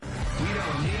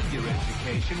don't need your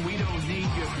education. We don't need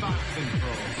your thought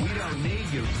control. We don't need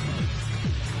your...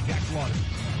 Jack Blood.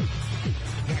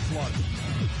 Jack Blood.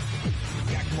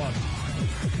 Jack Blood.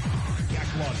 Jack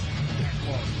Blood. Jack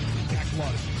Blood. Jack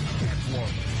Blood. Jack Blood.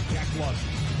 Jack Blood.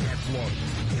 Jack Blood.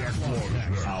 Jack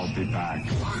Blood. I'll be back.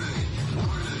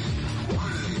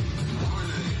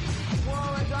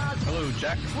 Hello,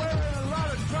 Jack. We're in a lot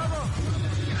of trouble.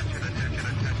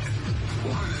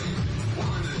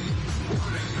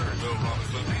 Danger, Bill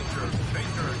Robinson, danger.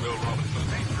 Danger, Bill Robinson,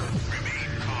 danger. Remain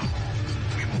calm.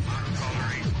 We will not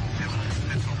tolerate civil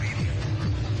disobedience.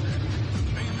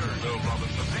 Danger, Bill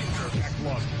Robinson, danger. Jack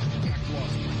Blood. Jack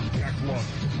Blood. Jack Blood.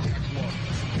 Jack Blood.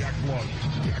 Jack Blood.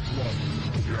 Jack Blood.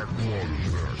 Jack Blood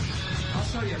is next. I'll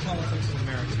show you politics in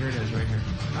America. Here it is, right here.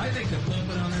 I think the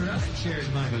puppet on the right shares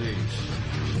my beliefs.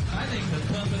 I think the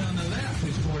puppet on the left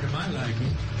is more to my liking.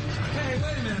 Hey,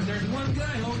 wait a minute. There's one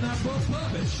guy holding up both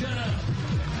puppets. Shut up.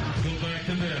 Go back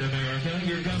to bed, America.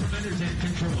 Your government is in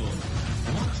control.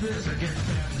 Watch this or get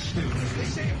fat and stupid. They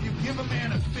say if you give a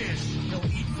man a fish, he'll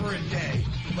eat for a day.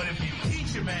 But if you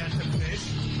teach a man to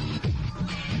fish,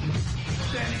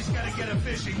 then he's got to get a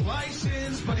fishing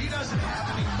license, but he doesn't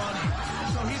have any money.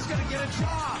 So he's going to get a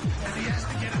job, and he has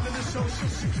to get into the Social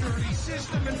Security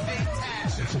system and pay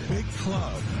taxes. It's a big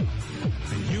club,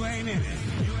 and you ain't in it.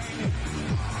 You ain't in it.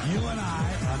 You and I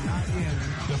are not in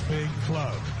the big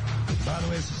club. By the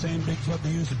way, it's the same big club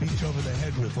they used to beat you over the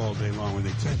head with all day long when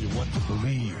they tell you what to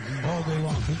believe. All day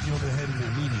long, beat you over the head in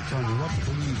their media, telling you what to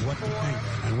believe, what to think,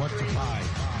 and what to buy.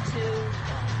 2,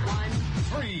 1.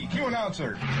 3, cue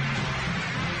announcer.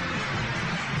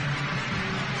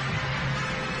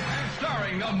 And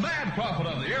starring the mad prophet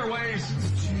of the airways,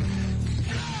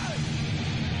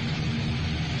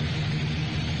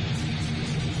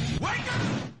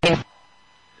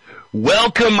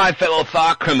 welcome, my fellow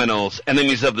thought criminals,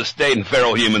 enemies of the state, and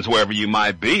feral humans, wherever you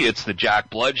might be. It's the Jack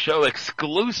Blood Show,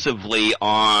 exclusively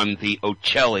on the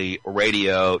Ocelli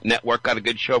Radio Network. Got a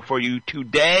good show for you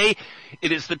today.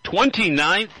 It is the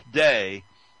 29th day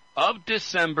of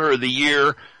December, the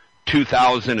year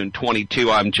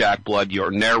 2022. I'm Jack Blood, your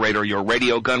narrator, your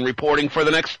radio gun, reporting for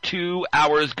the next 2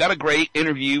 hours. Got a great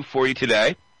interview for you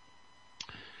today.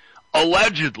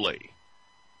 Allegedly.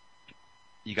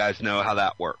 You guys know how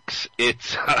that works.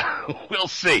 It's, we'll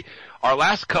see. Our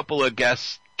last couple of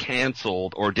guests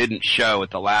canceled or didn't show at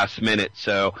the last minute,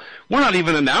 so we're not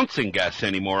even announcing guests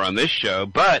anymore on this show.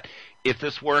 But if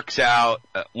this works out,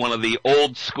 one of the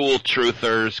old school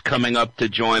truthers coming up to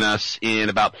join us in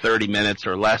about 30 minutes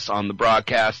or less on the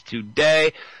broadcast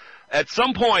today. At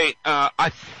some point,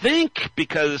 I think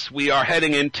because we are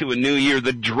heading into a new year,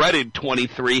 the dreaded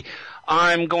 23,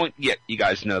 I'm going, yeah, you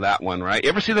guys know that one, right? You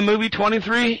ever see the movie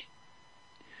 23?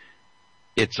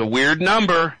 It's a weird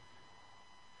number.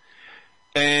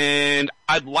 And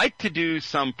I'd like to do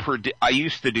some, I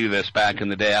used to do this back in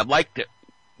the day.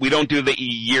 We don't do the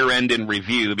year-end in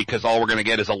review because all we're going to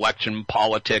get is election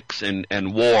politics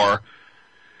and war.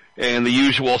 And the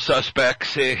usual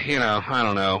suspects, I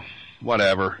don't know,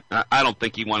 whatever. I don't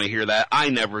think you want to hear that. I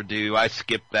never do. I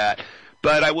skip that.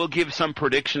 But I will give some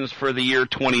predictions for the year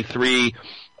 23.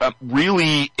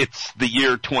 Really, it's the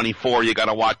year 24 you got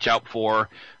to watch out for.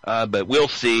 But we'll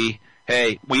see.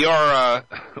 Hey,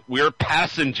 we're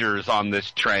passengers on this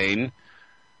train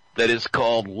that is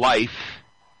called life.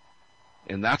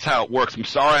 And that's how it works. I'm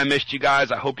sorry I missed you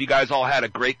guys. I hope you guys all had a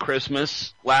great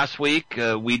Christmas last week.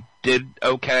 We did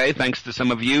okay, thanks to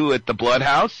some of you at the Blood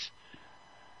House,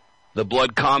 the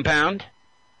Blood Compound.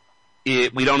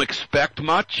 We don't expect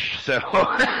much, so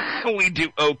we do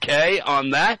okay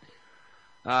on that.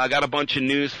 I got a bunch of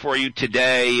news for you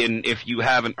today, and if you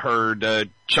haven't heard,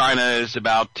 China is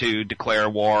about to declare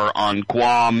war on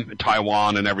Guam,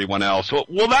 Taiwan, and everyone else.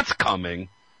 Well, that's coming.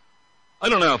 I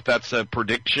don't know if that's a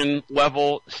prediction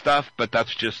level stuff, but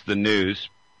that's just the news.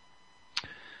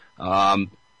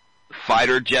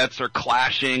 Fighter jets are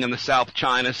clashing in the South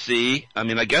China Sea. I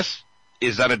mean, I guess,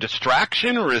 is that a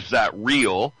distraction or is that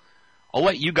real? I'll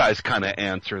let you guys kind of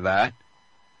answer that.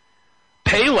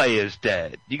 Pele is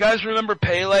dead. You guys remember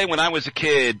Pele? When I was a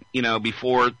kid,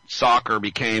 before soccer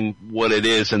became what it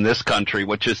is in this country,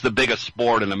 which is the biggest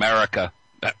sport in America,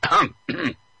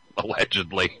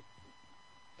 allegedly.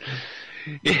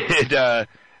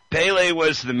 Pele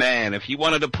was the man. If you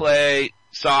wanted to play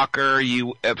soccer,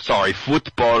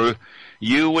 football,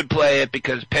 you would play it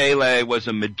because Pele was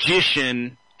a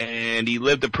magician and he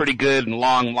lived a pretty good and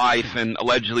long life, and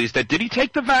allegedly is dead. Did he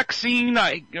take the vaccine?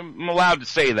 I'm allowed to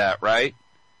say that, right?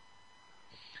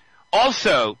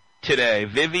 Also today,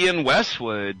 Vivienne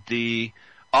Westwood, the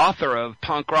author of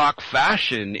Punk Rock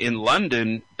Fashion in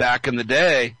London back in the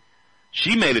day,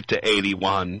 She made it to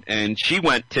 81, and she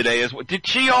went today as well. Did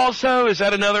she also? Is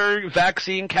that another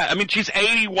vaccine? I mean, she's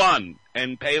 81,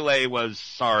 and Pele was,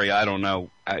 sorry, I don't know.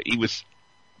 He was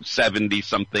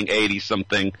 70-something,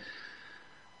 80-something.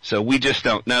 So we just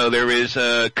don't know. There is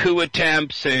coup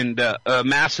attempts and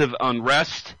massive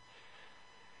unrest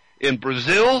in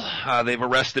Brazil. They've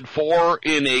arrested 4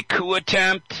 in a coup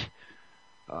attempt.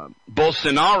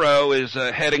 Bolsonaro is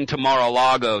heading to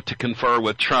Mar-a-Lago to confer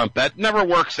with Trump. That never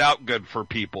works out good for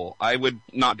people. I would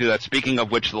not do that. Speaking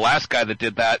of which, the last guy that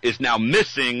did that is now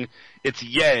missing. It's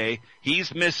Ye.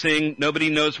 He's missing. Nobody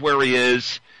knows where he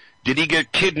is. Did he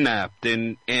get kidnapped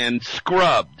and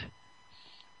scrubbed?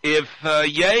 If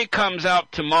Ye comes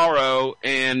out tomorrow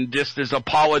and just is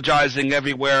apologizing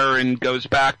everywhere and goes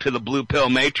back to the blue pill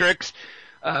matrix,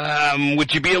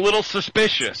 would you be a little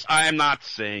suspicious? I am not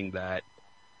saying that.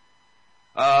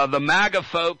 The MAGA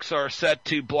folks are set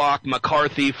to block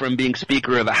McCarthy from being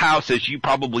Speaker of the House. As you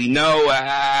probably know,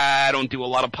 I don't do a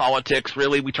lot of politics,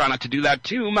 really. We try not to do that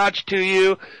too much to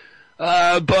you.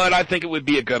 But I think it would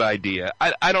be a good idea.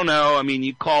 I don't know. I mean,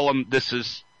 you call them, this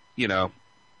is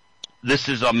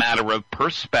a matter of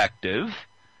perspective.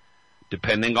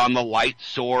 Depending on the light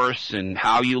source and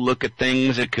how you look at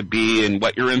things, it could be in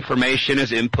what your information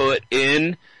is, input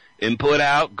in, input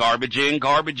out, garbage in,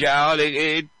 garbage out.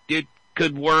 It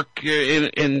could work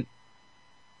in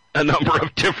a number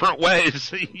of different ways.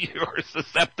 You're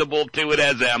susceptible to it,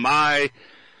 as am I.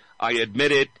 I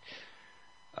admit it.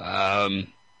 But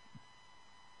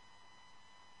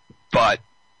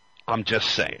I'm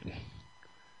just saying.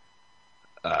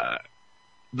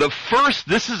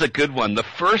 This is a good one. The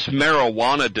first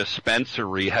marijuana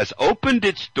dispensary has opened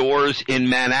its doors in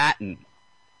Manhattan.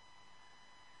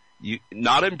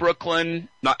 Not in Brooklyn,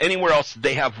 not anywhere else.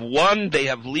 They have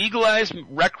legalized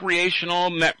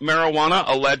recreational marijuana,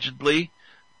 allegedly,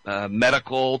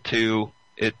 medical to,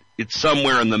 it's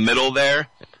somewhere in the middle there.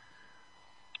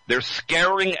 They're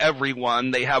scaring everyone.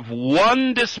 They have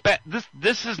one this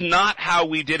is not how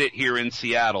we did it here in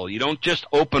Seattle. You don't just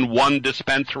open one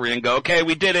dispensary and go, okay,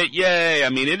 we did it, yay. I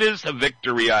mean, it is a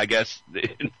victory, I guess,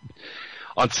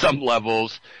 on some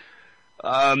levels.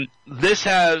 This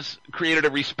has created a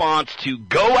response to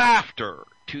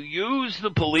use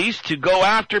the police to go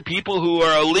after people who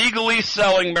are illegally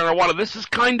selling marijuana. This is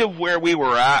kind of where we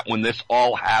were at when this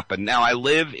all happened. Now, I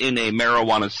live in a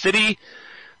marijuana city.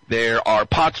 There are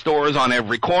pot stores on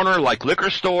every corner, like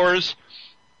liquor stores.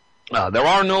 There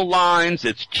are no lines.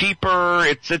 It's cheaper.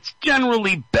 It's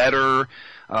generally better.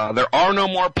 There are no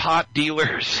more pot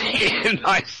dealers in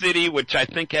my city, which I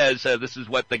think has, this is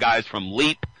what the guys from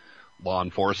LEAP, Law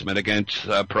Enforcement Against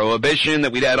Prohibition,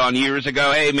 that we'd had on years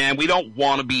ago. Hey, man, we don't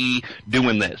want to be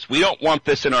doing this. We don't want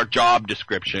this in our job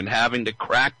description, having to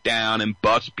crack down and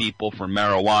bust people for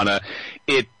marijuana.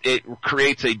 It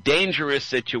creates a dangerous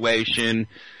situation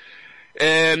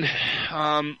and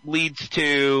leads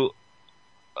to,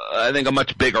 I think, a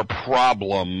much bigger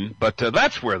problem. But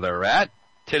that's where they're at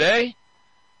today.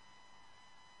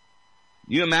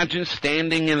 You imagine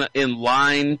standing in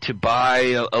line to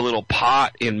buy a little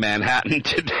pot in Manhattan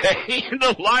today?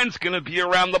 The line's going to be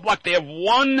around the block. They have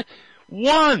one.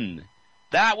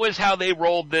 That was how they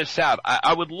rolled this out.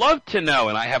 I would love to know,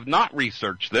 and I have not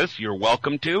researched this. You're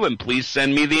welcome to, and please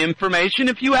send me the information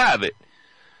if you have it,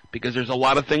 because there's a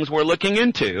lot of things we're looking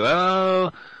into.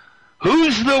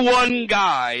 Who's the one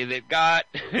guy that got,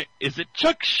 is it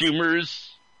Chuck Schumer's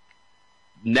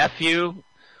nephew?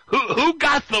 Who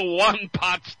got the one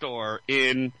pot store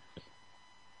in,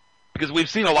 because we've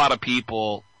seen a lot of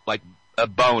people, like a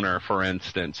Boner, for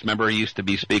instance. Remember, he used to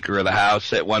be Speaker of the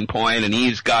House at one point, and he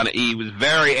was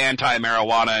very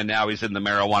anti-marijuana, and now he's in the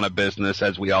marijuana business,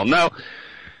 as we all know.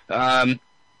 I'd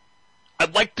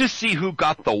like to see who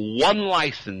got the one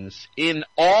license in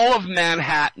all of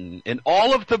Manhattan, in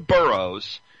all of the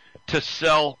boroughs, to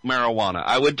sell marijuana.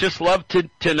 I would just love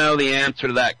to know the answer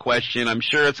to that question. I'm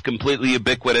sure it's completely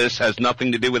ubiquitous, has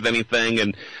nothing to do with anything,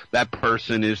 and that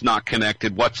person is not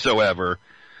connected whatsoever.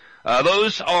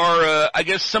 Those are, I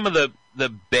guess, some of the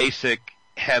basic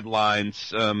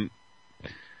headlines.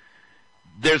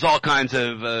 There's all kinds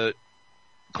of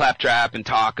claptrap and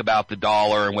talk about the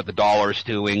dollar and what the dollar's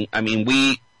doing. I mean,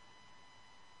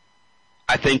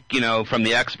 I think, from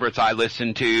the experts I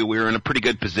listen to, we're in a pretty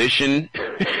good position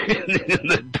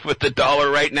with the dollar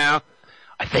right now.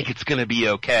 I think it's going to be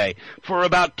okay for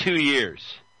about 2 years.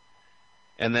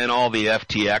 And then all the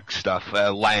FTX stuff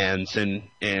lands, and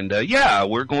yeah,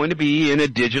 we're going to be in a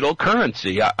digital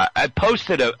currency. I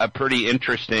posted a pretty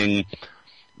interesting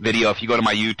video. If you go to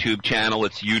my YouTube channel,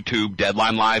 it's YouTube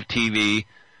Deadline Live TV.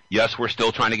 Yes, we're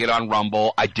still trying to get on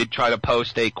Rumble. I did try to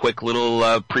post a quick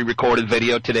little pre-recorded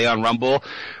video today on Rumble.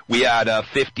 We had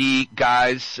 50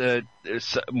 guys,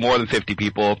 more than 50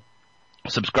 people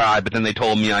subscribe, but then they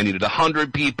told me I needed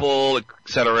 100 people, et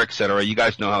cetera, et cetera. You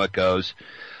guys know how it goes.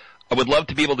 I would love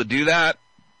to be able to do that.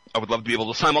 I would love to be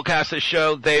able to simulcast this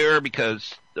show there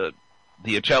because the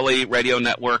Acheli Radio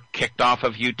Network kicked off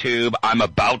of YouTube. I'm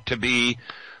about to be.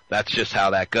 That's just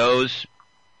how that goes.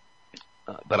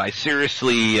 But I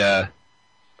seriously, I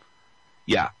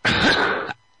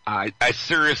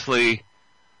seriously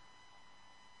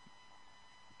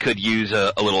could use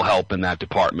a little help in that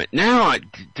department. Now,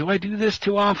 do I do this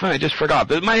too often? I just forgot.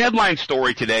 My headline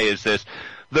story today is this.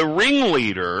 The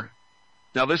ringleader,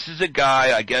 now this is a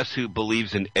guy, I guess, who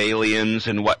believes in aliens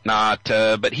and whatnot,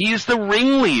 but he's the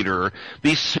ringleader,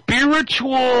 the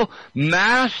spiritual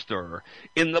master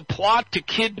in the plot to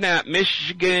kidnap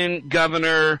Michigan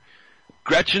Governor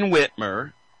Gretchen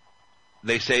Whitmer.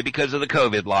 They say because of the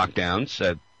COVID lockdowns.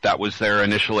 That was their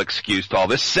initial excuse to all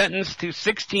this. Sentenced to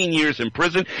 16 years in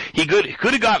prison. He could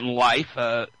have gotten life.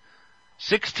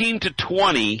 16 to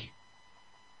 20.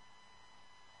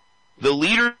 The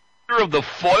leader of the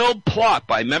foiled plot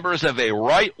by members of a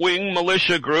right-wing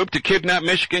militia group to kidnap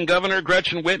Michigan Governor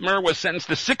Gretchen Whitmer was sentenced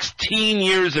to 16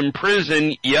 years in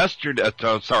prison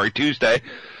Tuesday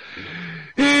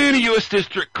in a U.S.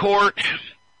 District Court.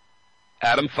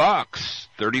 Adam Fox,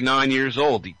 39 years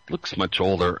old. He looks much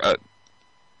older.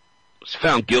 Was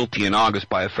found guilty in August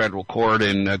by a federal court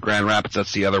in Grand Rapids.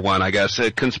 That's the other one, I guess.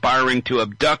 Conspiring to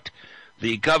abduct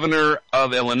the governor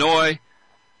of Illinois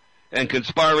and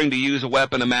conspiring to use a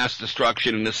weapon of mass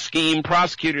destruction in a scheme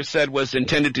prosecutors said was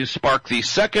intended to spark the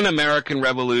Second American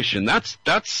Revolution. It's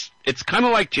kind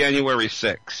of like January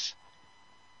 6th.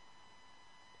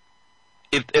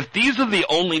 If these are the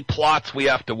only plots we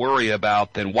have to worry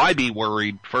about, then why be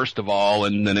worried, first of all,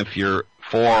 and then if you're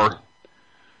for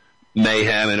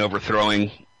mayhem and overthrowing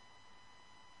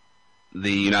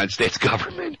the United States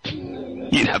government,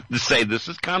 you'd have to say this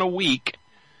is kind of weak.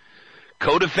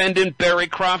 Co-defendant Barry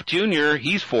Croft Jr.,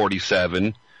 he's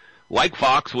 47. Like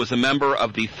Fox, was a member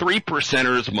of the Three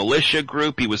Percenters militia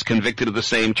group. He was convicted of the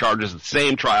same charges, the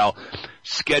same trial,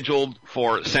 scheduled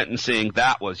for sentencing.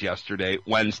 That was yesterday,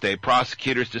 Wednesday.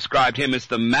 Prosecutors described him as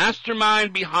the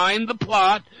mastermind behind the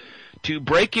plot to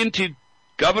break into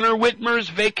Governor Whitmer's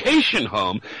vacation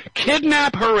home,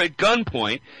 kidnap her at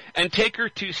gunpoint, and take her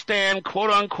to stand,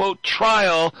 quote-unquote,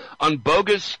 trial on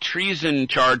bogus treason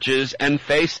charges and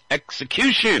face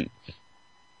execution.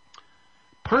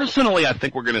 Personally, I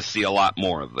think we're going to see a lot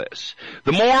more of this.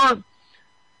 The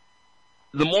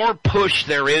more push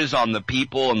there is on the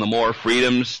people and the more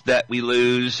freedoms that we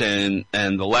lose and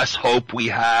the less hope we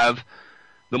have,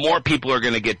 the more people are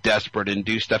going to get desperate and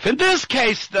do stuff. In this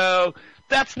case, though,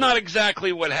 that's not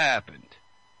exactly what happened.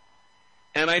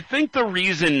 And I think the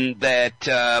reason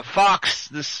that Fox,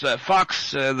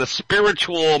 the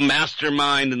spiritual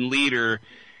mastermind and leader,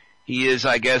 he is,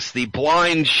 I guess, the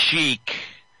blind sheik,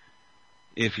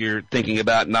 if you're thinking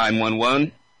about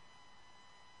 911.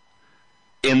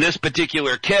 In this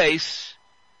particular case,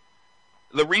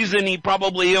 the reason he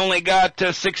probably only got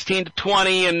 16 to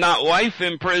 20 and not life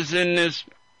in prison is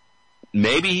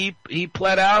maybe he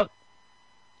pled out.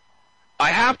 I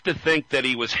have to think that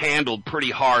he was handled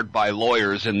pretty hard by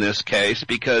lawyers in this case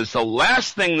because the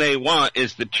last thing they want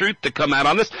is the truth to come out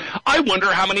on this. I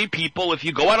wonder how many people, if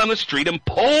you go out on the street and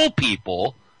poll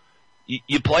people,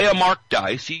 you play a marked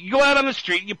dice, you go out on the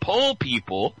street, you poll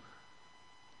people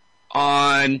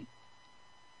on,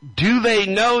 do they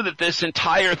know that this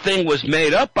entire thing was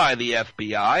made up by the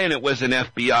FBI and it was an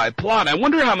FBI plot? I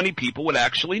wonder how many people would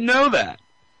actually know that.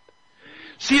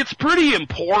 See, it's pretty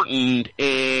important,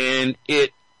 and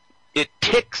it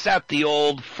ticks at the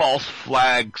old false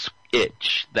flags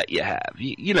itch that you have.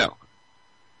 You know,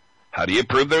 how do you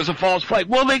prove there's a false flag?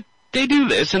 Well, they do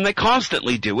this, and they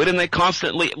constantly do it, and they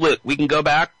constantly, look, we can go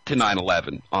back to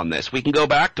 9/11 on this. We can go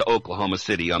back to Oklahoma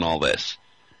City on all this.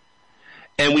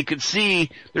 And we could see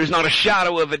there's not a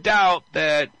shadow of a doubt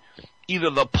that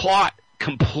either the plot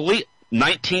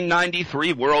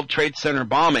 1993 World Trade Center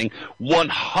bombing,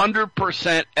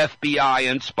 100% FBI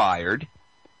inspired.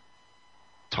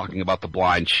 Talking about the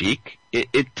blind sheik. And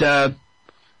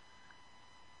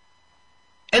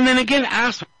then again,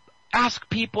 ask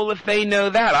people if they know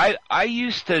that. I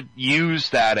used to use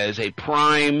that as a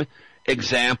prime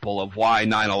example of why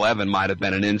 9/11 might have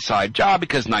been an inside job,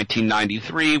 because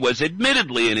 1993 was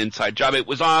admittedly an inside job. It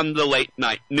was on the late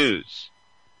night news.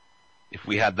 If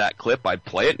we had that clip, I'd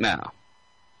play it now.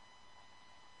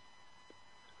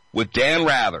 With Dan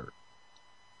Rather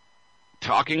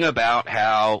talking about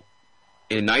how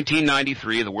in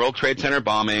 1993, the World Trade Center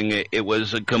bombing, it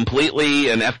was completely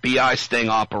an FBI sting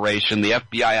operation. The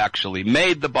FBI actually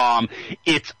made the bomb.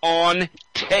 It's on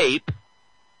tape.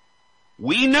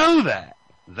 We know that.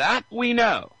 That we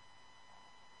know.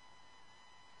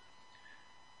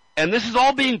 And this is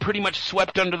all being pretty much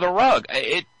swept under the rug.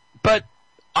 But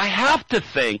I have to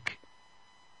think,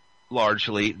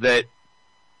 largely, that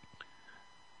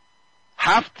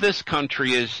half this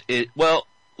country well,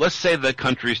 let's say the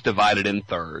country's divided in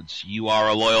thirds. You are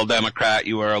a loyal Democrat,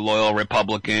 you are a loyal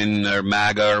Republican, or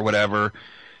MAGA, or whatever,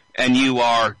 and you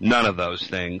are none of those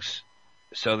things.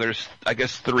 So there's, I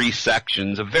guess, 3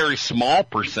 sections. A very small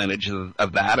percentage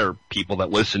of that are people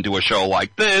that listen to a show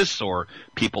like this, or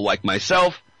people like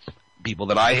myself, people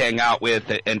that I hang out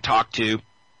with and talk to.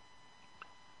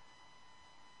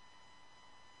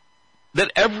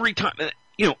 That every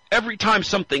time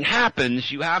something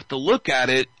happens, you have to look at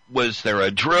it. Was there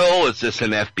a drill? Is this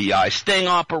an FBI sting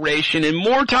operation? And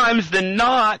more times than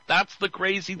not, that's the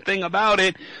crazy thing about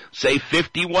it. Say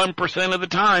 51% of the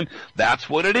time, that's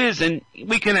what it is. And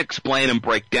we can explain and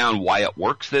break down why it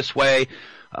works this way.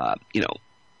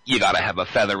 You gotta have a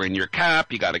feather in your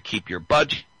cap. You gotta keep your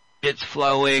budgets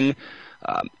flowing.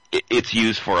 It's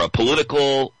used for a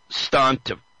political stunt.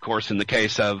 Of course, in the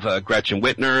case of Gretchen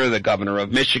Whitmer, the governor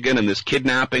of Michigan, and this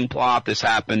kidnapping plot, this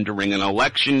happened during an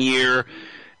election year.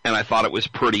 And I thought it was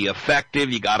pretty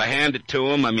effective. You gotta hand it to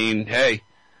them. I mean, hey,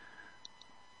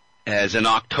 as an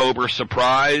October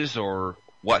surprise or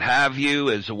what have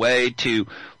you, as a way to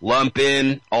lump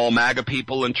in all MAGA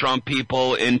people and Trump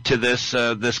people into this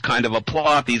kind of a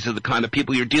plot. These are the kind of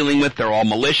people you're dealing with. They're all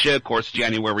militia. Of course,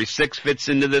 January 6th fits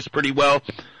into this pretty well.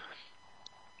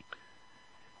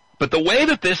 But the way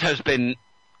that this has been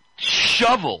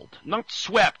shoveled, not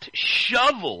swept,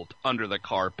 shoveled under the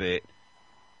carpet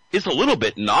is a little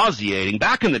bit nauseating.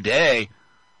 Back in the day,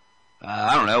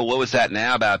 I don't know, what was that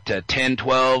now, about 10,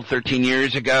 12, 13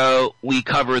 years ago, we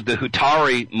covered the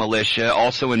Hutari militia,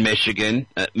 also in Michigan.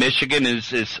 Michigan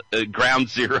is ground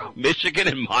zero. Michigan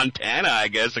and Montana, I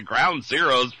guess, are ground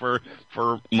zeros for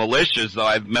militias, though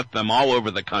I've met them all over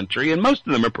the country, and most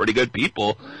of them are pretty good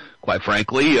people, quite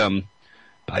frankly.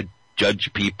 I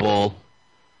judge people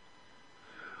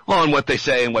on what they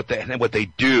say and what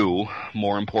they do,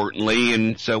 more importantly,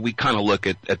 and so we kind of look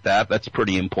at that. That's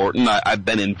pretty important. I've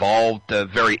been involved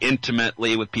very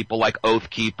intimately with people like Oath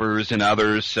Keepers and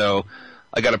others, so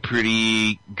I got a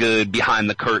pretty good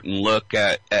behind-the-curtain look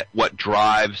at what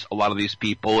drives a lot of these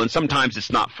people, and sometimes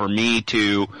it's not for me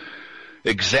to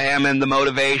examine the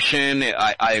motivation.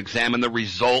 I examine the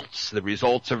results. The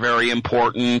results are very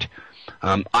important.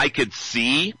 I could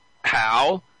see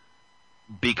how,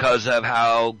 because of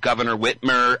how Governor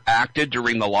Whitmer acted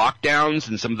during the lockdowns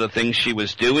and some of the things she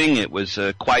was doing, it was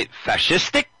quite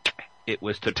fascistic. It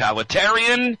was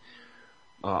totalitarian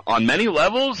on many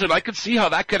levels, and I could see how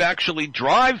that could actually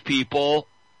drive people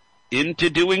into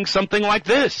doing something like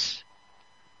this.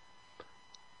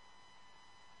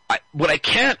 What I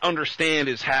can't understand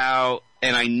is how,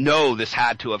 and I know this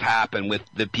had to have happened with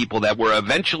the people that were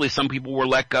eventually, some people were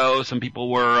let go, some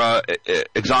people were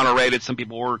exonerated, some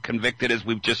people were convicted, as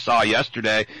we just saw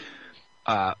yesterday,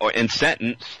 and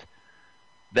sentenced,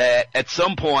 that at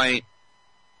some point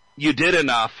you did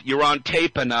enough, you're on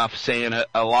tape enough saying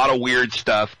a lot of weird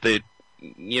stuff that,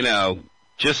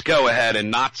 just go ahead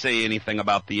and not say anything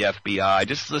about the FBI.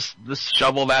 Just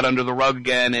shovel that under the rug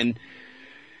again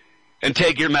and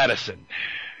take your medicine.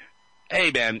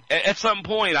 Hey, man, at some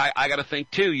point, I got to think,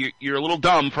 too, you're a little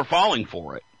dumb for falling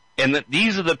for it. And that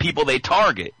these are the people they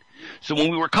target. So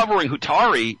when we were covering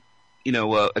Hutari,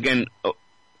 again,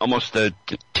 almost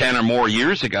 10 or more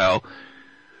years ago,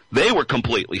 they were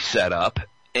completely set up.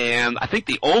 And I think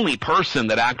the only person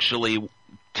that actually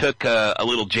took a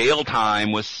little jail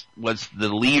time was the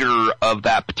leader of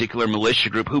that particular militia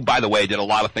group, who, by the way, did a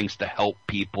lot of things to help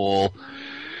people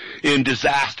in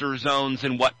disaster zones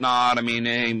and whatnot. I mean,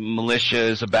 militia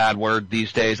is a bad word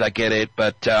these days, I get it,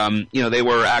 but, they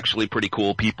were actually pretty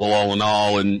cool people all in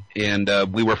all, and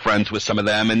we were friends with some of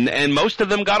them, and most of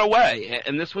them got away.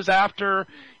 And this was after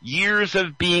years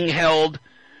of being held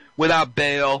without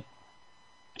bail,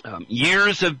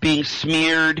 years of being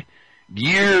smeared,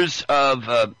 years of,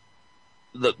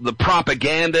 the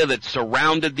propaganda that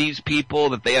surrounded these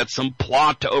people, that they had some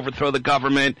plot to overthrow the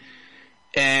government,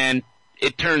 and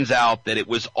it turns out that it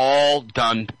was all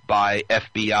done by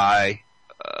FBI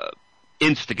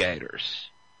instigators,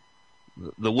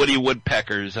 the Woody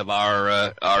Woodpeckers of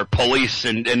our police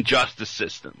and justice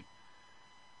system.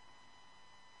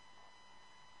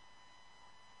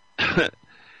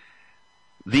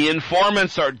 The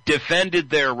informants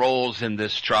defended their roles in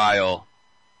this trial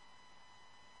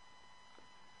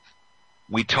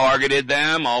We targeted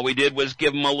them. All we did was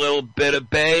give them a little bit of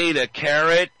bait, a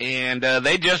carrot, and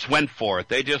they just went for it.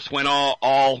 They just went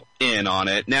all in on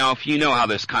it. Now, if you know how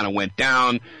this kind of went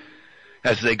down,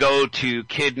 as they go to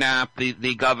kidnap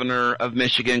the governor of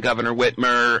Michigan, Governor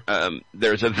Whitmer,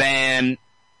 there's a van.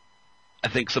 I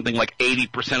think something like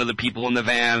 80% of the people in the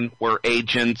van were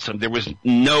agents. There was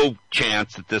no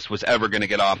chance that this was ever going to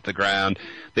get off the ground.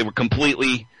 They were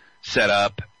completely set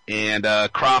up. And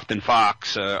Croft and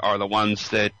Fox are the ones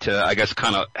that I guess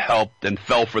kind of helped and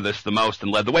fell for this the most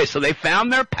and led the way. So they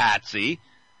found their patsy.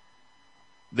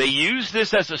 They used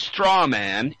this as a straw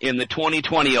man in the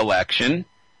 2020 election.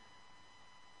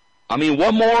 I mean,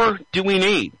 what more do we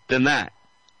need than that?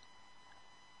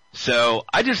 So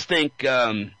I just think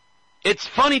it's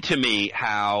funny to me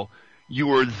how you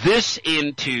were this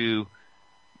into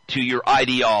your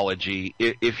ideology.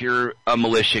 If you're a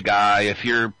militia guy, if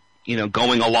you're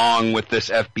going along with this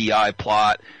FBI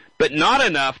plot, but not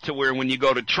enough to where when you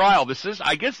go to trial,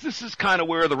 I guess this is kind of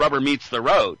where the rubber meets the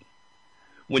road.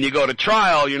 When you go to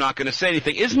trial, you're not going to say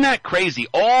anything. Isn't that crazy?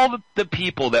 All the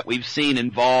people that we've seen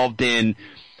involved in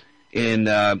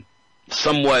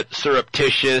somewhat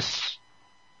surreptitious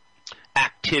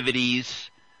activities,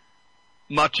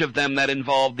 much of them that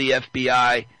involve the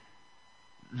FBI,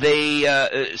 they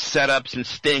setups and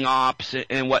sting ops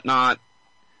and whatnot,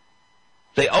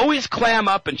 they always clam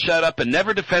up and shut up and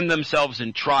never defend themselves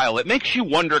in trial. It makes you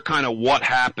wonder kind of what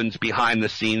happens behind the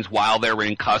scenes while they're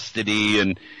in custody,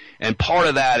 and part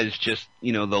of that is just,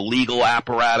 the legal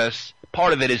apparatus.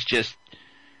 Part of it is just,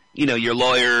 your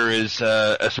lawyer is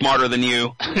smarter than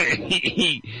you.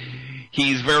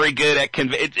 He's very good at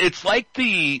it's like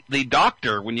the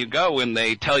doctor when you go and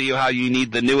they tell you how you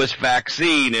need the newest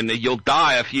vaccine and you'll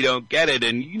die if you don't get it,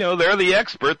 and they're the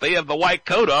expert. They have the white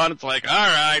coat on. It's like, all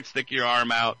right, stick your arm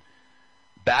out.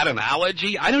 Bad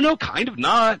analogy? I don't know, kind of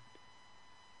not.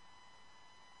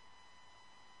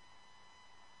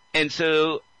 And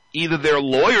so either their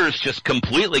lawyers just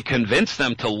completely convince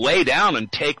them to lay down and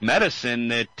take medicine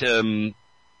that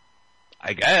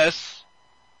I guess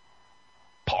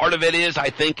part of it is, I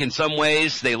think, in some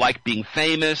ways, they like being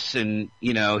famous, and,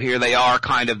 here they are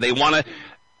they want to,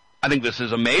 I think this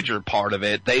is a major part of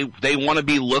it, they want to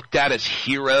be looked at as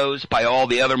heroes by all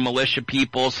the other militia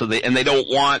people, and they don't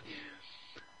want,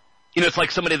 it's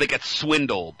like somebody that gets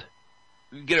swindled.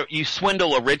 You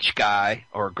swindle a rich guy,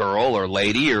 or girl, or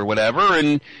lady, or whatever,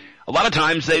 and a lot of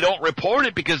times they don't report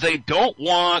it because they don't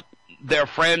want their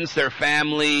friends, their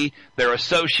family, their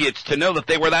associates to know that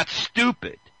they were that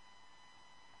stupid.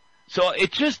 So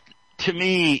it just, to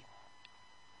me,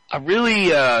 I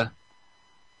really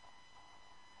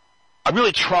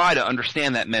try to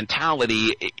understand that mentality.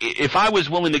 If I was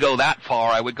willing to go that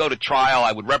far, I would go to trial,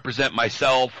 I would represent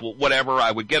myself, whatever,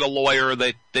 I would get a lawyer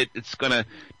that it's going to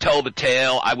tell the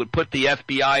tale, I would put the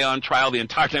FBI on trial the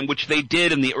entire time, which they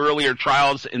did in the earlier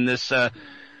trials in this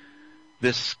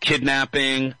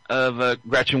kidnapping of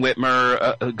Gretchen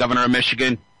Whitmer, governor of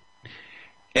Michigan.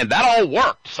 And that all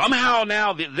worked. Somehow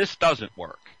now this doesn't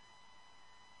work.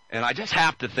 And I just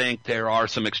have to think there are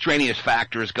some extraneous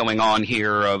factors going on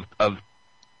here of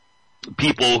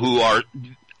people who are,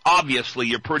 obviously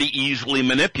you're pretty easily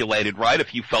manipulated, right?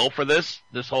 If you fell for this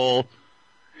whole,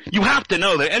 you have to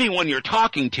know that anyone you're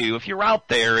talking to, if you're out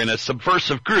there in a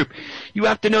subversive group, you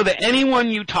have to know that anyone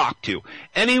you talk to,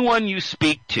 anyone you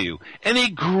speak to, any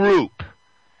group,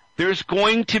 there's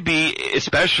going to be,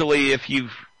 especially if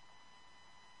you've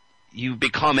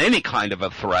become any kind of a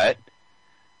threat,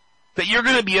 that you're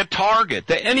going to be a target,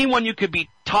 that anyone you could be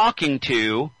talking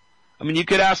to, I mean, you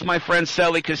could ask my friend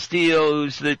Sally Castile,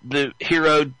 who's the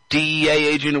hero DEA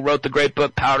agent who wrote the great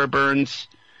book Powder Burns,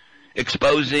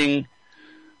 exposing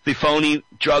the phony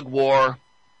drug war,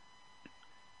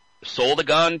 sold a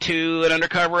gun to an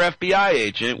undercover FBI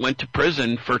agent, went to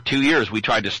prison for 2 years. We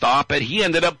tried to stop it. He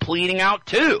ended up pleading out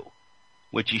too,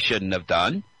 which he shouldn't have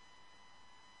done.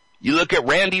 You look at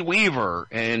Randy Weaver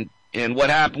and what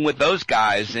happened with those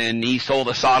guys, and he sold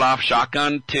a sawed-off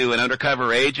shotgun to an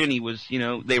undercover agent. He was,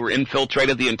 they were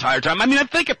infiltrated the entire time. I mean, I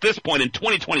think at this point in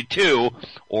 2022,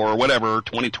 or whatever,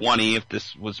 2020, if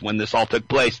this was when this all took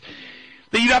place,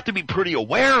 that you'd have to be pretty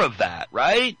aware of that,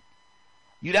 right?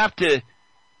 You have to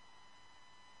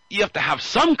have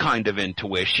some kind of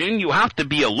intuition. You have to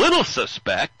be a little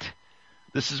suspect.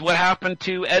 This is what happened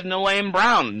to Ed and Elaine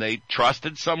Brown. They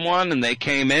trusted someone, and they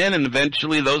came in, and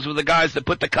eventually those were the guys that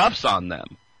put the cuffs on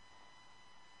them.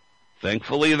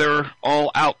 Thankfully, they're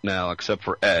all out now, except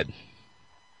for Ed.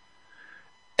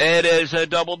 Ed is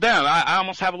doubled down. I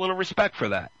almost have a little respect for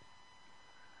that.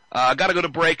 I got to go to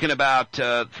break in about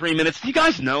 3 minutes. Do you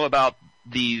guys know about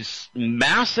these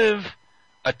massive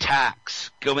attacks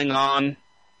going on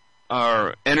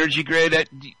our energy grid.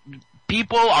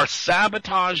 People are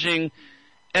sabotaging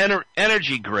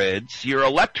energy grids, your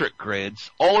electric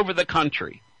grids, all over the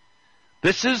country.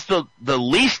 This is the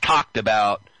least talked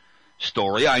about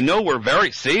story. I know we're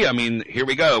here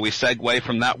we go. We segue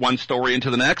from that one story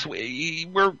into the next.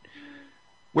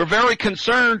 We're very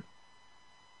concerned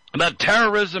about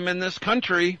terrorism in this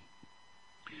country.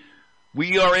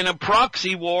 We are in a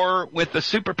proxy war with the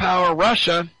superpower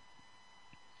Russia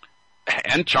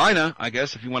and China, I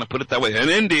guess, if you want to put it that way, and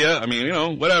India.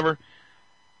 Whatever.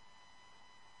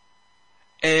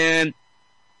 And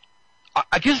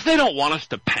I guess they don't want us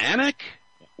to panic.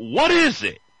 What is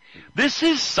it? This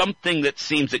is something that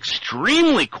seems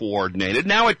extremely coordinated.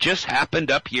 Now, it just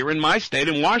happened up here in my state,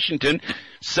 in Washington.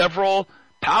 Several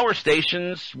power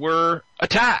stations were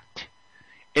attacked.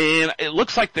 And it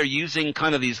looks like they're using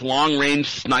kind of these long-range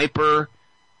sniper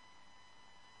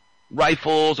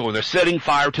rifles, or they're setting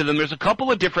fire to them. There's a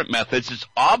couple of different methods. It's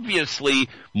obviously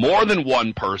more than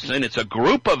one person. It's a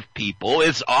group of people.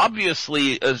 It's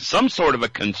obviously some sort of a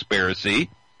conspiracy.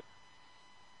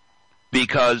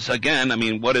 Because, again,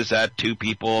 what is that? Two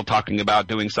people talking about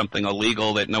doing something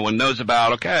illegal that no one knows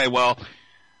about. Okay, well,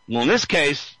 in this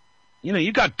case,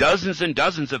 you got dozens and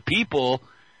dozens of people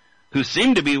who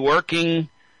seem to be working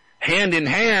hand in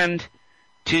hand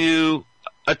to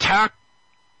attack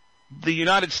the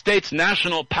United States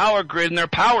national power grid and their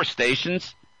power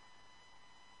stations.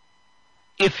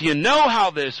 If you know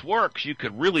how this works, you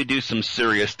could really do some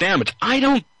serious damage. I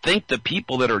don't think the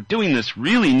people that are doing this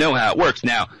really know how it works.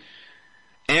 Now,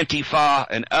 Antifa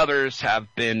and others have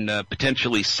been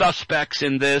potentially suspects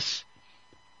in this.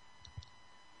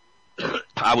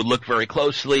 I would look very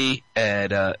closely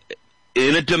at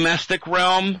in a domestic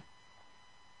realm,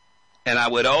 and I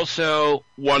would also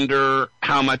wonder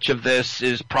how much of this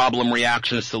is problem,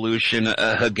 reaction, solution,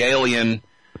 a Hegelian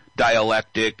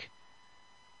dialectic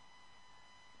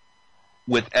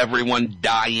with everyone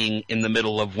dying in the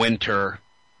middle of winter,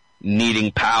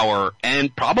 needing power,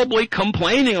 and probably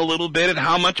complaining a little bit at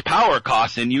how much power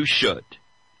costs, and you should.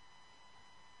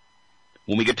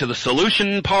 When we get to the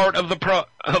solution part of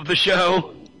the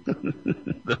show,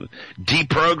 the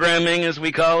deprogramming, as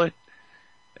we call it,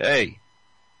 hey,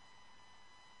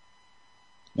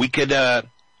 we could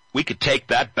take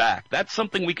that back. That's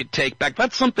something we could take back.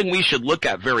 That's something we should look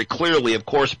at very clearly, of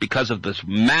course, because of this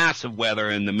massive weather,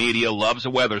 and the media loves a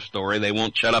weather story. They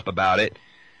won't shut up about it.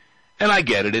 And I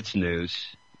get it, it's news.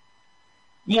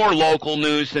 More local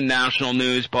news than national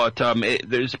news, but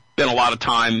there's been a lot of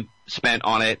time spent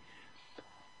on it,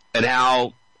 and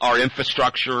how our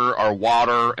infrastructure, our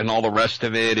water, and all the rest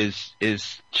of it is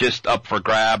just up for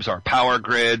grabs. Our power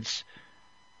grids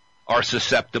are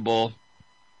susceptible.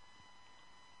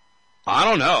 I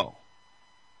don't know.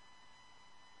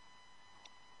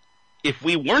 If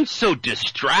we weren't so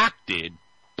distracted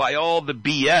by all the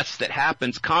BS that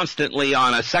happens constantly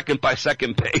on a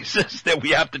second-by-second basis that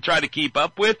we have to try to keep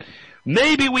up with,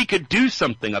 maybe we could do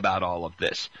something about all of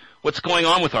this. What's going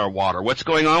on with our water? What's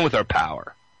going on with our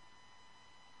power?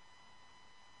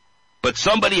 But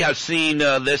somebody has seen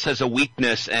this as a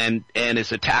weakness and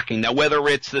is attacking. Now, whether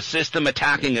it's the system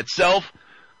attacking itself,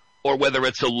 or whether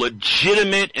it's a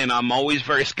legitimate, and I'm always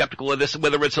very skeptical of this,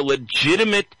 whether it's a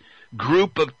legitimate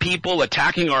group of people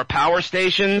attacking our power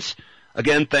stations.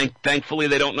 Again, thankfully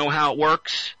they don't know how it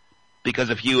works,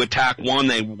 because if you attack one,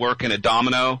 they work in a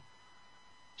domino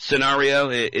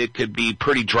scenario. It could be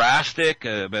pretty drastic,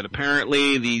 but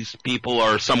apparently these people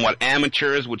are somewhat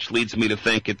amateurs, which leads me to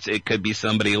think it could be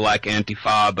somebody like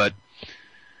Antifa, but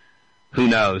who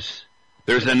knows?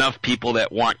 There's enough people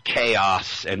that want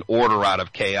chaos and order out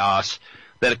of chaos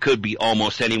that it could be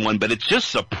almost anyone, but it's just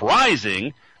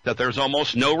surprising that there's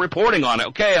almost no reporting on it.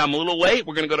 Okay, I'm a little late.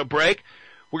 We're going to go to break.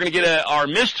 We're going to get our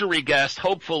mystery guest,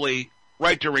 hopefully,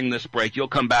 right during this break. You'll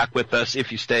come back with us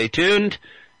if you stay tuned.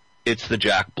 It's the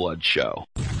Jack Blood Show.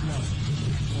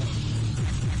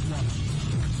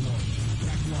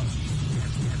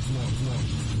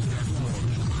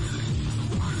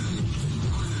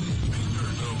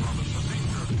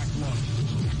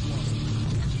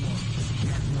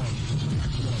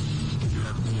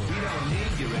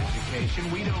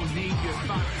 We don't need your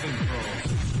thought control.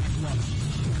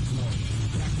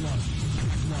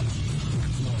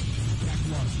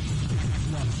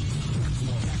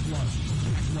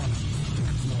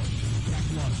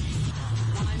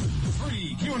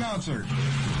 Free Q announcer.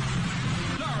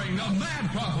 Starring the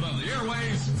mad prophet of the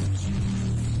airways,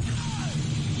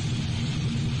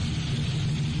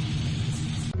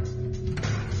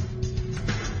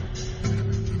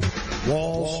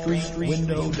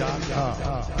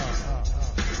 WallStreetWindow.com.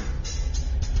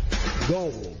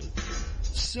 gold,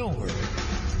 silver,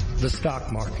 the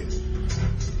stock market,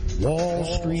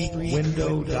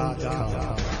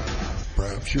 WallStreetWindow.com.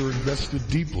 Perhaps you're invested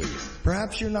deeply.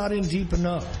 Perhaps you're not in deep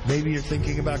enough. Maybe you're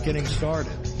thinking about getting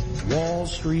started.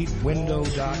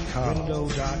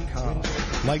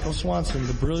 WallStreetWindow.com. Michael Swanson,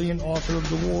 the brilliant author of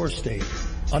The War State,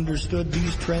 understood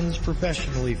these trends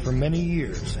professionally for many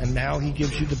years, and now he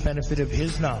gives you the benefit of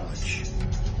his knowledge.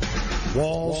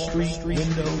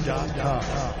 WallStreetWindow.com.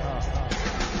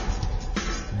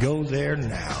 Go there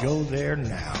now. Go there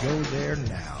now. Go there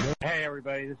now. Hey,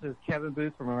 everybody. This is Kevin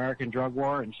Booth from American Drug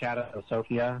War and shout out to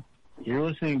Sophia. You're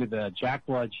listening to the Jack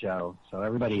Blood Show, so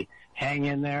everybody hang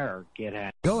in there or get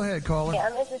out. Go ahead, caller. Yeah,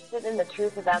 I'm interested in the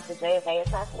truth about the JFK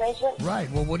assassination. Right.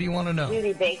 Well, what do you want to know?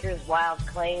 Judy Baker's wild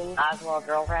claim, Oswald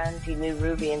girlfriend, she knew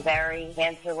Ruby and Barry,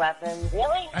 cancer weapons.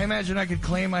 Really? I imagine I could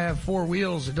claim I have 4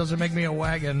 wheels. It doesn't make me a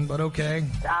wagon, but okay.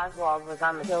 Oswald was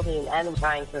on the kill team and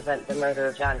trying to prevent the murder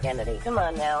of John Kennedy. Come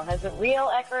on now. Has a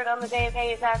real expert on the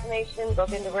JFK assassination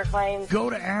looked into her claims? Go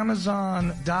to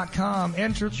Amazon.com,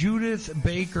 enter Judith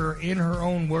Baker in her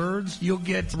own words. You'll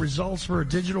get results for a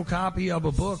digital copy of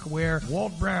a book where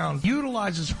Walt Brown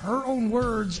utilizes her own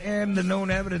words and the known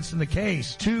evidence in the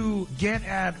case to get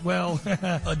at, well,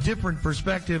 a different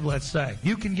perspective, let's say.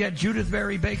 You can get Judith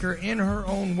Barry Baker in her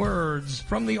own words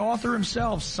from the author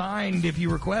himself, signed if you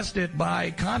request it,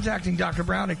 by contacting Dr.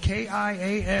 Brown at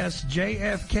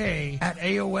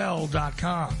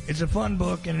KIASJFK@AOL.com. It's a fun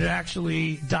book, and it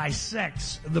actually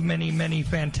dissects the many, many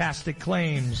fantastic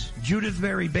claims. Judith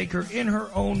Barry Baker in her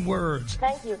own words.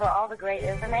 Thank you for all the great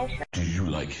information. Do you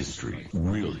like history,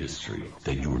 real history,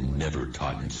 that you were never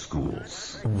taught in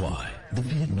schools? Why? The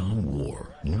Vietnam War,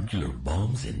 nuclear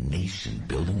bombs and nation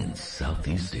building in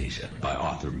Southeast Asia. By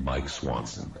author Mike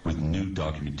Swanson, with new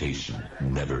documentation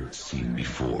never seen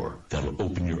before. That'll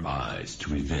open your eyes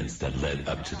to events that led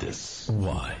up to this.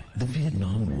 Why? The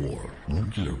Vietnam War,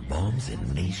 nuclear bombs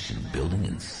and nation building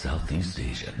in Southeast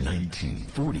Asia,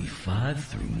 1945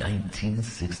 through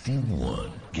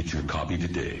 1961. Get your copy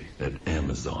today at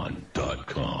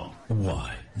Amazon.com.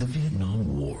 Why? The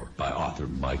Vietnam War, by author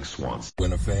Mike Swanson.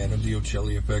 When a fan of the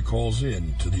Ocelli Effect calls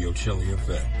in to the Ocelli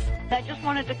Effect. I just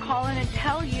wanted to call in and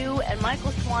tell you and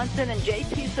Michael Swanson and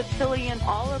JP Sicilian,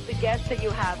 all of the guests that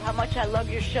you have, how much I love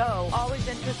your show. Always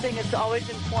interesting. It's always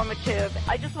informative.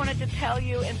 I just wanted to tell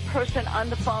you in person on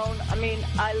the phone. I mean,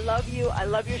 I love you. I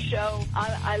love your show.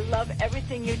 I love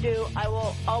everything you do. I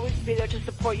will always be there to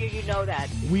support you. You know that.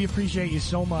 We appreciate you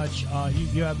so much.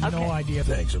 You have no idea.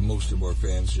 Thanks, and most of our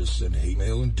fans just send hate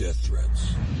mail and death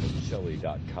threats.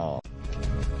 Ocelli.com.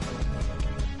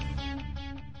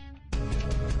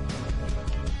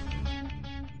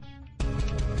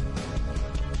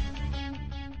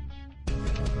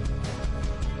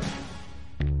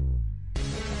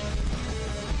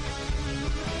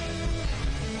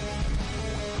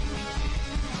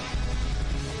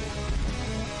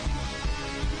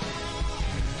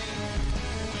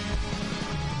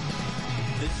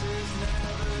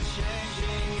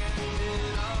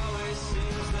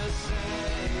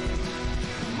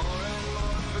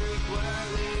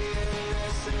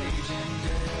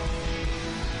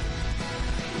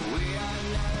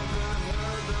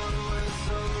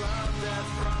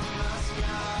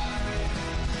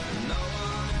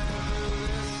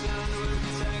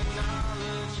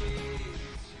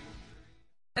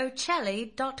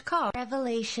 Ocelli.com.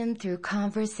 Revelation through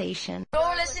conversation.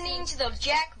 You're listening to the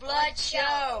Jack Blood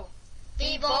Show.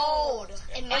 Be bold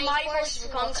and mighty forces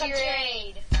will come to your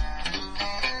aid.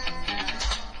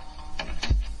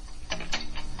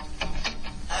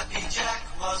 Happy Jack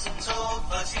wasn't told,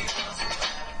 but he wasn't bad.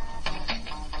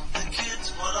 The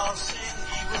kids would all sing,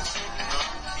 he was sitting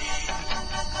on key.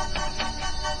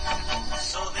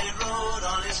 So they rode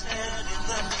on his head in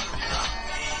the donkey.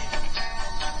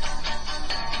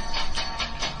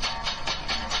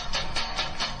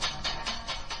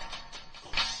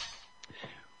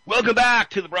 Welcome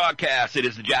back to the broadcast. It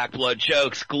is the Jack Blood Show,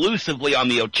 exclusively on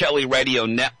the Ocelli Radio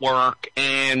Network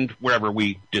and wherever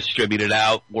we distribute it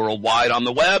out worldwide on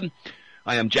the web.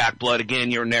 I am Jack Blood again,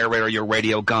 your narrator, your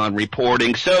radio gun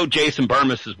reporting. So Jason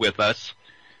Bermas is with us.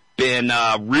 Been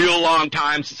a real long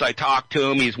time since I talked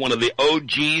to him. He's one of the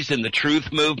OGs in the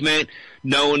truth movement,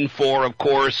 known for, of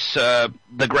course, the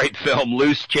great film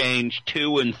Loose Change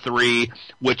 2 and 3,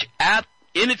 which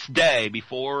in its day,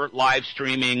 before live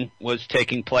streaming was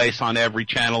taking place on every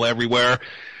channel everywhere,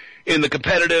 in the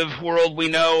competitive world we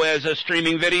know as a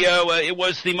streaming video, it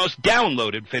was the most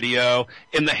downloaded video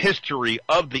in the history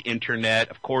of the Internet.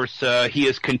 Of course, he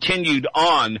has continued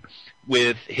on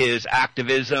with his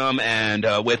activism and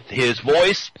with his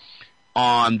voice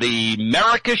on the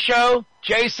America Show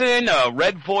Jason,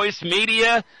 Red Voice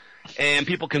Media, and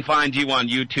people can find you on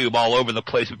YouTube all over the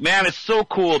place. Man, it's so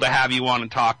cool to have you on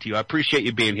and talk to you. I appreciate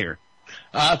you being here.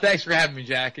 Thanks for having me,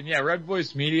 Jack. And yeah, Red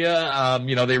Voice Media,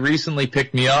 they recently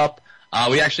picked me up.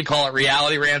 We actually call it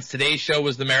Reality Rants. Today's show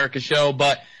was the America show,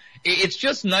 but it's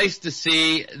just nice to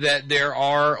see that there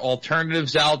are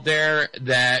alternatives out there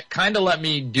that kind of let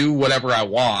me do whatever I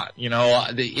want.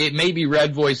 It may be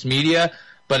Red Voice Media,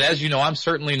 but as you know, I'm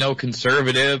certainly no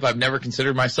conservative. I've never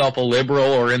considered myself a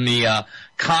liberal or in the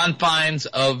confines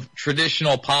of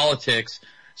traditional politics.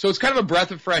 So it's kind of a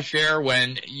breath of fresh air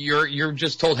when you're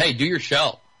just told, hey, do your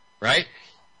show, right?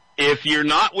 If you're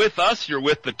not with us, you're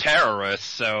with the terrorists.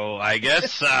 So I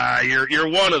guess you're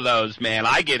one of those, man.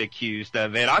 I get accused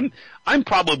of it. I'm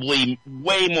probably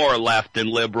way more left and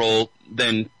liberal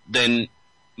than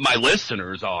my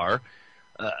listeners are.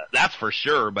 That's for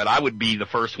sure, but I would be the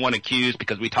first one accused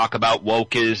because we talk about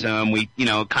wokeism. We,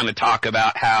 kind of talk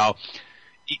about how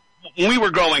when we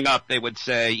were growing up, they would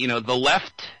say,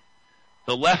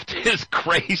 the left is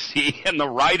crazy and the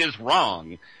right is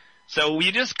wrong. So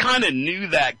we just kind of knew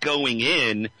that going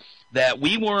in that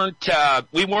we weren't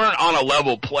on a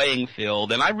level playing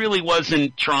field, and I really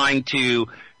wasn't trying to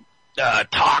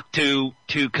talk to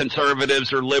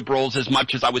conservatives or liberals as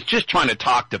much as I was just trying to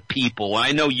talk to people. And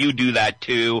I know you do that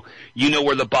too. You know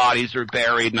where the bodies are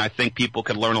buried, and I think people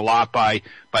could learn a lot by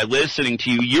listening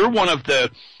to you. You're one of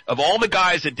all the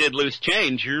guys that did Loose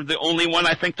Change, you're the only one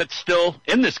I think that's still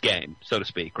in this game, so to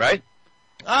speak, right?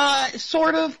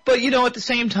 Sort of, but at the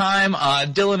same time,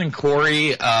 Dylan and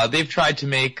Corey, they've tried to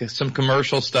make some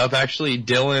commercial stuff. Actually,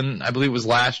 Dylan, I believe it was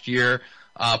last year,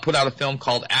 put out a film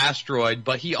called Asteroid,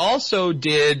 but he also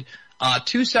did,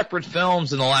 2 separate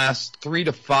films in the last 3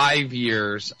 to 5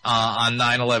 years, on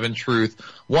 9/11 Truth.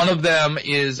 One of them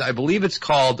is, I believe it's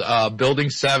called, Building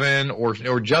 7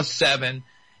 or just 7,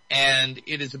 and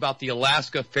it is about the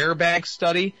Alaska Fairbanks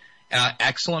study.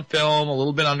 Excellent film, a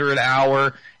little bit under an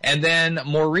hour. And then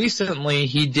more recently,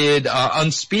 he did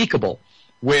Unspeakable,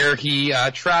 where he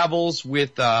travels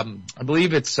with, I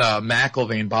believe it's Bob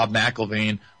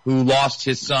McIlvaine, who lost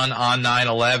his son on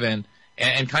 9/11,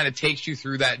 and kind of takes you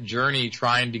through that journey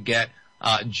trying to get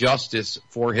justice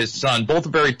for his son. Both are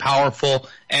very powerful,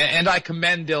 and I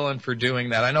commend Dylan for doing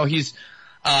that. I know he's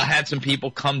had some people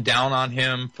come down on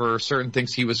him for certain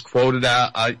things he was quoted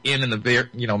in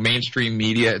the mainstream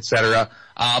media, etc.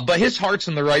 But his heart's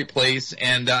in the right place,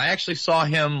 and I actually saw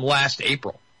him last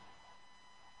April.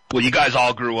 Well, you guys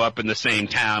all grew up in the same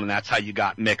town, and that's how you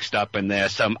got mixed up in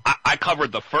this. I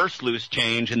covered the first Loose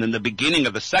Change and then the beginning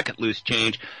of the second Loose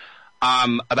Change.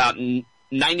 About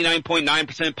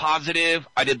 99.9% positive.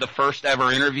 I did the first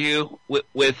ever interview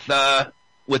with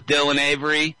Dylan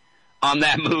Avery on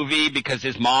that movie because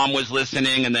his mom was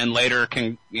listening, and then later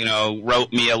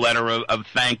wrote me a letter of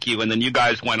thank you, and then you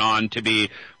guys went on to be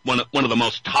one of the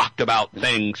most talked about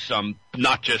things,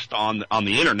 not just on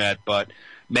the internet, but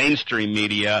mainstream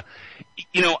media.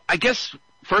 I guess,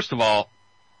 first of all,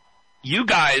 you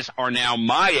guys are now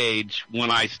my age when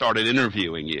I started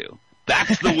interviewing you.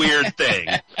 That's the weird thing.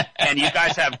 And you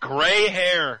guys have gray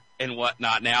hair and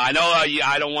whatnot now. I know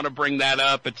I don't want to bring that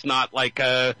up. It's not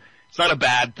it's not a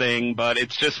bad thing, but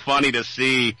it's just funny to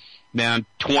see, man,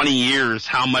 20 years,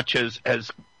 how much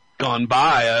has gone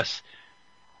by us.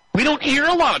 We don't hear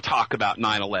a lot of talk about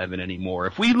 9/11 anymore.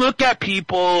 If we look at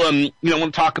people, want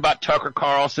to talk about Tucker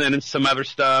Carlson and some other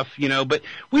stuff, but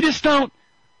we just don't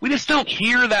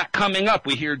hear that coming up.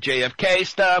 We hear JFK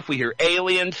stuff, we hear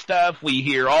alien stuff, we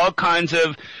hear all kinds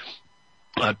of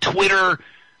Twitter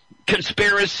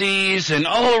conspiracies and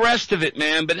all the rest of it,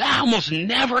 man, but that almost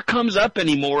never comes up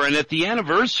anymore. And at the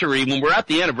anniversary, when we're at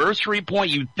the anniversary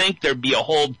point, you'd think there'd be a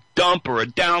whole dump or a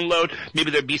download. Maybe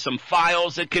there'd be some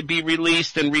files that could be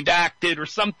released and redacted or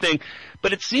something.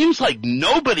 But it seems like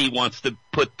nobody wants to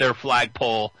put their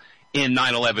flagpole in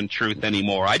 9/11 Truth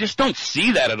anymore. I just don't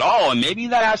see that at all. And maybe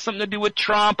that has something to do with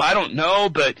Trump. I don't know,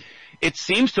 but it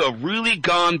seems to have really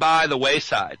gone by the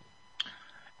wayside.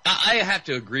 I have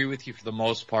to agree with you for the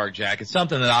most part, Jack. It's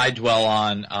something that I dwell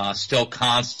on still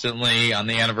constantly. On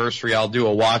the anniversary, I'll do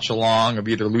a watch-along of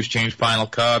either Loose Change Final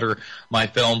Cut or my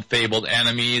film Fabled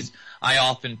Enemies. I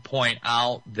often point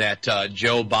out that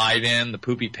Joe Biden, the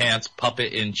poopy pants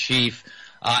puppet-in-chief,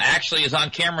 actually is on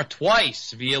camera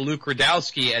twice via Luke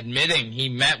Radowski admitting he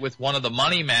met with one of the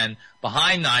money men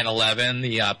behind 9/11,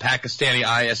 the Pakistani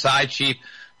ISI chief,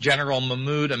 General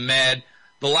Mahmoud Ahmed.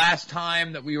 The last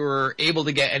time that we were able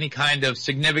to get any kind of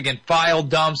significant file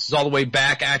dumps is all the way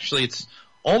back. Actually, it's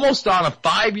almost on a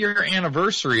 5-year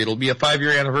anniversary. It'll be a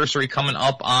 5-year anniversary coming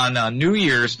up on New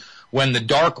Year's when the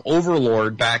Dark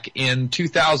Overlord back in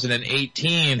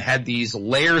 2018 had these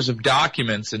layers of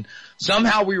documents, and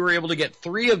somehow we were able to get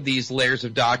 3 of these layers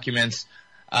of documents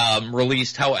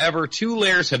released. However, 2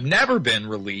 layers have never been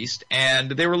released, and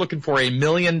they were looking for $1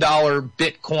 million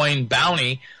Bitcoin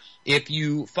bounty. If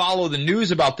you follow the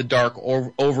news about the Dark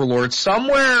Overlord,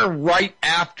 somewhere right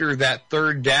after that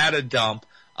 3rd data dump,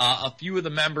 a few of the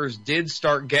members did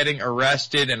start getting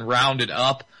arrested and rounded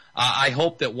up. I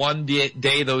hope that one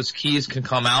day those keys can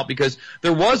come out, because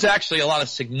there was actually a lot of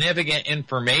significant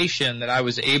information that I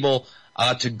was able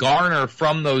to garner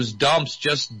from those dumps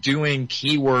just doing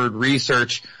keyword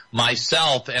research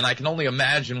myself, and I can only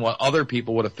imagine what other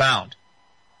people would have found.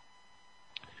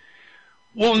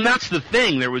 Well, and that's the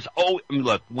thing. There was,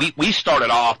 look, we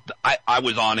started off, I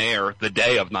was on air the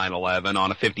day of 9/11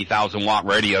 on a 50,000 watt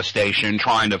radio station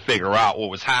trying to figure out what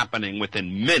was happening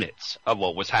within minutes of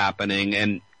what was happening,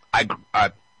 and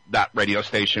that radio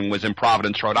station was in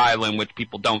Providence, Rhode Island, which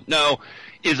people don't know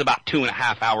is about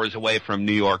 2.5 hours away from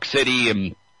New York City,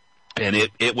 and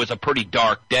it was a pretty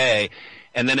dark day.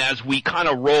 And then as we kind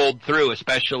of rolled through,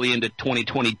 especially into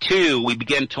 2022, we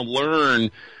began to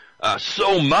learn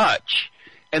so much.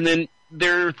 And then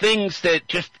there are things that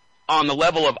just on the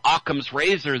level of Occam's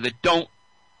razor that don't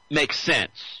make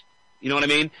sense. You know what I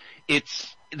mean?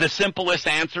 It's the simplest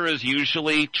answer is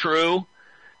usually true.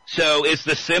 So is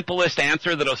the simplest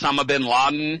answer that Osama bin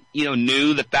Laden,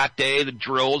 knew that day the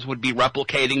drills would be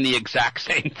replicating the exact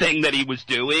same thing that he was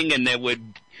doing, and they would,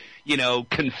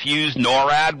 confuse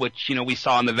NORAD, which, we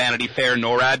saw in the Vanity Fair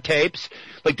NORAD tapes.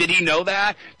 Like, did he know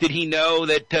that? Did he know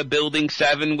that Building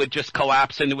 7 would just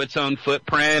collapse into its own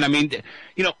footprint? I mean,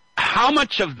 how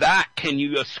much of that can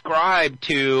you ascribe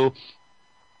to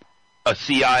a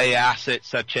CIA asset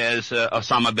such as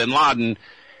Osama bin Laden?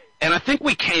 And I think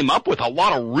we came up with a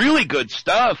lot of really good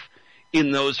stuff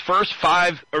in those first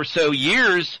 5 or so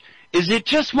years. Is it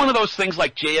just one of those things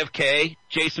like JFK,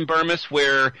 Jason Bermas,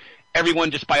 where everyone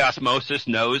just by osmosis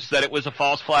knows that it was a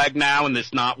false flag now and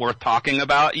it's not worth talking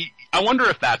about? I wonder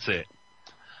if that's it.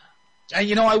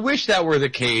 I wish that were the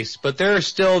case, but there are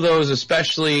still those,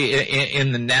 especially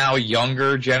in the now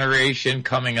younger generation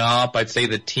coming up, I'd say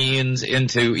the teens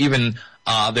into even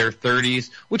their 30s,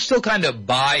 which still kind of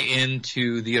buy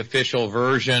into the official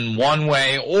version one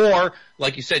way, or,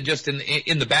 like you said, just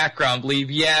in the background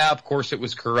believe, yeah, of course it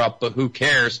was corrupt, but who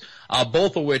cares?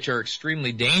 Both of which are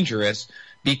extremely dangerous,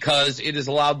 because it has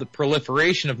allowed the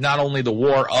proliferation of not only the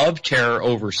war of terror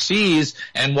overseas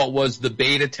and what was the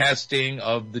beta testing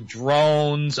of the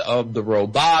drones, of the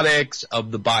robotics,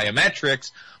 of the biometrics,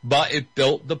 but it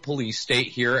built the police state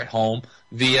here at home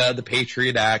via the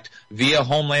Patriot Act, via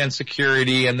Homeland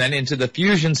Security, and then into the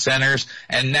fusion centers,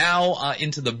 and now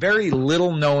into the very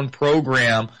little-known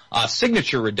program,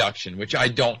 signature reduction, which I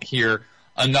don't hear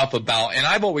enough about. And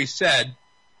I've always said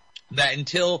that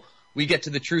until we get to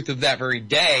the truth of that very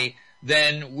day,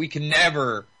 then we can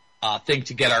never think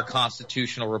to get our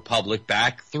constitutional republic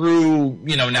back. Through,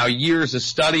 now years of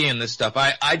studying this stuff,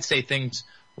 I'd say things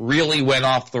really went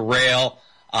off the rail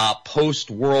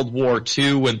post-World War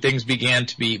II, when things began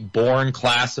to be born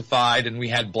classified and we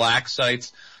had black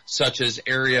sites such as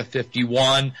Area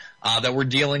 51 that were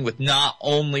dealing with not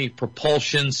only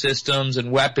propulsion systems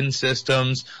and weapon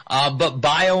systems, but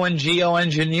bio and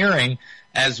geoengineering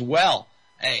as well.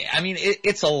 I mean,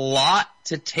 it's a lot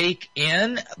to take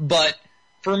in, but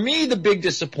for me, the big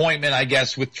disappointment, I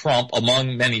guess, with Trump,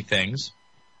 among many things,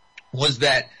 was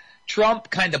that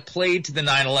Trump kind of played to the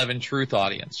 9/11 truth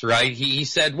audience, right? He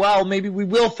said, well, maybe we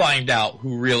will find out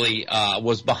who really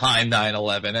was behind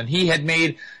 9/11. And he had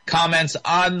made comments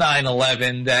on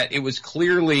 9/11 that it was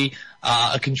clearly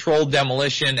a controlled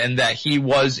demolition and that he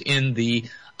was in the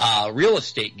real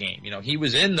estate game. He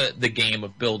was in the game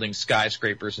of building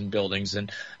skyscrapers and buildings,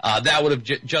 and that would have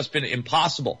just been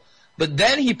impossible. But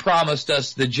then he promised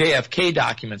us the JFK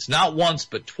documents, not once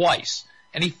but twice,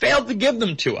 and he failed to give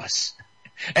them to us.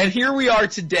 And here we are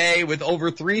today with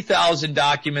over 3,000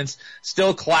 documents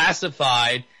still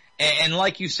classified, and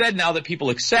like you said, now that people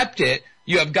accept it,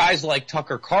 you have guys like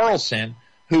Tucker Carlson,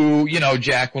 who,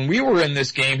 Jack, when we were in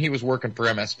this game, he was working for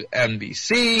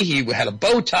MSNBC, he had a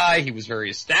bow tie, he was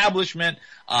very establishment,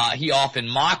 he often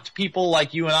mocked people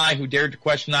like you and I who dared to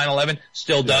question 9/11,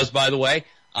 still does, by the way,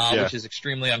 which is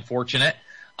extremely unfortunate.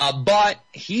 But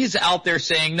he's out there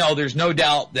saying, no, there's no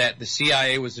doubt that the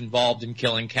CIA was involved in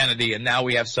killing Kennedy, and now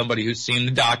we have somebody who's seen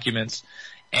the documents.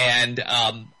 And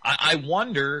I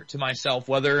wonder to myself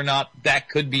whether or not that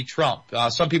could be Trump.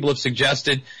 Some people have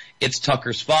suggested it's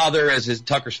Tucker's father, as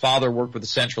Tucker's father worked with the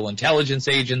Central Intelligence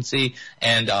Agency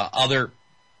and other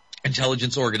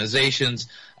intelligence organizations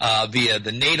via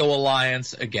the NATO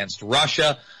alliance against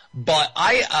Russia. But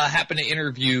I happened to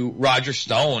interview Roger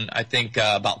Stone, I think,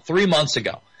 about 3 months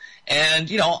ago. And,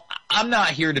 you know, I'm not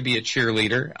here to be a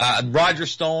cheerleader. Roger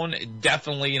Stone,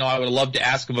 definitely, you know, I would love to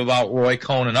ask him about Roy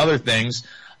Cohn and other things.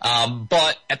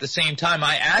 But at the same time,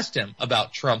 I asked him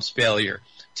about Trump's failure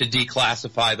to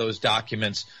declassify those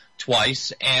documents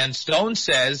twice. And Stone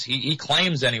says, he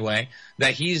claims anyway,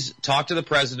 that he's talked to the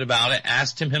president about it,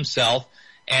 asked him himself,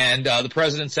 and the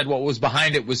president said what was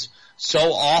behind it was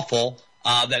so awful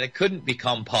that it couldn't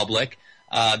become public.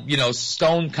 You know,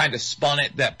 Stone kind of spun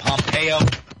it that Pompeo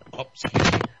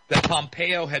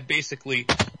had basically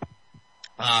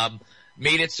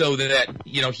made it so that,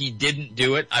 you know, he didn't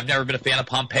do it. I've never been a fan of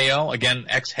Pompeo. Again,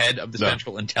 ex-head of the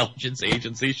Central Intelligence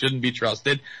Agency, shouldn't be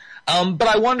trusted. But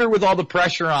I wonder, with all the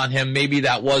pressure on him, maybe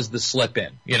that was the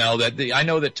slip-in. You know, I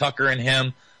know that Tucker and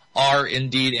him are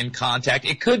indeed in contact.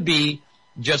 It could be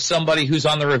just somebody who's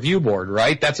on the review board,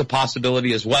 right? That's a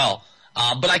possibility as well.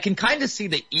 But I can kind of see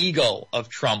the ego of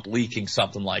Trump leaking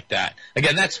something like that.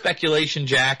 Again, that's speculation,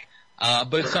 Jack,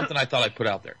 but it's something I thought I'd put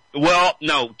out there. Well,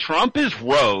 no, Trump is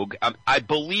rogue. I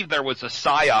believe there was a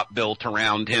psyop built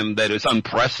around him that is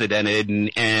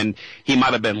unprecedented, and he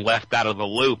might have been left out of the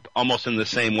loop, almost in the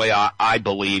same way I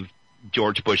believe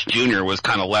George Bush Jr. was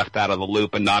kind of left out of the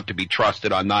loop and not to be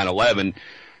trusted on 9/11.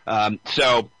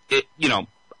 You know,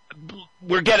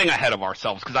 we're getting ahead of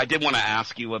ourselves, because I did want to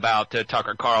ask you about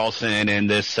Tucker Carlson and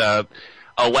this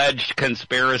alleged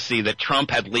conspiracy that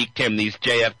Trump had leaked him this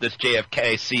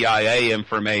JFK CIA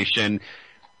information.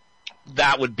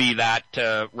 That would be that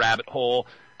rabbit hole.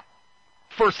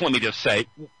 First, let me just say,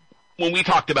 when we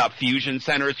talked about fusion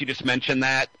centers, you just mentioned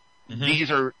that.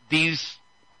 Mm-hmm. These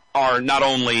are not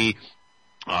only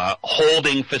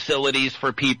holding facilities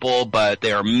for people, but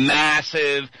they are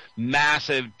massive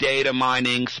data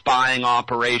mining, spying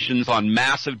operations on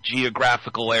massive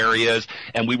geographical areas,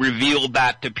 and we revealed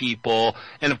that to people,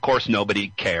 and of course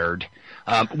nobody cared.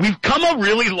 We've come a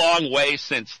really long way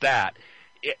since that.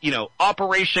 You know,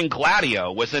 Operation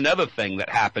Gladio was another thing that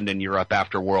happened in Europe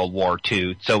after World War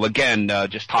II. So again,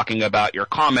 just talking about your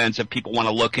comments, if people want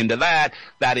to look into that,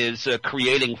 that is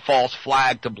creating false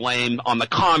flag to blame on the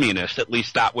communists. At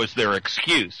least that was their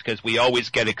excuse, because we always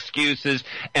get excuses,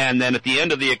 and then at the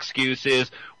end of the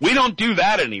excuses, we don't do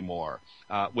that anymore,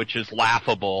 which is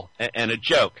laughable and a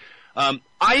joke. I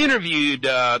interviewed,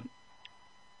 I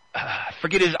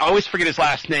always forget his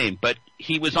last name, but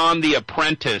he was on The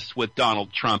Apprentice with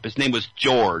Donald Trump. His name was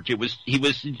George. He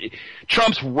was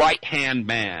Trump's right-hand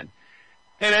man.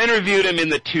 And I interviewed him in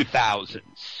the 2000s.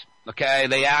 Okay?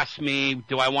 They asked me,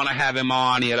 do I want to have him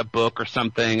on? He had a book or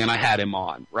something, and I had him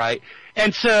on, right?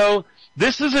 And so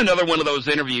this is another one of those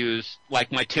interviews,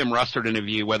 like my Tim Russert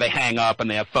interview, where they hang up and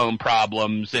they have phone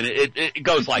problems, and it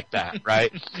goes like that,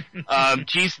 right?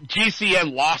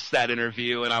 GCN lost that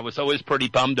interview, and I was always pretty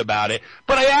bummed about it.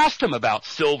 But I asked him about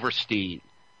Silverstein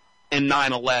and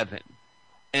 9/11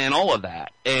 and all of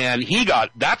that, and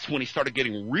that's when he started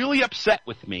getting really upset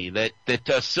with me that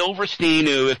Silverstein,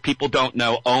 who, if people don't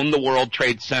know, owned the World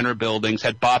Trade Center buildings,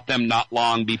 had bought them not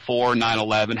long before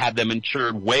 9/11, had them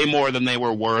insured way more than they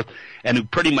were worth, and who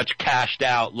pretty much cashed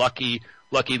out. Lucky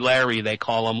Larry, they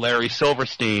call him, Larry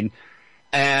Silverstein.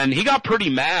 And he got pretty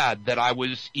mad that I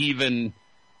was even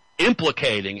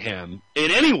implicating him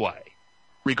in any way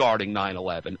regarding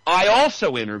 9/11. I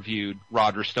also interviewed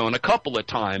Roger Stone a couple of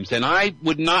times, and I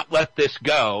would not let this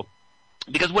go,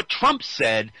 because what Trump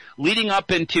said leading up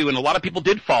into, and a lot of people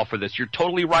did fall for this, you're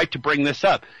totally right to bring this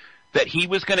up, that he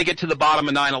was going to get to the bottom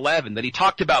of 9/11, that he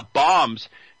talked about bombs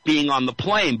being on the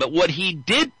plane. But what he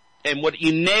did, and what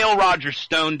you nail Roger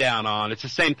Stone down on, it's the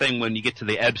same thing when you get to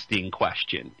the Epstein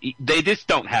question. They just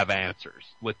don't have answers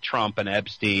with Trump and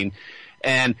Epstein.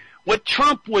 And what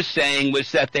Trump was saying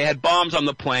was that they had bombs on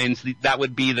the planes, that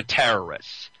would be the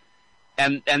terrorists.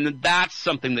 And that's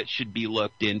something that should be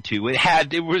looked into.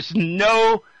 There was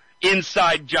no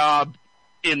inside job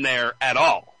in there at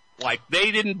all. Like, they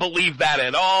didn't believe that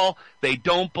at all. They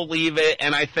don't believe it.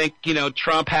 And I think, you know,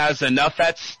 Trump has enough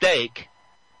at stake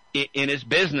in his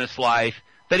business life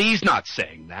that he's not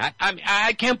saying that. I mean,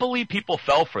 I can't believe people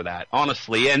fell for that,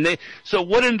 honestly. And so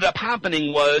what ended up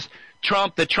happening was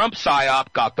the Trump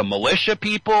psyop got the militia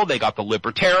people, they got the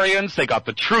libertarians, they got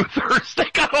the truthers, they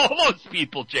got all those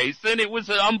people, Jason. It was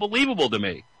unbelievable to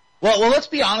me. Well, let's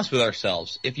be honest with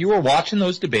ourselves. If you were watching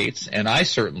those debates, and I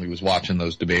certainly was watching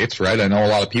those debates, right? I know a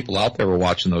lot of people out there were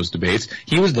watching those debates.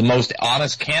 He was the most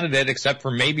honest candidate, except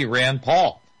for maybe Rand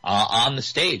Paul, on the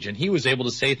stage. And he was able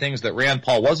to say things that Rand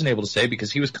Paul wasn't able to say,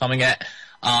 because he was coming at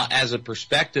as a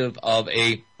perspective of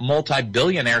a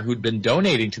multi-billionaire who'd been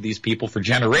donating to these people for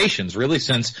generations, really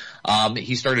since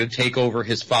he started to take over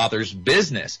his father's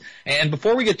business. And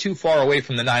before we get too far away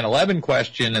from the 9/11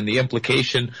 question and the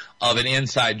implication of an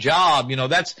inside job, you know,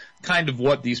 that's kind of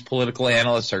what these political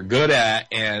analysts are good at,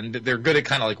 and they're good at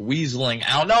kind of like weaseling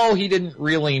out, no, he didn't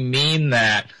really mean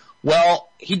that. Well,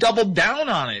 he doubled down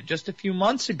on it just a few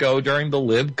months ago during the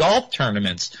LIV golf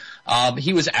tournaments.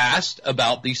 He was asked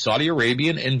about the Saudi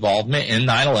Arabian involvement in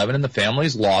 9/11 and the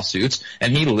family's lawsuits,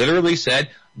 and he literally said,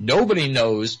 nobody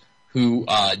knows who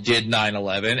did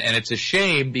 9/11, and it's a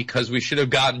shame because we should have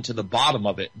gotten to the bottom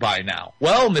of it by now.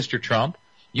 Well, Mr. Trump,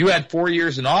 you had 4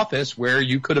 years in office where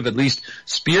you could have at least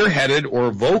spearheaded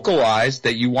or vocalized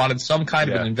that you wanted some kind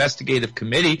of an investigative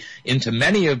committee into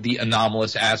many of the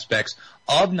anomalous aspects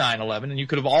of 9/11, and you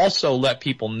could have also let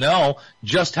people know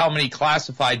just how many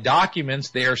classified documents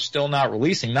they are still not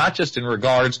releasing, not just in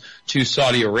regards to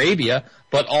Saudi Arabia,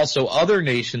 but also other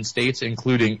nation states,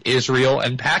 including Israel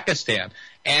and Pakistan.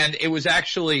 And it was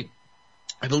actually,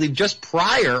 I believe, just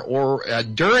prior or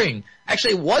during,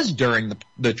 actually it was during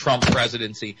the Trump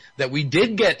presidency, that we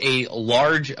did get a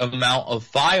large amount of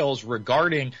files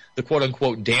regarding the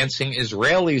quote-unquote dancing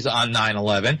Israelis on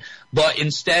 9/11, but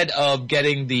instead of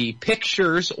getting the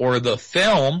pictures or the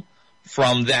film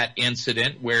from that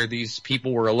incident where these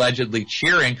people were allegedly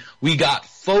cheering, we got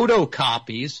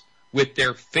photocopies with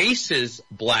their faces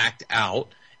blacked out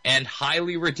and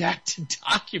highly redacted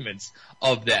documents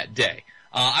of that day.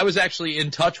 I was actually in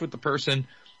touch with the person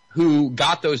who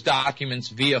got those documents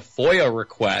via FOIA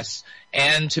requests,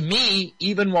 and to me,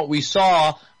 even what we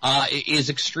saw is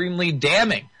extremely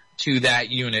damning to that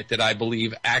unit that I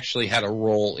believe actually had a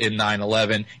role in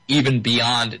 9/11, even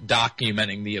beyond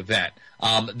documenting the event.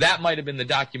 That might have been the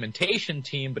documentation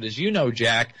team, but as you know,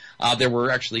 Jack, there were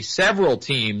actually several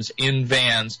teams in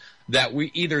vans that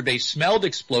either they smelled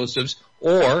explosives,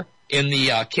 or in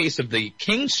the case of the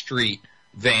King Street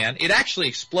van, it actually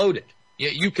exploded.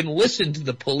 You can listen to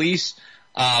the police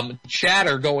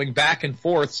chatter going back and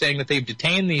forth saying that they've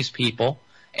detained these people,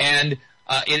 and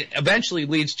it eventually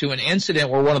leads to an incident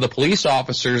where one of the police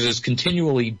officers is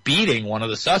continually beating one of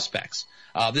the suspects.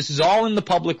 This is all in the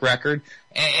public record,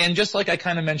 and just like I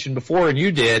kind of mentioned before, and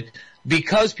you did,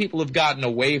 because people have gotten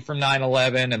away from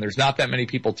 9/11 and there's not that many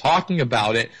people talking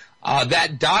about it,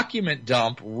 that document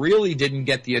dump really didn't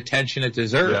get the attention it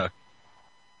deserved.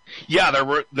 Yeah,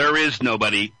 there is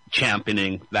nobody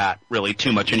championing that really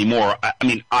too much anymore. I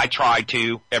mean, I try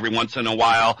to every once in a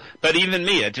while, but even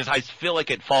me, I feel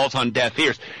like it falls on deaf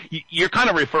ears. You're kind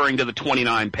of referring to the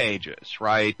 29 pages,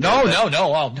 right? No,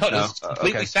 this is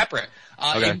completely separate.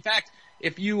 In fact,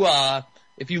 if you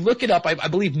look it up, I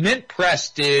believe Mint Press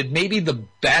did maybe the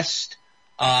best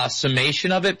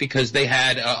summation of it because they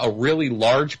had a really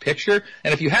large picture.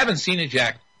 And if you haven't seen it,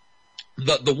 Jack,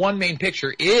 the one main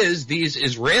picture is these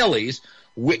Israelis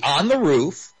on the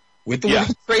roof with the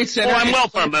World Trade Center. Oh, I'm well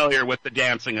familiar with the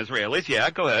dancing Israelis. Yeah,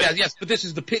 go ahead. Yes, but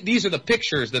these are the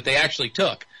pictures that they actually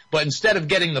took. But instead of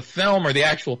getting the film or the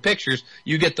actual pictures,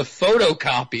 you get the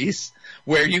photocopies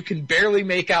where you can barely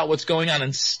make out what's going on,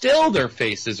 and still their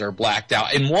faces are blacked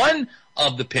out. In one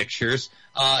of the pictures,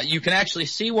 you can actually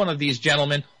see one of these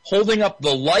gentlemen holding up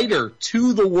the lighter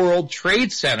to the World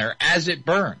Trade Center as it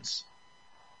burns.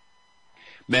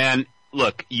 Man,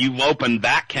 look, you've opened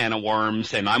that can of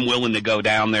worms, and I'm willing to go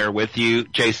down there with you.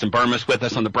 Jason Bermas with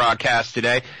us on the broadcast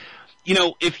today. You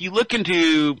know, if you look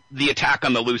into the attack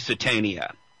on the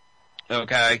Lusitania,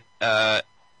 okay,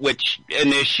 which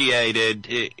initiated,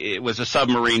 it was a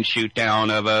submarine shoot down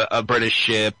of a British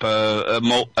ship, a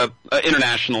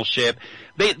international ship.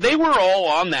 They were all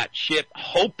on that ship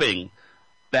hoping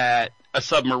that a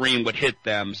submarine would hit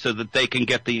them so that they can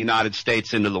get the United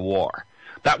States into the war.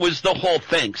 That was the whole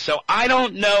thing. So I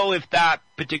don't know if that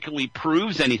particularly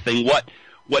proves anything.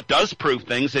 What does prove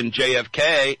things in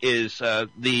JFK is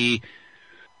the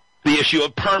issue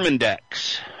of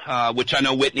Permindex, which I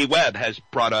know Whitney Webb has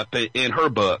brought up in her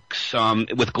books,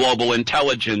 with global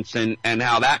intelligence and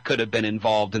how that could have been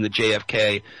involved in the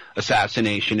JFK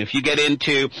assassination. If you get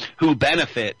into who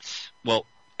benefits, well,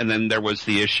 and then there was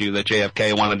the issue that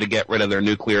JFK wanted to get rid of their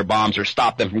nuclear bombs or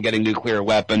stop them from getting nuclear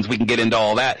weapons. We can get into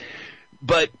all that.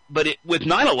 But with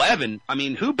 9/11, I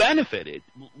mean, who benefited?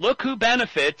 Look who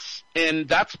benefits, and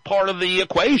that's part of the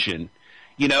equation.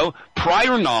 You know,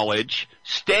 prior knowledge,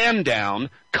 stand down,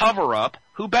 cover up,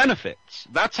 who benefits?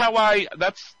 That's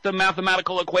the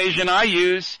mathematical equation I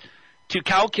use to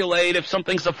calculate if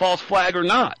something's a false flag or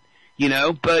not. You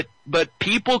know, but but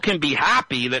people can be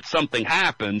happy that something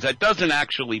happens. That doesn't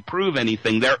actually prove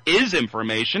anything. There is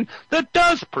information that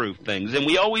does prove things, and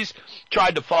we always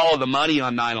tried to follow the money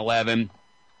on 9/11.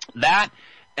 That,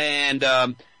 and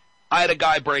I had a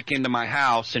guy break into my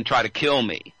house and try to kill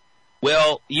me.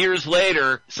 Well, years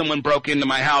later, someone broke into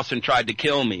my house and tried to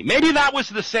kill me. Maybe that was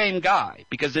the same guy,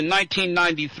 because in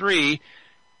 1993,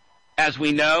 as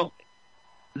we know,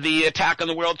 the attack on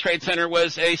the World Trade Center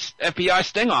was a FBI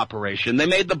sting operation. They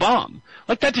made the bomb.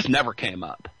 Like, that just never came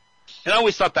up. And I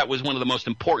always thought that was one of the most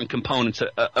important components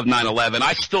of 9/11.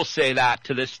 I still say that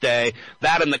to this day.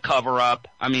 That and the cover-up.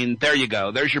 I mean, there you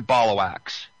go. There's your ball of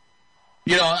wax.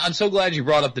 You know, I'm so glad you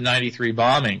brought up the 93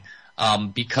 bombing.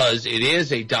 Because it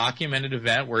is a documented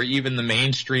event where even the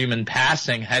mainstream in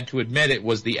passing had to admit it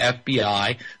was the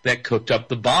FBI that cooked up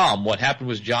the bomb. What happened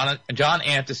was John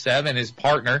Antisev and his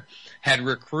partner had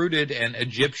recruited an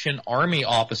Egyptian army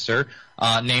officer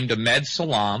named Ahmed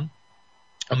Salam.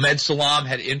 Ahmed Salam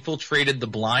had infiltrated the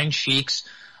Blind Sheikh's,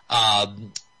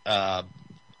 I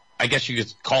guess you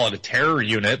could call it a terror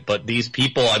unit, but these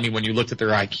people, I mean, when you looked at their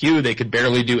IQ, they could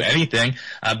barely do anything.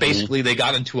 Basically, they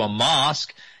got into a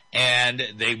mosque, and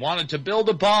they wanted to build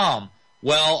a bomb.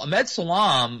 Well, Ahmed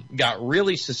Salam got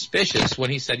really suspicious when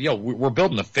he said, yo, we're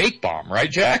building a fake bomb,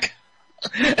 right, Jack?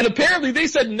 And apparently they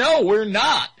said, no, we're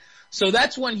not. So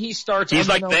that's when he starts. He's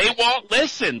like, they won't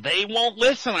listen. They won't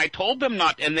listen. I told them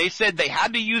not. And they said they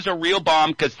had to use a real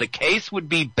bomb because the case would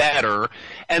be better.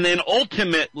 And then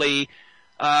ultimately,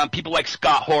 people like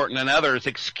Scott Horton and others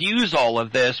excuse all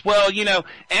of this. Well, you know,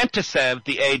 Antisev,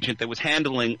 the agent that was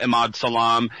handling Ahmad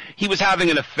Salam, he was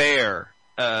having an affair,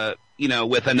 you know,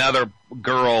 with another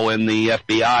girl in the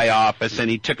FBI office, and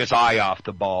he took his eye off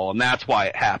the ball, and that's why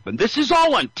it happened. This is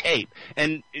all on tape.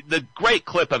 And the great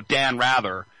clip of Dan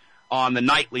Rather on the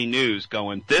nightly news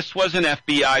going, this was an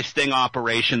FBI sting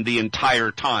operation the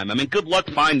entire time. I mean, good luck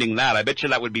finding that. I bet you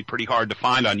that would be pretty hard to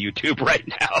find on YouTube right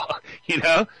now, you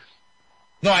know?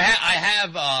 No, I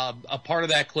have a part of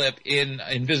that clip in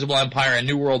Invisible Empire and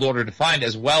New World Order to find,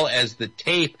 as well as the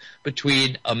tape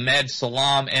between Ahmed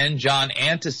Salam and John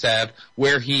Antisev,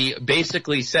 where he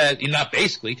basically said,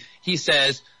 he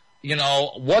says, you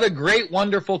know, what a great,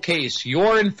 wonderful case.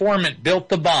 Your informant built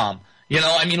the bomb. You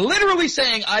know, I mean, literally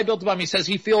saying, I built the bomb. He says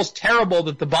he feels terrible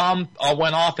that the bomb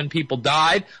went off and people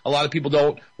died. A lot of people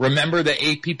don't remember that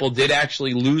 8 people did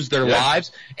actually lose their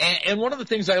lives. And one of the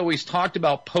things I always talked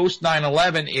about post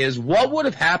 9/11 is what would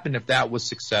have happened if that was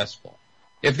successful?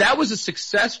 If that was a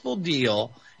successful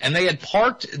deal and they had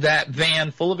parked that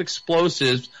van full of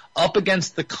explosives up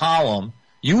against the column,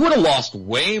 you would have lost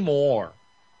way more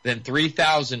than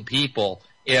 3,000 people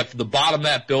if the bottom of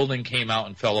that building came out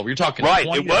and fell over. You're talking right.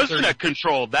 It wasn't a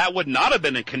controlled. That would not have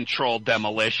been a controlled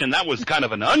demolition. That was kind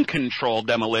of an uncontrolled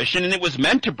demolition, and it was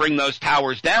meant to bring those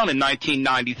towers down in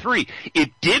 1993.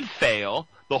 It did fail.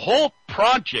 The whole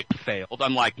project failed,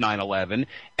 unlike 9/11.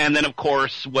 And then, of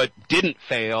course, what didn't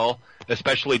fail,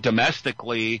 especially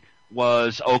domestically,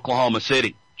 was Oklahoma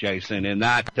City, Jason. And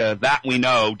that we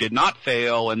know did not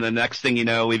fail. And the next thing you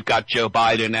know, we've got Joe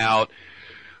Biden out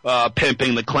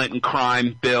pimping the Clinton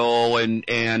crime bill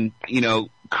and you know,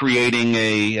 creating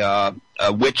a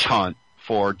witch hunt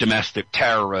for domestic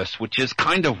terrorists, which is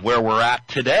kind of where we're at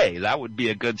today. That would be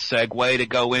a good segue to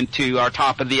go into our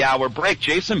top of the hour break.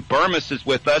 Jason Bermas is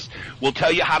with us. We'll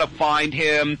tell you how to find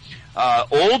him.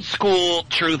 Old school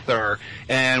truther,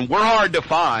 and we're hard to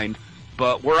find,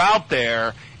 but we're out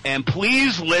there. And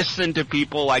please listen to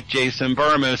people like Jason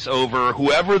Bermas over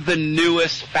whoever the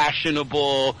newest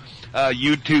fashionable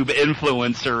YouTube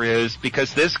influencer is,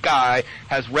 because this guy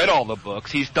has read all the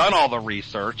books, he's done all the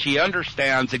research, he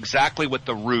understands exactly what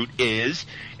the root is,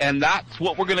 and that's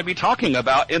what we're going to be talking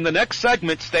about in the next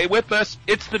segment. Stay with us.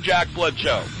 It's the Jack Blood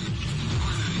Show.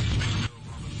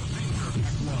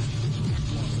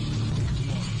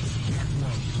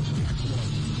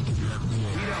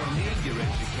 We don't need your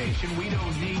education. We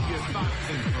don't need your thought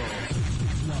control.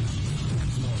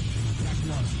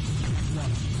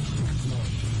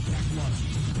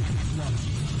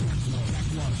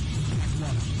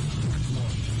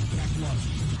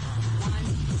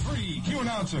 Three, Q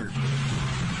announcer.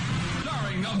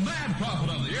 Starring the mad prophet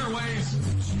of the airways.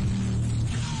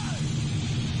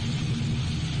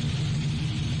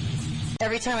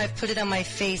 Every time I put it on my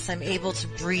face, I'm able to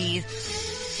breathe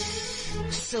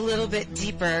just a little bit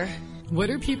deeper. What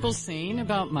are people saying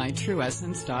about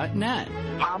mytrueessence.net?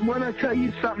 I'm going to tell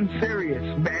you something serious,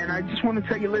 man. I just want to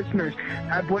tell you listeners,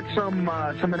 I bought some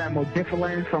of that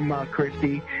Modifilan from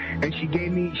Christy, and she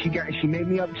made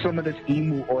me up some of this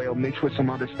emu oil mixed with some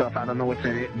other stuff. I don't know what's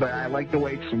in it, but I like the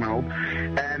way it smelled.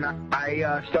 And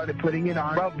I started putting it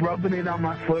on, rubbing it on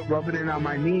my foot, rubbing it on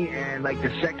my knee, and like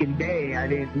the second day, I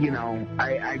didn't,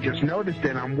 I just noticed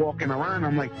it. I'm walking around,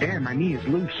 I'm like, damn, my knee is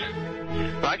loose.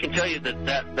 But I can tell you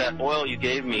that oil you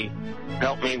gave me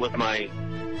helped me with my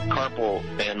carpal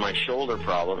and my shoulder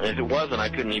problem. And if it wasn't, I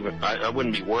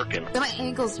wouldn't be working. My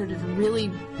ankles started to really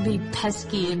be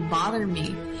pesky and bother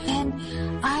me. And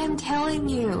I'm telling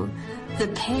you, the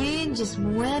pain just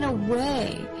went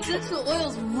away. Essential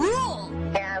oils rule!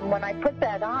 And when I put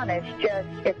that on,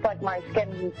 it's like my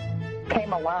skin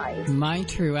came alive.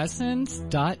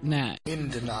 mytrueessence.net. In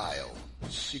Denial,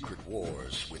 Secret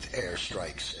Wars with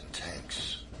Airstrikes and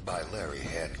Tanks by Larry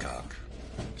Hancock.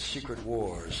 Secret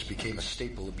wars became a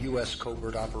staple of U.S.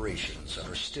 covert operations and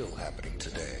are still happening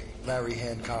today. Larry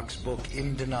Hancock's book,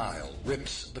 In Denial,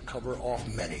 rips the cover off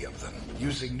many of them.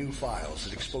 Using new files,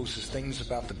 it exposes things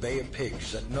about the Bay of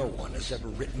Pigs that no one has ever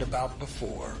written about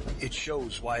before. It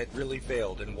shows why it really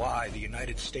failed and why the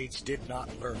United States did not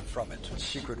learn from it.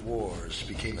 Secret wars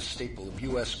became a staple of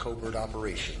U.S. covert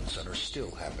operations and are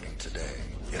still happening today.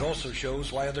 It also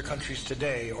shows why other countries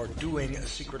today are doing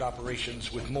secret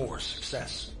operations with more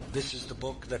success. This is the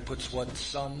book that puts what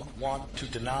some want to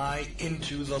deny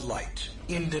into the light.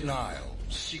 In Denial,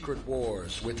 Secret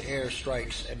Wars with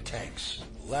Airstrikes and Tanks.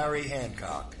 Larry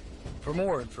Hancock. For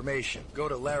more information, go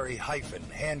to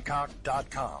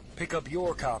larry-hancock.com. Pick up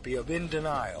your copy of In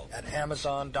Denial at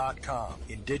amazon.com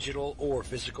in digital or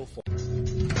physical form.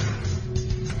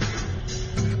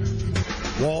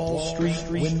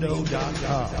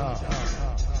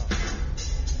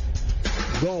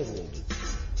 WallStreetWindow.com. Gold,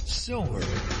 silver,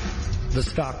 the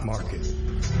stock market.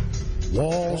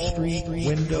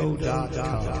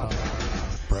 WallStreetWindow.com.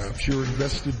 Perhaps you're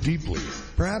invested deeply.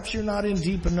 Perhaps you're not in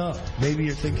deep enough. Maybe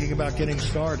you're thinking about getting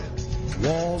started.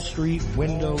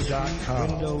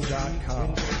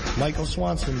 WallStreetWindow.com. Michael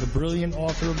Swanson, the brilliant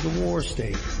author of The War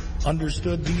State,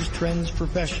 understood these trends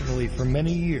professionally for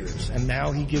many years, and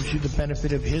now he gives you the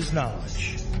benefit of his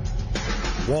knowledge.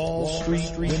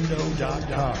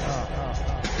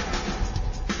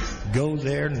 WallStreetWindow.com. Go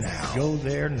there now. Go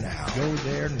there now. Go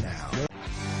there now.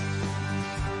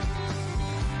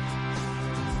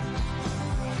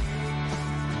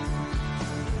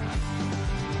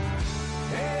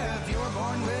 If you're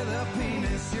born with a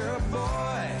penis, you're a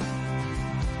boy.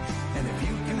 And if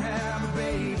you can have a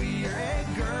baby, you're a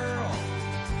girl.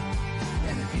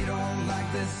 And if you don't like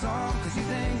this song, cause you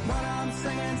think what I'm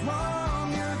singing's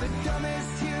wrong, you're the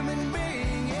dumbest human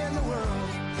being in the world.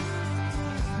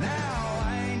 Now,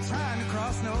 I ain't trying to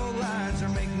cross no lines or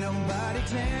make nobody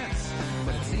tense,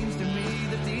 but it seems to me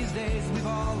that these days we've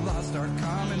all lost our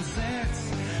common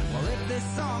sense. Well, if this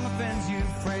song offends you,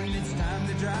 friend, it's time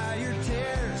to dry your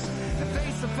tears and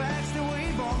face the facts that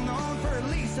we've all known for at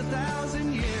least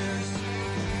 1,000 years.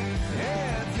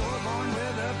 Yeah, if you're born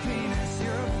with a penis,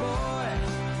 you're a boy.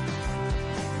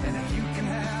 And if you can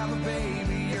have a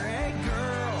baby, you're a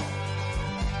girl.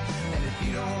 And if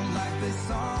you don't like this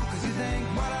song, cause you think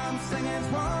what I'm singing's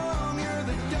wrong, you're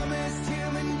the dumbest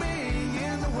human being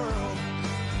in the world.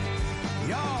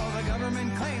 Y'all, the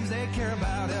government claims they care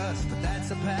about us, but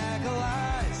that's a pack of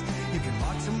lies. You can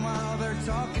watch them while they're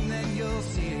talking, then you'll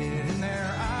see it in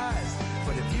their eyes.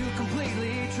 But if you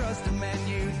completely trust them and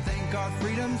you think our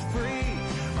freedom's free,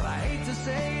 well, I hate to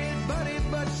say it, buddy,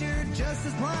 but you're just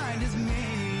as blind as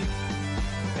me.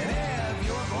 Yeah, if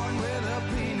you're born with a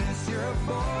penis, you're a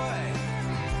boy.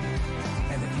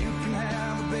 And if you can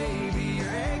have a baby, you're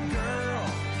a girl.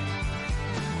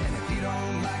 And if you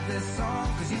don't like this song,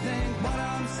 cause you think what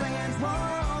I'm singing's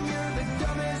wrong, you're the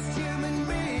dumbest human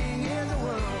being in the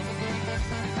world.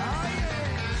 Oh, yeah.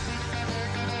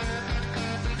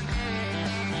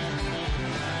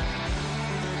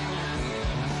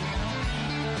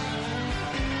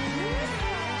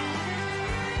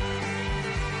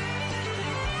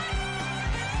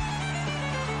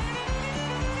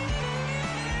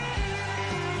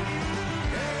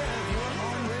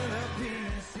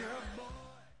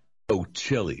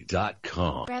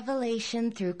 Chili.com.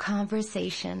 Revelation through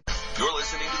conversation. You're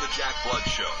listening to The Jack Blood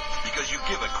Show because you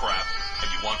give a crap and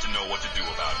you want to know what to do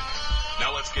about it.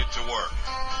 Now let's get to work.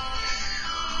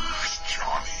 Here's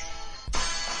Johnny.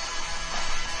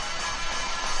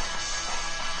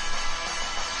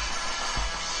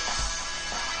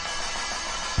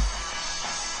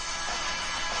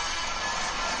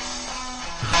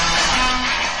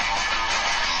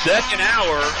 Second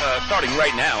hour, starting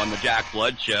right now on the Jack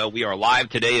Blood Show. We are live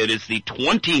today. It is the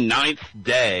 29th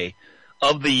day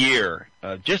of the year.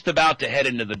 Just about to head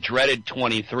into the dreaded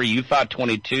 23. You thought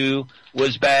 22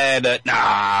 was bad?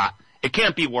 Nah, it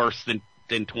can't be worse than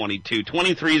 22.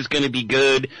 23 is going to be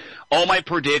good. All my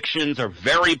predictions are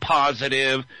very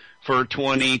positive for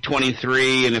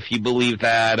 2023, and if you believe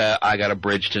that, I got a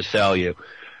bridge to sell you.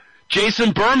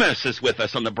 Jason Bermas is with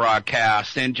us on the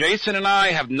broadcast, and Jason and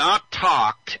I have not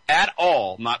talked at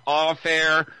all, not off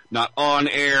air, not on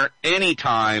air,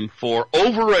 anytime for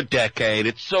over a decade.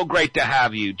 It's so great to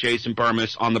have you, Jason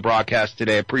Bermas, on the broadcast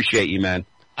today. Appreciate you, man.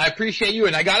 I appreciate you,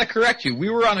 and I gotta correct you. We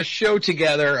were on a show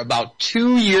together about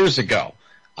 2 years ago.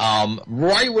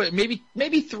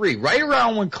 Maybe 3, right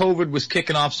around when COVID was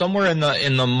kicking off, somewhere in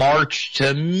the March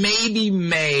to maybe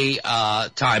May,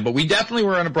 time, but we definitely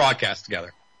were on a broadcast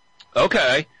together.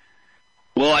 Okay.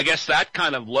 Well, I guess that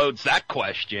kind of loads that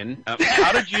question.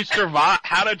 How did you survive?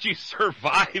 How did you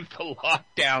survive the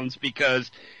lockdowns?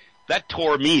 Because that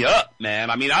tore me up, man.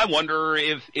 I mean, I wonder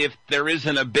if there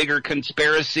isn't a bigger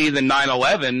conspiracy than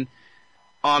 9/11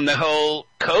 on the whole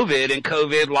COVID and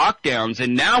COVID lockdowns.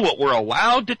 And now what we're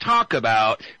allowed to talk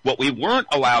about, what we weren't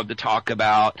allowed to talk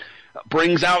about,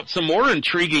 brings out some more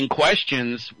intriguing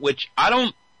questions, which I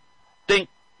don't think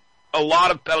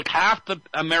half the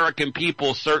American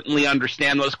people certainly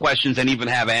understand those questions and even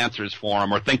have answers for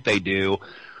them or think they do.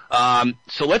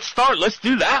 So let's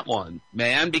do that one,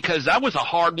 man, because that was a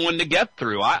hard one to get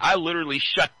through. I literally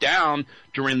shut down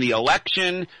during the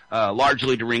election,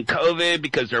 largely during COVID,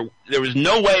 because there was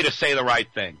no way to say the right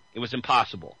thing. It was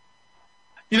impossible.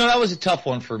 You know, that was a tough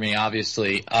one for me,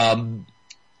 obviously. I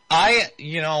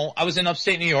was in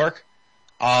upstate New York.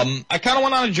 I kind of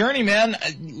went on a journey, man.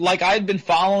 Like, I had been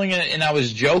following it, and I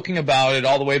was joking about it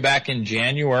all the way back in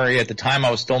January. At the time, I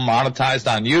was still monetized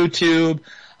on YouTube.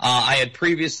 I had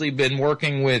previously been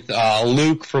working with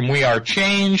Luke from We Are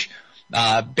Change.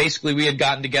 Basically, we had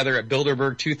gotten together at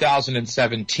Bilderberg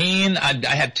 2017. I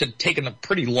had taken a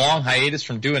pretty long hiatus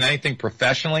from doing anything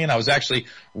professionally, and I was actually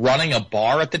running a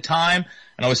bar at the time.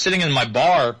 And I was sitting in my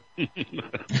bar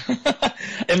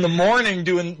in the morning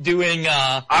doing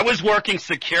I was working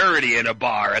security in a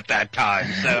bar at that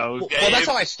time, so well, that's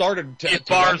how I started to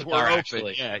bars were open.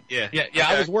 Actually. Yeah. Okay.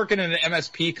 I was working in an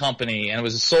MSP company, and it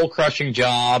was a soul crushing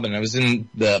job, and I was in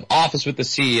the office with the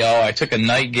CEO. I took a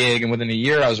night gig, and within a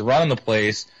year I was running the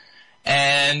place.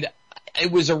 And it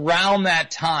was around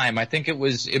that time. I think it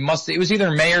was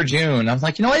either May or June. I was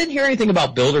like, I didn't hear anything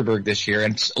about Bilderberg this year.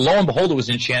 And lo and behold, it was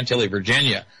in Chantilly,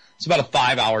 Virginia. It's about a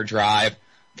 5-hour drive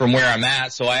from where I'm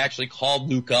at. So I actually called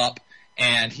Luke up,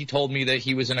 and he told me that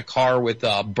he was in a car with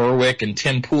Berwick and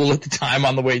Tim Pool at the time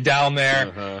on the way down there.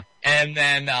 Uh-huh. And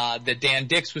then that Dan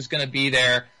Dix was going to be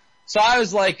there. So I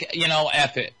was like,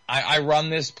 F it. I run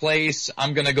this place.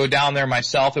 I'm going to go down there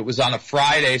myself. It was on a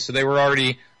Friday, so they were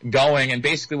already going. And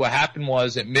basically what happened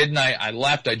was at midnight I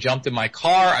left. I jumped in my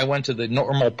car. I went to the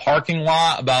normal parking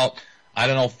lot about,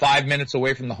 5 minutes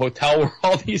away from the hotel where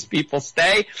all these people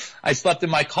stay. I slept in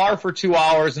my car for 2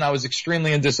 hours, and I was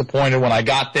extremely disappointed when I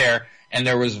got there and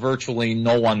there was virtually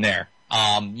no one there,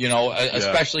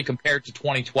 especially compared to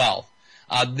 2012.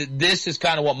 This is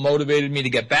kind of what motivated me to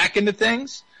get back into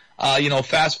things.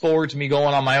 Fast forward to me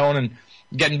going on my own and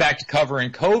getting back to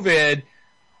covering COVID,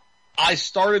 I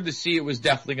started to see it was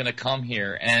definitely going to come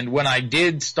here. And when I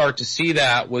did start to see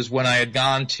that was when I had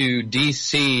gone to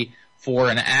D.C. for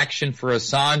an Action for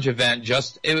Assange event.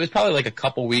 It was probably like a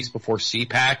couple weeks before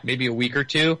CPAC, maybe a week or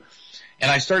two. And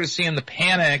I started seeing the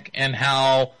panic and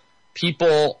how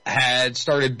people had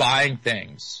started buying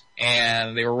things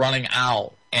and they were running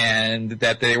out, and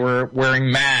that they were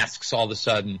wearing masks all of a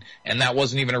sudden, and that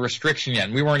wasn't even a restriction yet.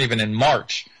 And we weren't even in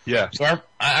March. Yeah. So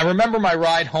I remember my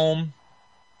ride home.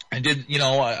 I did,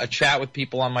 a chat with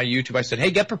people on my YouTube. I said,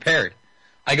 hey, get prepared.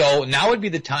 I go, now would be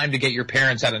the time to get your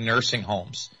parents out of nursing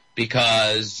homes,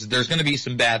 because there's going to be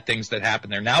some bad things that happen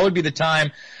there. Now would be the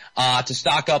time to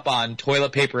stock up on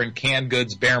toilet paper and canned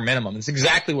goods bare minimum. It's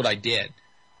exactly what I did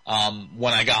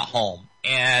when I got home.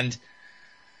 And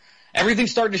everything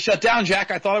started to shut down,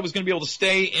 Jack. I thought I was going to be able to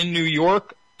stay in New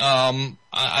York.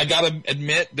 I got to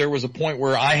admit, there was a point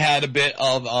where I had a bit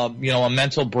of, a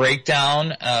mental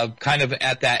breakdown, kind of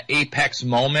at that apex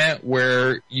moment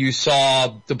where you saw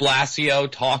de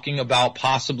Blasio talking about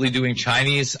possibly doing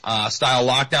Chinese style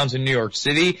lockdowns in New York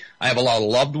City. I have a lot of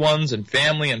loved ones and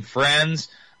family and friends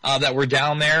that were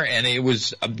down there, and it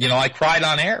was, I cried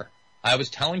on air. I was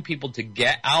telling people to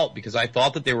get out because I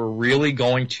thought that they were really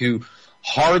going to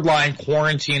hardline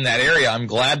quarantine that area. I'm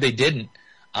glad they didn't.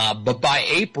 But by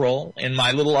April, in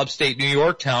my little upstate New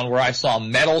York town where I saw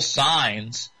metal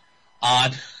signs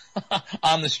on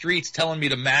on the streets telling me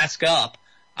to mask up,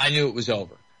 I knew it was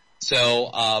over. So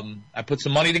I put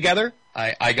some money together.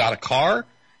 I got a car,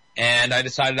 and I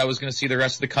decided I was going to see the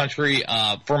rest of the country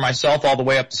for myself all the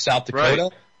way up to South Dakota.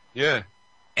 Right. Yeah.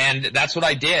 And that's what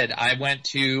I did. I went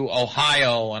to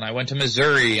Ohio, and I went to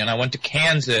Missouri, and I went to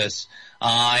Kansas.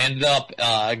 I ended up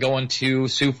going to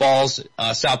Sioux Falls,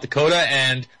 South Dakota,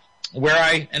 and where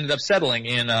I ended up settling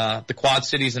in the Quad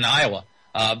Cities in Iowa.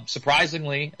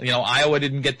 Surprisingly, Iowa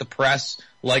didn't get the press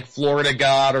like Florida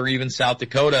got or even South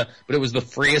Dakota, but it was the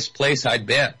freest place I'd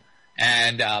been.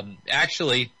 And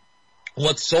actually,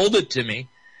 what sold it to me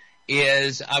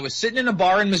is I was sitting in a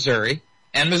bar in Missouri,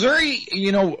 and Missouri,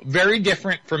 very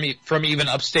different from even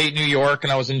upstate New York,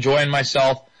 and I was enjoying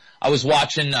myself. I was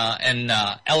watching an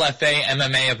LFA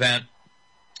MMA event,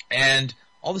 and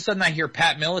all of a sudden I hear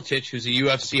Pat Miletich, who's a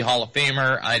UFC Hall of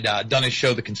Famer, I'd done his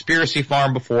show The Conspiracy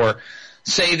Farm before,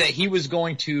 say that he was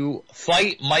going to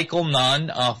fight Michael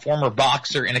Nunn, a former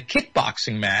boxer, in a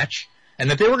kickboxing match,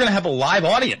 and that they were going to have a live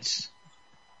audience.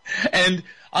 And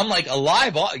I'm like, a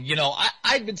live audience?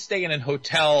 I'd been staying in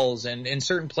hotels, and in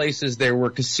certain places there were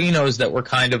casinos that were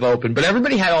kind of open, but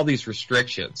everybody had all these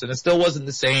restrictions, and it still wasn't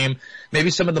the same.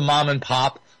 Maybe some of the mom and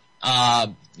pop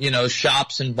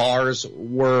shops and bars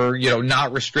were,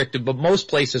 not restricted, but most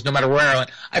places, no matter where I went,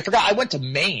 I went to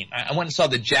Maine. I went and saw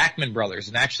the Jackman brothers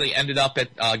and actually ended up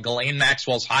at Ghislaine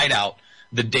Maxwell's hideout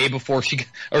the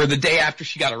day after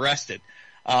she got arrested,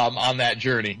 on that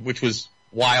journey, which was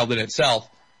wild in itself.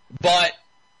 But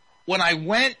when I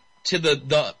went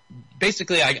to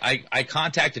basically I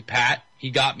contacted Pat. He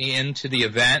got me into the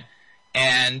event,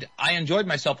 and I enjoyed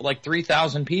myself with like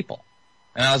 3,000 people.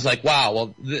 And I was like, wow,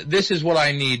 well, this is what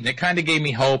I need. And it kind of gave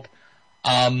me hope.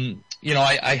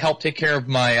 I helped take care of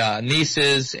my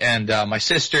nieces and my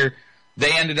sister.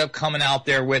 They ended up coming out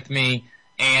there with me,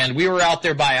 and we were out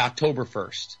there by October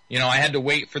 1st. I had to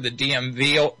wait for the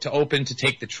DMV to open to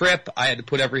take the trip. I had to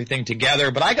put everything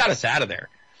together, but I got us out of there.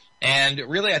 And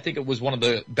really, I think it was one of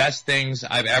the best things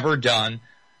I've ever done,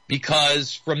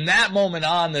 because from that moment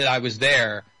on that I was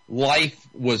there, life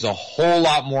was a whole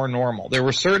lot more normal. There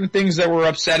were certain things that were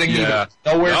upsetting me.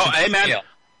 Nowhere to man.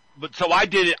 But so I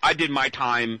did my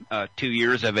time, 2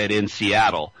 years of it in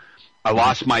Seattle. I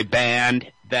lost my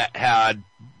band that had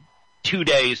 2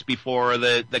 days before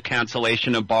the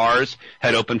cancellation of bars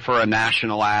had opened for a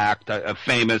national act, a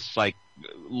famous,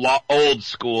 old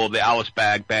school, the Alice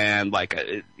Bag Band,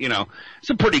 it's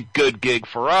a pretty good gig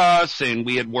for us, and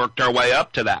we had worked our way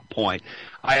up to that point.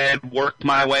 I had worked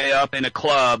my way up in a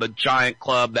club, a giant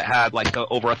club that had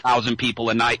over 1,000 people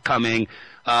a night coming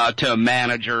to a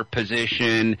manager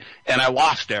position, and I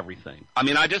lost everything. I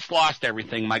mean, I just lost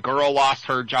everything. My girl lost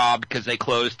her job because they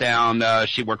closed down.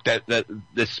 She worked at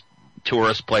this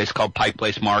tourist place called Pike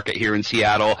Place Market here in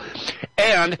Seattle.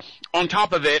 And on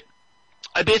top of it,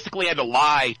 I basically had to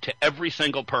lie to every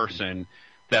single person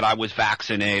that I was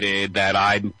vaccinated, that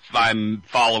I'm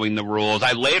following the rules.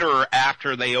 I later,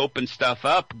 after they opened stuff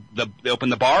up, they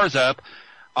opened the bars up,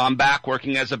 I'm back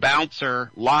working as a bouncer,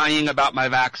 lying about my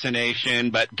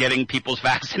vaccination, but getting people's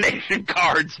vaccination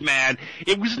cards, man.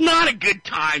 It was not a good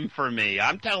time for me.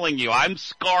 I'm telling you, I'm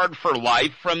scarred for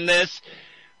life from this,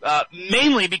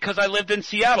 mainly because I lived in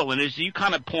Seattle. And as you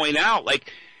kind of point out,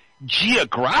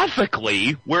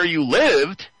 geographically, where you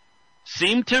lived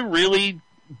seemed to really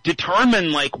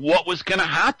determine what was going to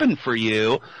happen for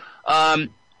you.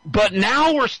 But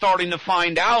now we're starting to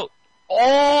find out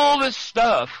all this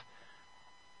stuff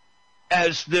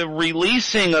as the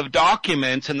releasing of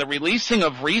documents and the releasing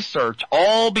of research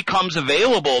all becomes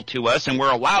available to us, and we're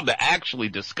allowed to actually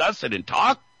discuss it and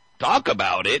talk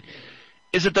about it,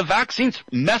 is that the vaccines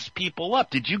mess people up.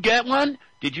 Did you get one?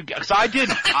 Because I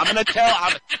didn't. I'm going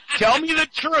to tell me the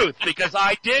truth, because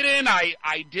I didn't.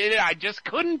 I did it. I just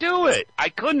couldn't do it. I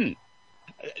couldn't.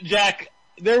 Jack,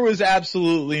 there was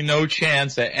absolutely no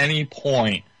chance at any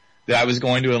point that I was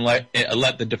going to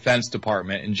let the Defense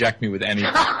Department inject me with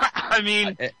anything. So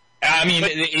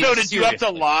did you have to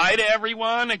lie to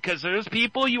everyone? Because there's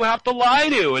people you have to lie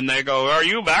to, and they go, "Are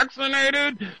you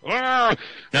vaccinated?" No,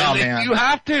 man. You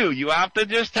have to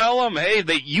just tell them, "Hey,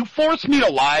 you forced me to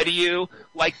lie to you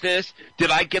like this.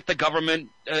 Did I get the government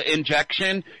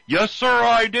injection?" "Yes, sir,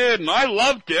 I did, and I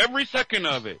loved every second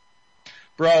of it."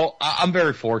 Bro, I'm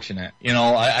very fortunate.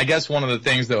 I guess one of the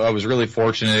things that I was really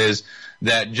fortunate is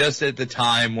that just at the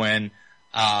time when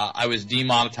I was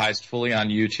demonetized fully on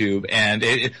YouTube,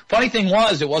 and funny thing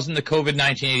was, it wasn't the COVID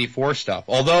 1984 stuff.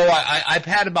 Although I've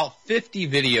had about 50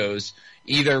 videos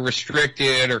either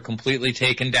restricted or completely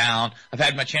taken down. I've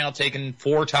had my channel taken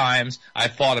 4 times. I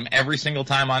fought them every single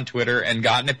time on Twitter and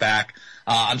gotten it back.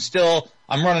 I'm still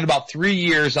I'm running about 3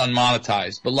 years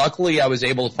unmonetized, but luckily I was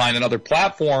able to find another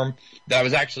platform that I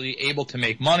was actually able to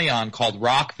make money on called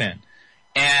Rockfin.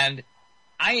 And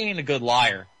I ain't a good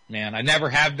liar, man. I never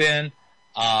have been.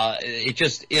 It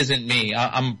just isn't me.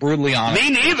 I'm brutally honest.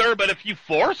 Me neither, but if you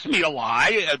force me to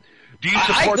lie, do you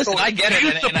support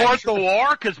the war?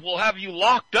 Because we'll have you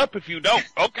locked up if you don't.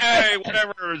 Okay,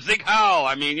 whatever, Zig Heil.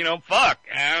 I mean, fuck,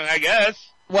 I guess.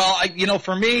 Well,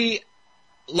 for me,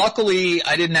 luckily,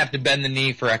 I didn't have to bend the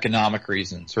knee for economic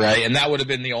reasons, right? And that would have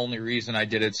been the only reason I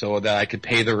did it, so that I could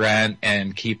pay the rent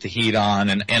and keep the heat on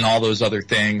and all those other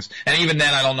things. And even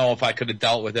then, I don't know if I could have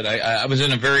dealt with it. I was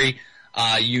in a very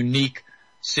unique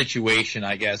situation,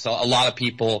 I guess. A lot of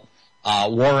people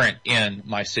weren't in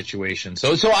my situation.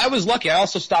 So I was lucky. I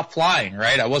also stopped flying,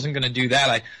 right? I wasn't going to do that.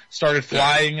 I started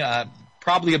flying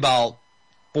probably about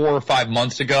 4 or 5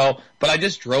 months ago, but I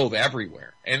just drove everywhere.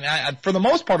 And for the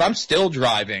most part, I'm still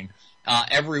driving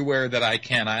everywhere that I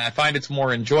can. I find it's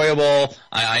more enjoyable.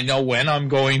 I know when I'm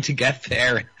going to get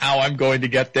there and how I'm going to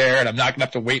get there, and I'm not going to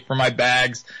have to wait for my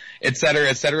bags, et cetera,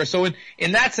 et cetera. So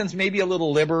in that sense, maybe a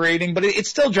little liberating, but it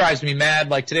still drives me mad.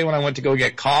 Like today when I went to go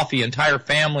get coffee, entire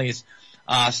families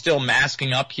still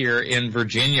masking up here in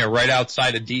Virginia right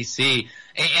outside of D.C.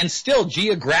 And still,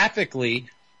 geographically,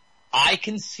 I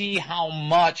can see how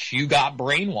much you got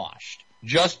brainwashed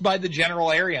just by the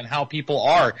general area and how people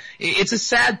are. It's a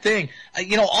sad thing.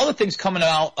 All the things coming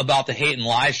out about the hate and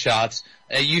lie shots,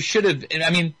 you should have,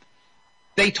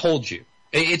 they told you.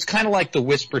 It's kind of like the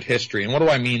whispered history. And what do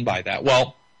I mean by that?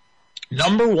 Well,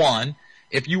 number one,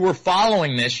 if you were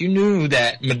following this, you knew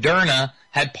that Moderna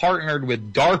had partnered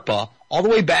with DARPA all the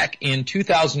way back in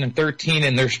 2013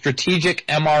 in their strategic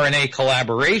mRNA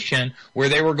collaboration where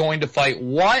they were going to fight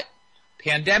what?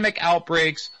 Pandemic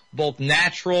outbreaks, both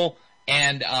natural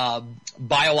and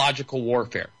biological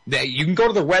warfare. You can go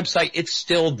to the website. It's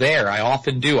still there. I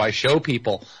often do. I show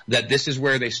people that this is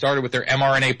where they started with their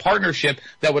mRNA partnership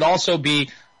that would also be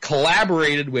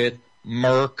collaborated with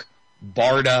Merck,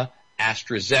 BARDA,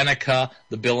 AstraZeneca,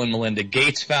 the Bill and Melinda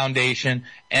Gates Foundation,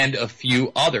 and a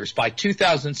few others. By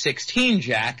 2016,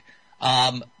 Jack,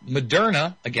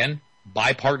 Moderna, again,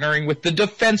 by partnering with the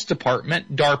Defense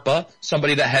Department, DARPA,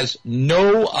 somebody that has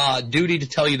no duty to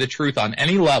tell you the truth on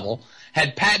any level,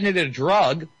 had patented a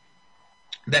drug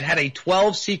that had a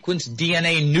 12-sequence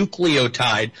DNA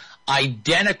nucleotide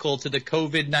identical to the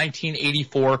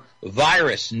COVID-1984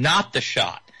 virus, not the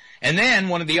shot. And then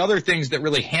one of the other things that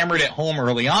really hammered it home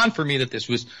early on for me that this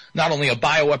was not only a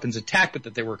bioweapons attack, but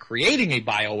that they were creating a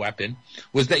bioweapon,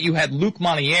 was that you had Luc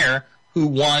Montagnier, who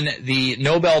won the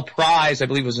Nobel Prize, I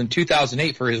believe it was in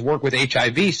 2008, for his work with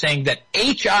HIV, saying that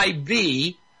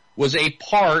HIV was a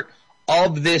part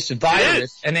of this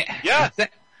virus. It's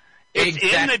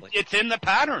in the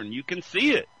pattern. You can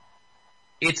see it.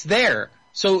 It's there.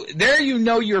 So there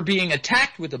you're being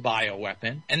attacked with a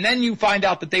bioweapon, and then you find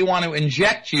out that they want to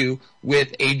inject you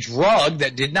with a drug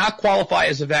that did not qualify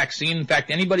as a vaccine. In fact,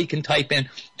 anybody can type in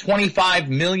 $25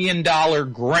 million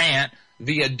grant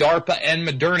via DARPA and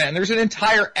Moderna. And there's an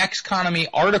entire Economy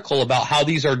article about how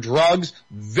these are drugs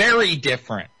very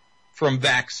different from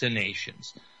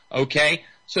vaccinations. Okay?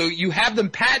 So you have them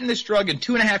patent this drug in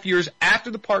 2.5 years after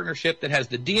the partnership that has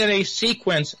the DNA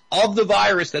sequence of the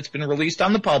virus that's been released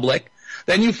on the public.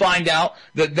 Then you find out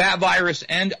that that virus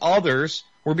and others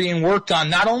were being worked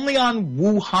on not only on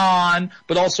Wuhan,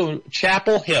 but also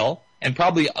Chapel Hill and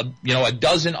probably a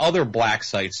dozen other black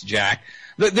sites, Jack.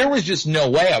 There was just no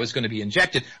way I was going to be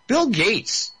injected. Bill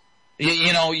Gates,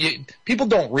 people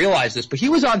don't realize this, but he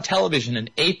was on television in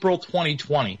April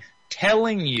 2020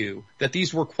 telling you that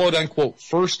these were quote-unquote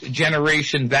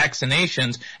first-generation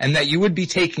vaccinations and that you would be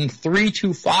taking 3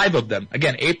 to 5 of them.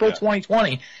 Again, April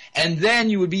 2020. And then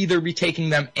you would either be taking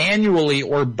them annually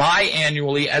or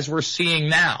biannually as we're seeing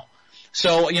now.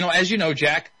 So, as you know,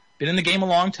 Jack, been in the game a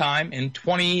long time. In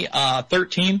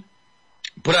 2013,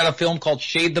 put out a film called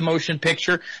Shade the Motion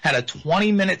Picture, had a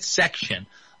 20-minute section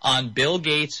on Bill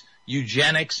Gates,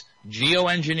 eugenics,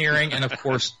 geoengineering, and, of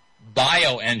course,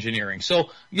 bioengineering.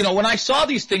 So, when I saw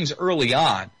these things early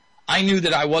on, I knew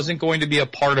that I wasn't going to be a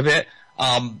part of it.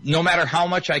 No matter how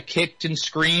much I kicked and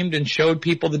screamed and showed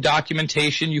people the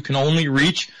documentation, you can only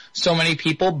reach so many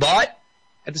people. But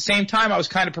at the same time, I was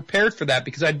kind of prepared for that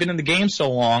because I'd been in the game so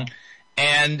long,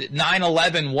 and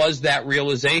 9/11 was that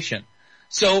realization.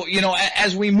 So,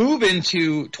 as we move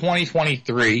into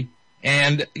 2023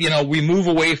 and, we move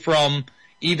away from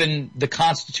even the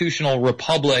constitutional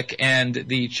republic and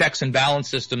the checks and balance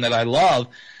system that I love,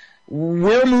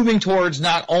 we're moving towards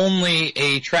not only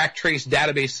a track trace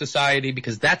database society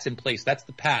because that's in place, that's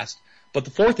the past, but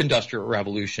the fourth industrial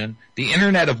revolution, the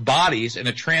Internet of Bodies, and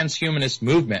a transhumanist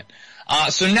movement.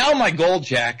 So now my goal,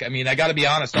 Jack, I mean, I got to be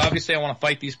honest. Obviously, I want to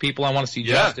fight these people. I want to see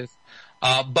justice.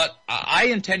 But I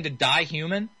intend to die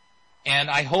human, and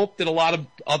I hope that a lot of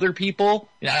other people,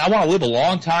 I want to live a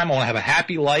long time. I want to have a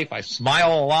happy life. I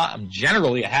smile a lot. I'm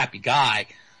generally a happy guy.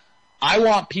 I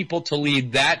want people to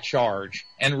lead that charge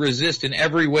and resist in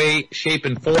every way, shape,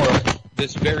 and form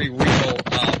this very real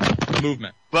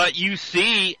movement. But you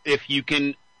see, if you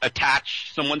can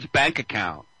attach someone's bank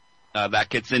account, that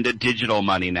gets into digital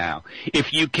money now.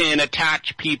 If you can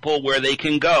attach people where they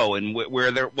can go and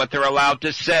what they're allowed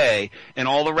to say and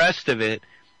all the rest of it,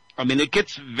 I mean, it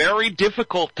gets very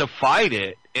difficult to fight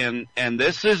it. And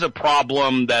this is a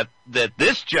problem that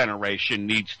this generation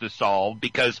needs to solve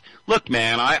because, look,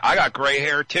 man, I got gray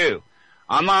hair too.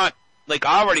 I'm not, like,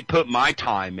 I already put my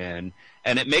time in,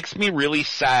 and it makes me really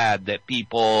sad that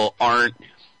people aren't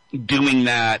doing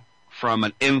that from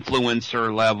an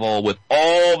influencer level with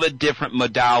all the different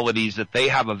modalities that they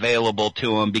have available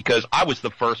to them, because I was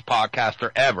the first podcaster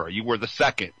ever. You were the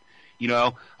second. You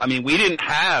know, I mean, we didn't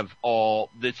have all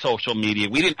the social media.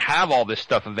 We didn't have all this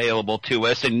stuff available to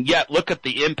us, and yet look at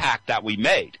the impact that we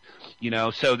made. You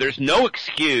know, so there's no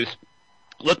excuse.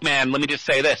 Look, man, let me just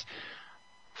say this.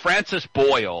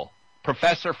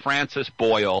 Professor Francis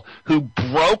Boyle, who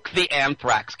broke the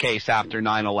anthrax case after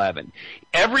 9/11.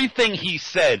 Everything he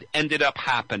said ended up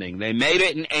happening. They made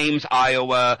it in Ames,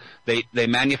 Iowa. They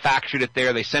manufactured it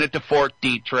there. They sent it to Fort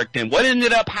Detrick. And what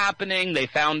ended up happening, they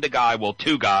found a guy, well,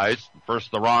 two guys.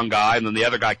 First the wrong guy, and then the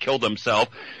other guy killed himself.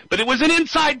 But it was an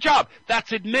inside job.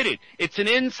 That's admitted. It's an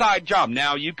inside job.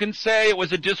 Now, you can say it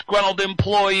was a disgruntled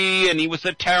employee and he was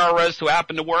a terrorist who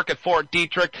happened to work at Fort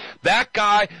Detrick. That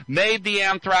guy made the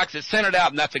anthrax. It sent it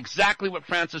out, and that's exactly what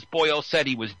Francis Boyle said.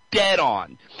 He was dead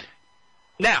on.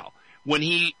 Now, when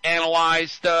he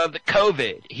analyzed the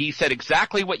COVID, he said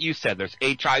exactly what you said. There's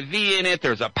HIV in it.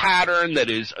 There's a pattern that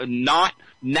is not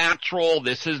natural.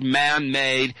 This is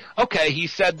man-made. Okay, he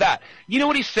said that. You know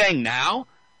what he's saying now?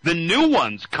 The new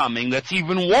one's coming that's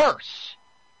even worse.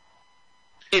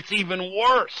 It's even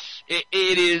worse. It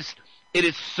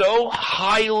is so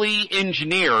highly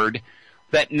engineered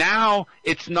that now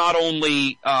it's not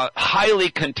only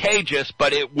highly contagious,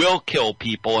 but it will kill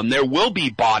people, and there will be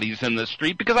bodies in the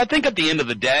street. Because I think at the end of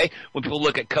the day, when people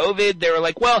look at COVID, they were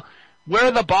like, well, where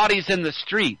are the bodies in the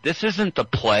street? This isn't the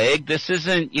plague. This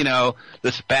isn't,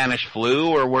 the Spanish flu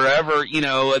or wherever,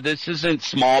 this isn't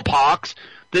smallpox.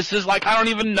 This is like, I don't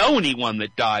even know anyone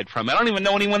that died from it. I don't even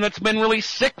know anyone that's been really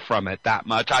sick from it that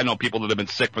much. I know people that have been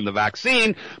sick from the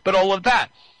vaccine, but all of that.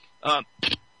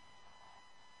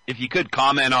 If you could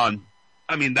comment on,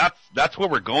 I mean, that's where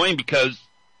we're going, because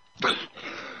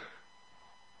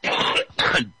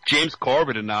James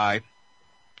Corbett and I,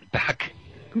 back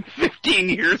 15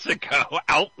 years ago,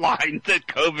 outlined that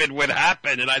COVID would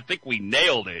happen, and I think we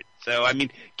nailed it. So, I mean,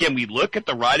 can we look at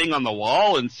the writing on the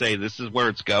wall and say this is where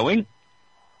it's going?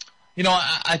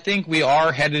 I think we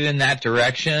are headed in that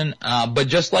direction, but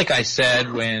just like I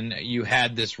said when you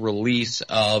had this release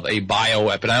of a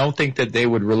bioweapon, I don't think that they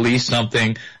would release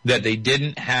something that they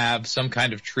didn't have some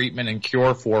kind of treatment and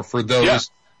cure for those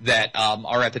that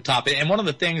are at the top. And one of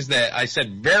the things that I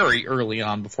said very early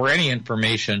on, before any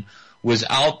information was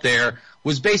out there,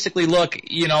 was basically, look,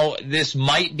 this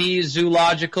might be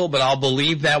zoological, but I'll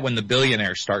believe that when the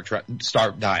billionaires start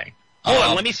dying. Hold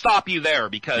on, let me stop you there,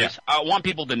 because I want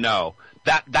people to know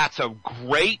that that's a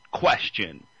great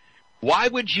question. Why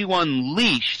would you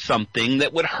unleash something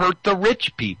that would hurt the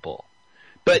rich people?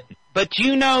 But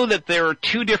you know that there are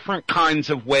two different kinds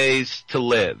of ways to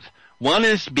live. One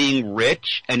is being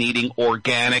rich and eating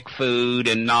organic food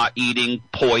and not eating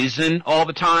poison all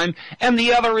the time, and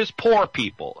the other is poor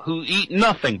people who eat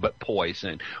nothing but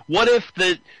poison. What if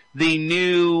the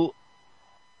new...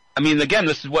 I mean, again,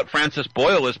 this is what Francis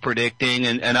Boyle is predicting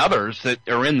and others that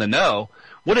are in the know.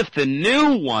 What if the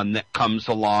new one that comes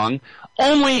along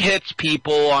only hits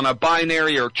people on a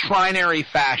binary or trinary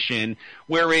fashion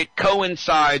where it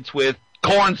coincides with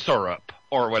corn syrup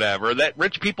or whatever that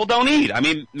rich people don't eat? I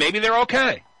mean, maybe they're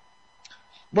okay.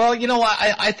 Well,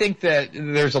 I think that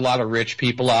there's a lot of rich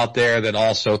people out there that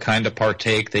also kind of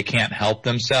partake. They can't help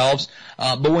themselves.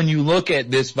 But when you look at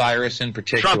this virus in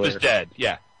particular... Trump is dead,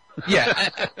 yeah. Yeah,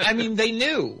 I mean, they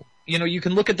knew. You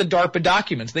can look at the DARPA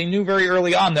documents. They knew very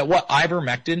early on that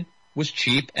ivermectin was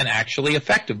cheap and actually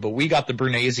effective. But we got the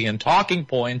Bernaysian talking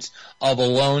points of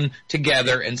alone,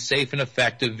 together, and safe and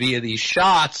effective via these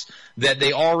shots that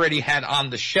they already had on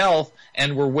the shelf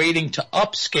and were waiting to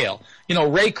upscale.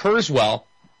 Ray Kurzweil,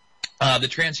 the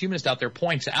transhumanist out there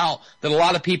points out that a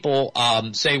lot of people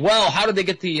say, well, how did they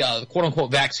get the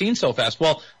quote-unquote vaccine so fast?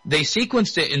 Well, they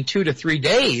sequenced it in 2 to 3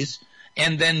 days,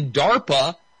 and then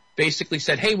DARPA basically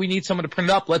said, hey, we need someone to print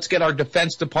it up. Let's get our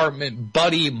Defense Department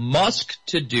buddy Musk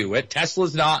to do it.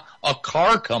 Tesla's not a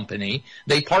car company.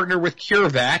 They partner with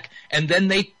CureVac, and then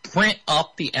they print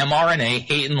up the mRNA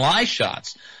hate and lie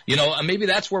shots. You know, and maybe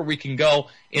that's where we can go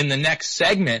in the next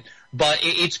segment. But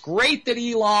it's great that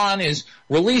Elon is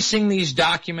releasing these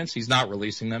documents. He's not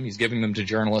releasing them. He's giving them to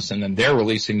journalists, and then they're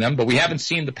releasing them. But we haven't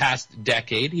seen the past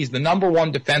decade. He's the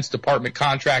 #1 Defense Department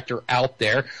contractor out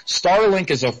there. Starlink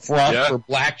is a front for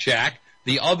blackjack,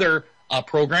 the other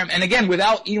program. And again,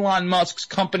 without Elon Musk's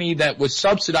company that was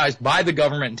subsidized by the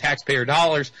government and taxpayer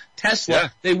dollars,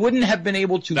 Tesla, they wouldn't have been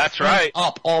able to print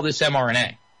up all this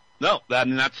mRNA. No,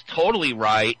 that's totally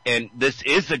right, and this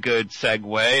is a good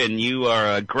segue, and you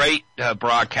are a great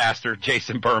broadcaster,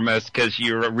 Jason Bermas, because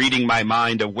you're reading my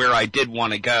mind of where I did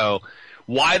want to go.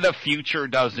 Why the future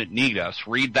doesn't need us.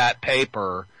 Read that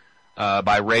paper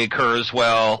by Ray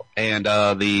Kurzweil and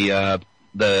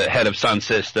the head of Sun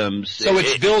Systems. So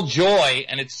it's Bill Joy,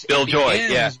 and it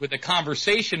begins with a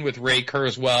conversation with Ray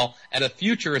Kurzweil at a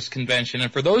futurist convention.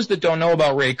 And for those that don't know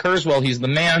about Ray Kurzweil, he's the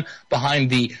man behind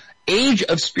the Age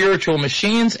of Spiritual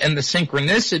Machines and the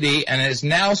Synchronicity, and has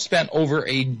now spent over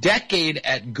a decade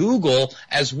at Google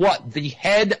as the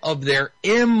head of their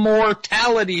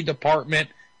immortality department,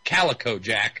 Calico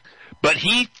Jack. But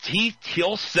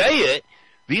he'll say it.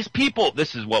 These people,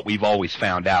 this is what we've always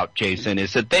found out, Jason,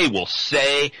 is that they will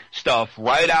say stuff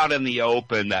right out in the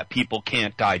open that people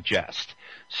can't digest.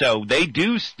 So they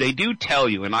do tell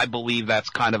you, and I believe that's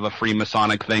kind of a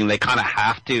Freemasonic thing. They kind of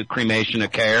have to, cremation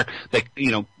of care. They,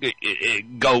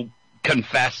 go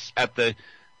confess at the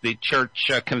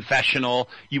church confessional.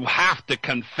 You have to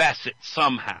confess it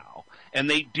somehow. And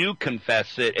they do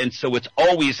confess it, and so it's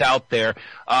always out there.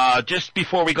 Just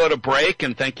before we go to break,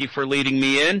 and thank you for leading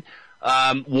me in,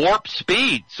 warp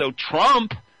speed. So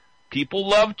Trump, people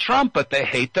love Trump, but they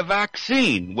hate the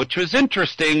vaccine, which was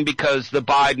interesting because the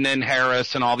Biden and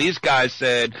Harris and all these guys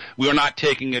said, we're not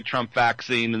taking a Trump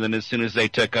vaccine, and then as soon as they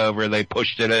took over, they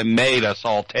pushed it and made us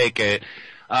all take it.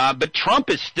 But Trump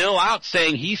is still out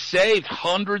saying he saved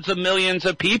hundreds of millions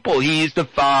of people. He's the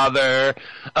father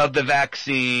of the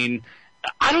vaccine.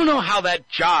 I don't know how that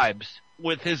jibes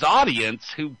with his audience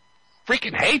who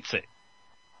freaking hates it.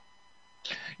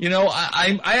 You know,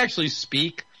 I actually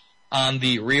speak on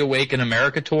the Reawaken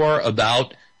America tour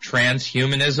about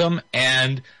transhumanism,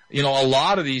 and, you know, a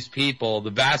lot of these people, the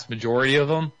vast majority of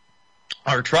them,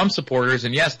 are Trump supporters,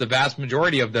 and yes, the vast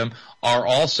majority of them are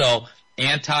also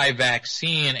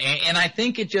anti-vaccine, and I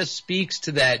think it just speaks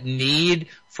to that need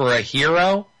for a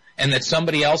hero, and that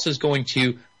somebody else is going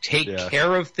to take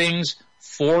care of things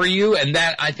for you, and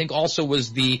that, I think, also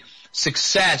was the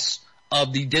success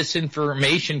of the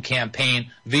disinformation campaign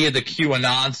via the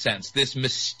QAnon sense, this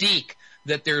mystique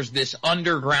that there's this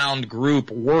underground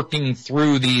group working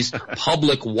through these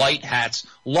public white hats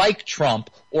like Trump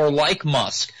or like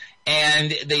Musk,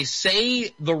 and they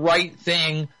say the right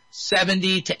thing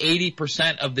 70 to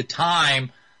 80% of the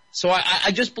time. So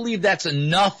I just believe that's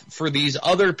enough for these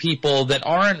other people that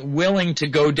aren't willing to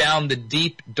go down the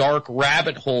deep, dark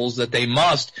rabbit holes that they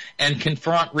must and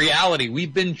confront reality.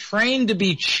 We've been trained to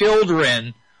be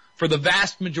children for the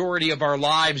vast majority of our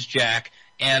lives, Jack,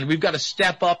 and we've got to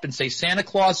step up and say Santa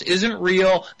Claus isn't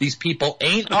real, these people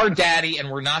ain't our daddy,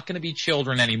 and we're not going to be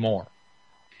children anymore.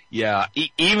 Yeah,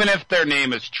 even if their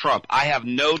name is Trump. I have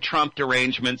no Trump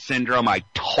derangement syndrome. I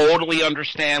totally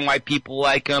understand why people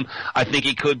like him. I think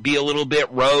he could be a little bit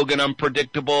rogue and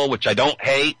unpredictable, which I don't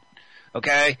hate,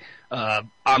 okay?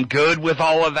 I'm good with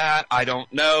all of that. I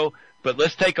don't know. But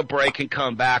let's take a break and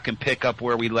come back and pick up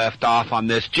where we left off on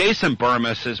this. Jason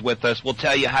Bermas is with us. We'll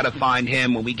tell you how to find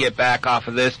him when we get back off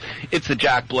of this. It's the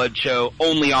Jack Blood Show,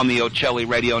 only on the Ocelli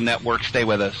Radio Network. Stay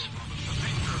with us.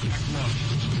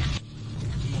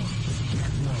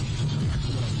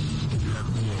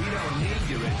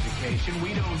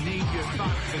 We don't need your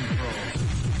thought control.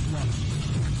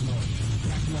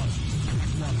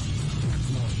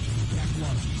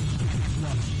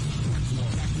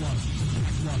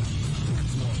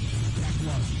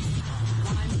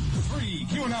 Free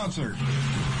Q announcer.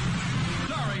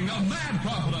 Starring the mad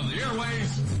prophet of the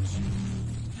airways.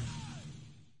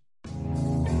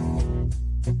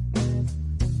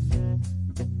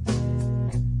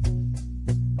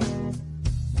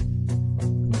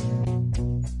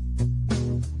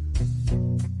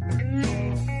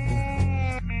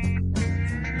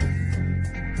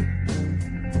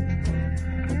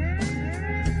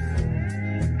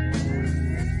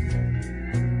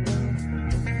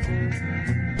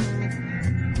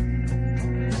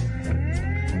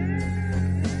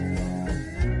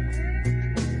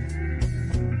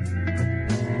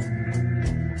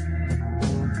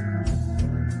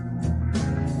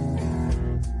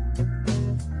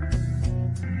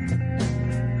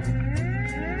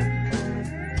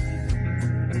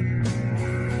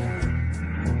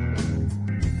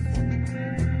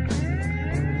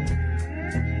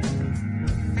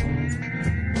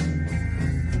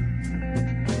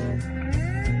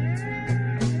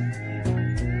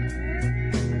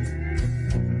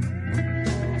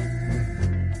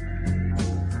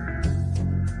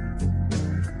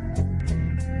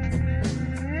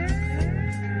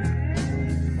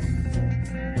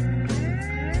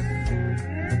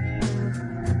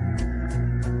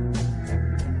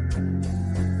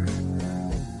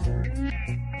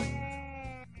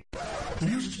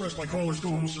 expressed by callers,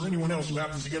 co-hosts, or anyone else who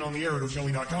happens to get on the air at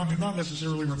Ocelli.com do not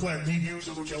necessarily reflect the views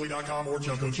of Ocelli.com or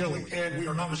Chuck Ocelli, and we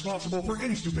are not responsible for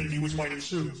any stupidity which might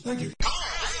ensue. Thank you.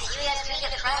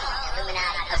 USB to Pro,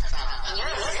 Illuminati, and you're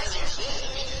listening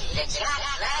to the Jack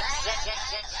Black.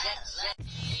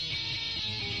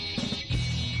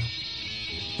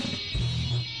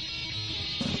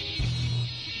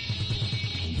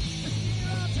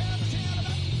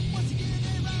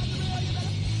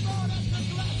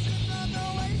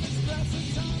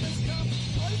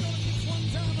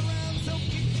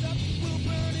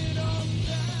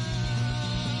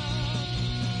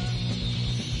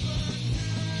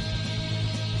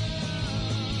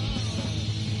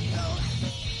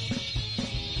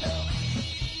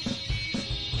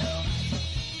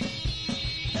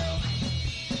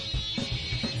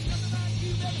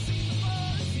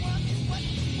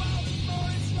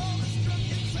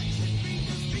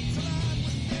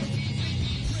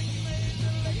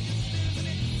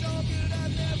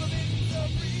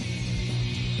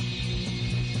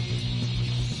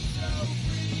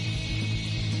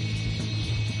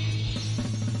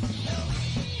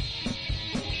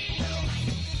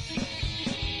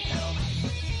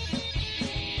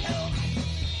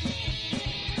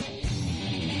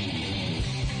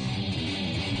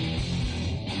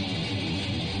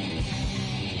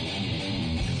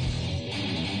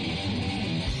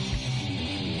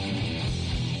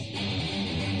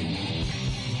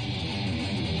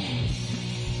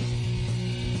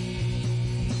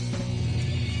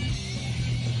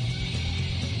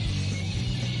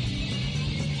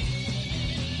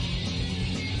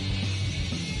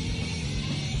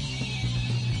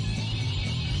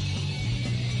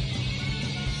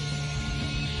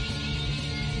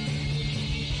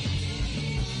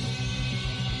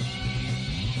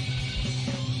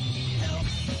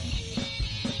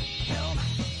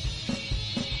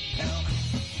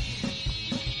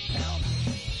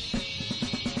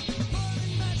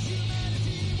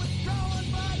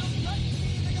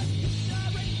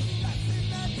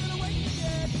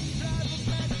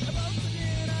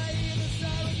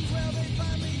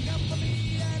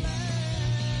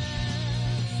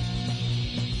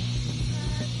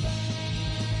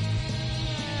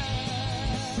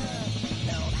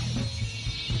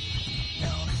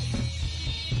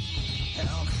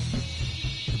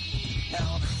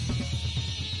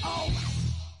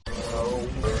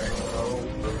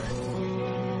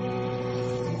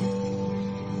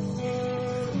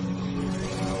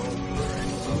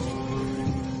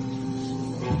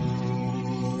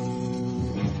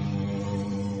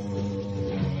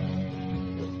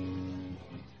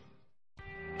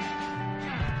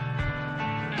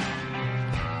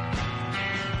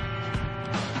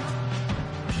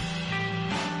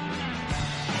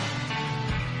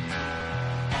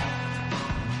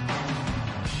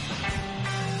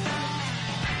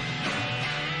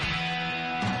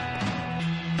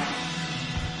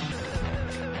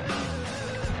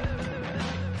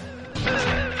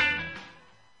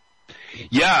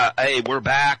 Yeah, hey, we're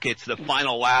back. It's the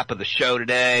final lap of the show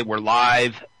today. We're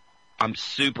live. I'm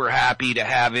super happy to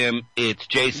have him. It's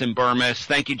Jason Bermas.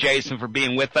 Thank you, Jason, for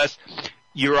being with us.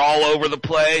 You're all over the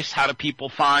place. How do people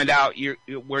find out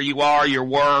where you are, your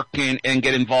work, and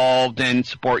get involved and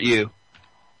support you?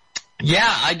 Yeah,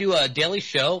 I do a daily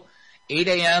show, 8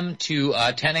 a.m. to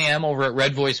 10 a.m. over at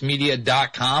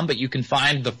redvoicemedia.com, but you can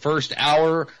find the first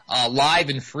hour live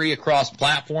and free across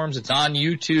platforms. It's on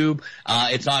YouTube.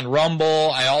 It's on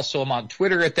Rumble. I also am on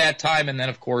Twitter at that time, and then,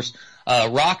 of course,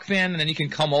 Rockfin, and then you can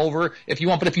come over if you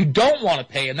want. But if you don't want to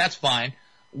pay, and that's fine,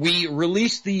 we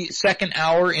release the second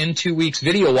hour in 2 weeks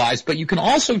video-wise, but you can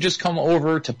also just come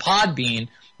over to Podbean,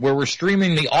 where we're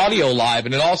streaming the audio live,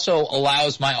 and it also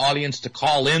allows my audience to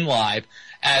call in live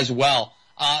as well.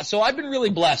 So I've been really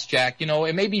blessed, Jack. You know,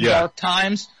 it may be dark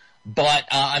times, but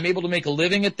I'm able to make a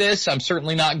living at this. I'm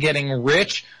certainly not getting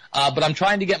rich, but I'm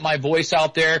trying to get my voice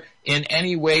out there in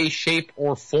any way, shape,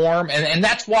 or form. And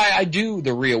that's why I do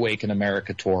the Reawaken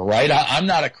America tour, right? I'm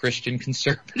not a Christian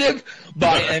conservative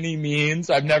by any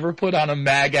means. I've never put on a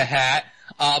MAGA hat.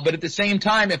 But at the same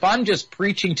time, if I'm just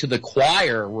preaching to the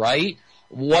choir, right,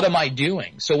 what am I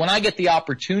doing? So when I get the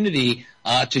opportunity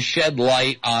to shed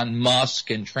light on Musk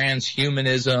and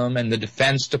transhumanism and the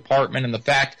Defense Department and the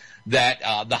fact that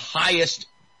the highest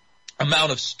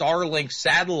amount of Starlink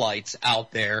satellites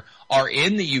out there are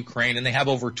in the Ukraine, and they have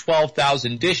over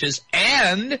 12,000 dishes,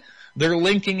 and they're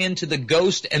linking into the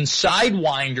Ghost and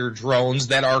Sidewinder drones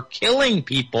that are killing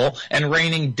people and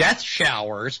raining death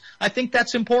showers, I think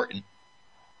that's important.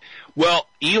 Well,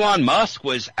 Elon Musk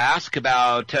was asked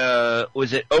about,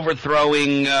 was it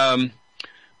overthrowing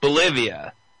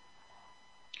Bolivia?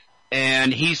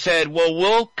 And he said, well,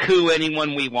 we'll coup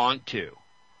anyone we want to.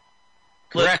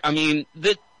 Correct. I mean,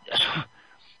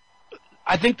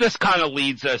 I think this kind of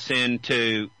leads us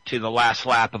into the last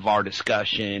lap of our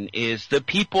discussion, is the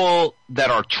people that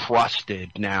are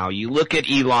trusted now. You look at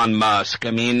Elon Musk.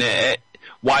 I mean,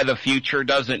 why the future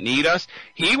doesn't need us?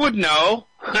 He would know.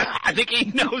 I think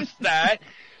he knows that.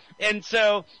 And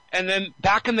then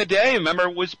back in the day, remember,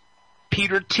 it was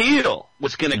Peter Thiel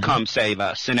was going to come save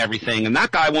us and everything. And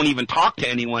that guy won't even talk to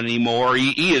anyone anymore.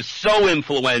 He is so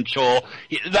influential.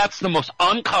 That's the most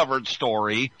uncovered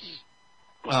story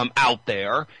out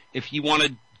there. If you want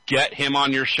to get him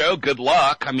on your show, good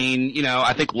luck. I mean,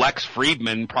 I think Lex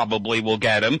Friedman probably will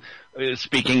get him.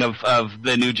 Speaking of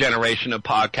the new generation of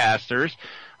podcasters.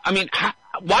 I mean,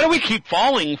 why do we keep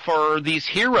falling for these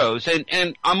heroes?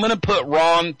 And I'm going to put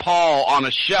Ron Paul on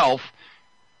a shelf,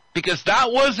 because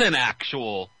that was an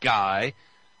actual guy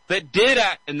that did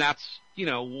and that's,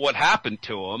 what happened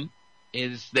to him.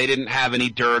 Is they didn't have any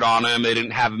dirt on him. They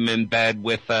didn't have him in bed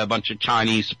with a bunch of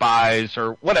Chinese spies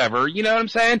or whatever. You know what I'm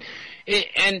saying?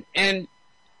 And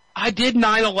I did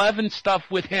 9/11 stuff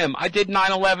with him. I did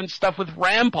 9/11 stuff with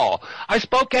Rand Paul. I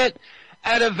spoke at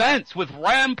events with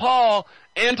Rand Paul,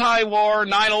 anti-war,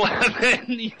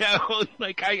 9/11.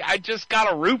 I just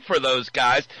gotta root for those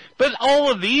guys. But all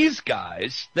of these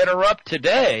guys that are up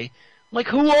today,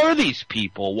 who are these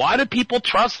people? Why do people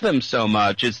trust them so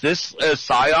much? Is this a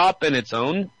psyop in its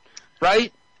own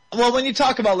right? Well, when you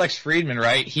talk about Lex Friedman,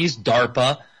 right, he's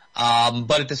DARPA.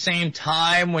 But at the same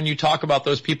time, when you talk about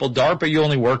those people, DARPA, you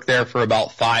only work there for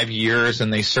about 5 years,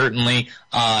 and they certainly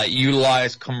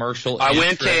utilize commercial I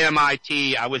went to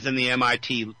MIT. I was in the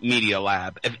MIT Media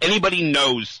Lab. If anybody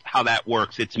knows how that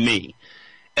works, it's me.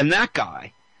 And that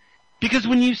guy, because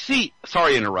when you see,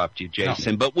 sorry to interrupt you,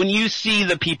 Jason, but when you see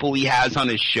the people he has on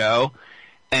his show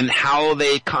and how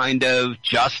they kind of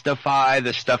justify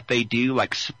the stuff they do,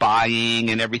 like spying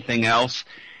and everything else,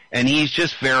 and he's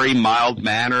just very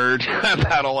mild-mannered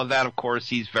about all of that. Of course,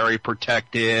 he's very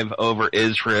protective over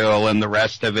Israel and the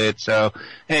rest of it. So,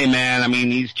 hey, man, I mean,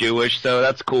 he's Jewish, so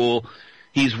that's cool.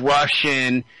 He's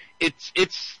Russian. It's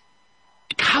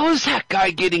how is that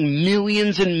guy getting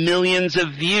millions and millions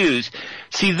of views?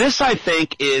 See, this, I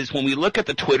think, is when we look at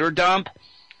the Twitter dump,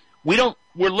 we're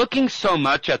looking so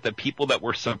much at the people that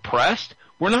were suppressed,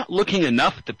 we're not looking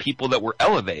enough at the people that were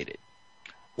elevated.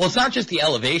 Well, it's not just the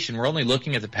elevation. We're only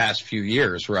looking at the past few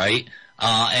years, right?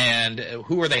 And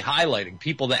who are they highlighting?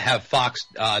 People that have Fox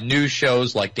News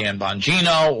shows like Dan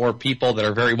Bongino, or people that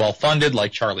are very well funded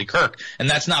like Charlie Kirk. And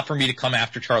that's not for me to come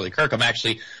after Charlie Kirk. I'm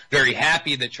actually very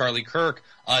happy that Charlie Kirk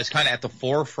is kind of at the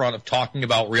forefront of talking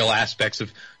about real aspects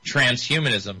of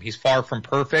transhumanism. He's far from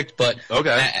perfect, but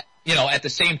at the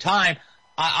same time,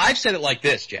 I've said it like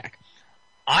this, Jack.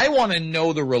 I want to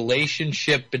know the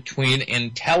relationship between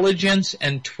intelligence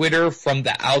and Twitter from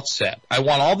the outset. I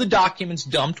want all the documents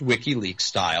dumped WikiLeaks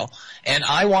style, and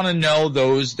I want to know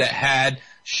those that had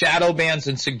shadow bans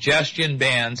and suggestion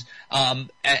bans,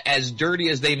 as dirty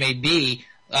as they may be.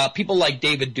 People like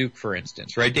David Duke, for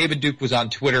instance, right? David Duke was on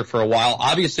Twitter for a while.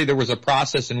 Obviously, there was a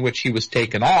process in which he was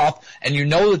taken off, and you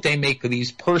know that they make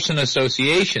these person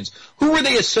associations. Who were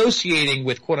they associating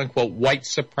with, quote-unquote, white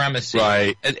supremacy,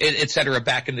 right, et cetera,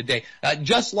 back in the day?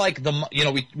 Just like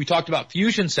we talked about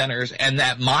fusion centers and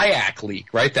that MIAC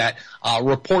leak, right? That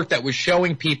report that was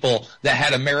showing people that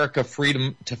had America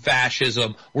freedom to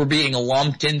fascism were being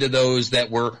lumped into those that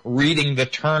were reading the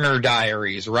Turner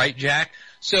diaries, right, Jack?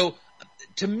 So,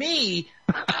 to me,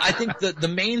 I think the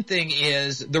main thing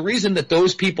is the reason that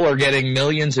those people are getting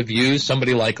millions of views,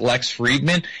 somebody like Lex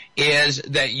Friedman, is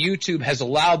that YouTube has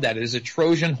allowed that. It is a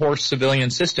Trojan horse civilian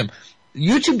system.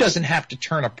 YouTube doesn't have to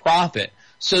turn a profit.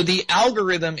 So the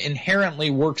algorithm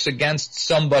inherently works against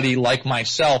somebody like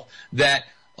myself that,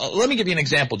 let me give you an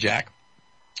example, Jack.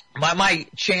 My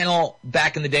channel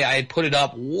back in the day, I had put it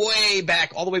up way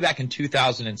back, all the way back in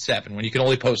 2007, when you could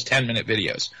only post 10-minute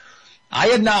videos. I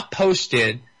had not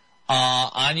posted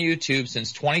on YouTube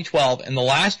since 2012, and the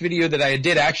last video that I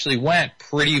did actually went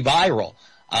pretty viral.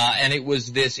 And it was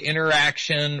this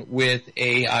interaction with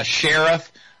a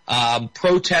sheriff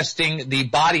protesting the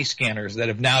body scanners that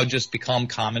have now just become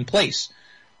commonplace.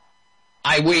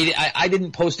 I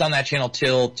didn't post on that channel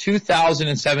till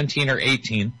 2017 or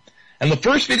 18, and the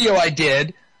first video I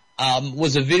did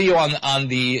was a video on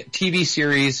the TV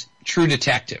series True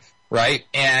Detective. Right?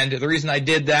 And the reason I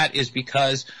did that is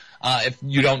because, if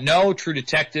you don't know, True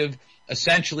Detective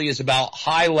essentially is about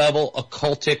high-level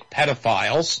occultic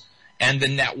pedophiles and the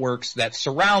networks that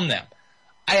surround them.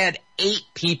 I had 8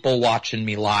 people watching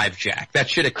me live, Jack. That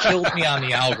should have killed me on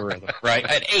the algorithm, right?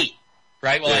 I had 8,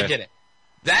 right? Well, yeah. I did it.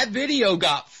 That video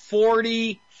got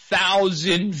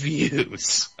 40,000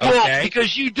 views. Okay? Well,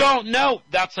 because you don't know.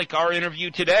 That's like our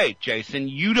interview today, Jason.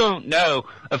 You don't know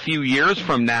a few years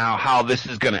from now how this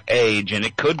is going to age, and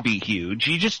it could be huge.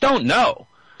 You just don't know.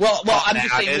 Well, I'm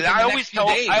just saying. I always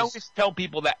tell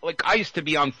people that, like, I used to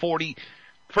be on 40.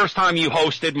 First time you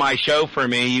hosted my show for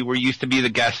me, you used to be the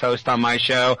guest host on my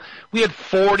show. We had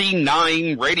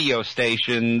 49 radio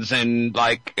stations and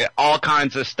like all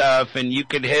kinds of stuff, and you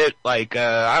could hit like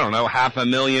I don't know,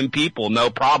 500,000 people, no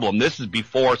problem. This is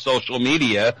before social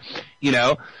media, you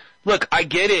know. Look, I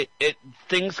get it.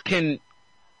 Things can.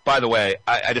 By the way,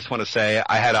 I just want to say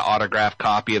I had an autographed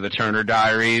copy of the Turner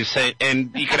Diaries,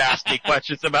 and you could ask me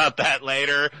questions about that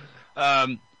later.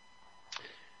 So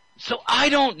I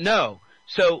don't know.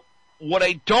 So what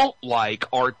I don't like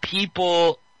are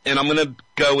people, and I'm going to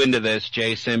go into this,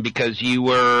 Jason, because you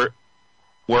were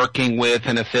working with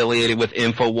and affiliated with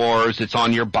InfoWars. It's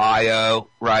on your bio,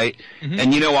 right? Mm-hmm.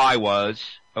 And you know I was,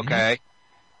 okay?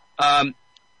 Mm-hmm.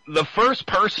 The first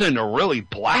person to really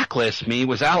blacklist me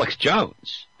was Alex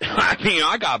Jones. I mean,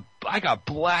 I got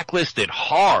blacklisted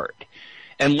hard.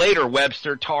 And later,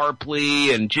 Webster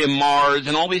Tarpley and Jim Mars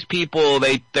and all these people,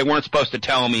 they weren't supposed to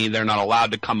tell me they're not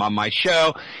allowed to come on my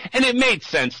show. And it made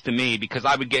sense to me because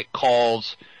I would get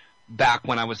calls back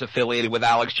when I was affiliated with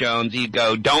Alex Jones. He'd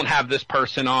go, don't have this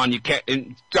person on. You can't,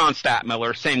 and John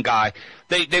Statmiller, same guy.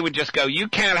 They would just go, you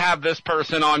can't have this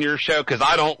person on your show because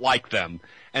I don't like them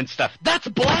and stuff. That's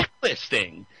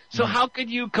blacklisting. So how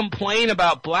could you complain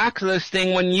about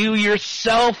blacklisting when you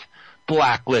yourself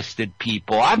blacklisted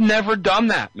people? I've never done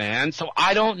that, man, so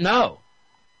I don't know.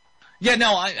 Yeah,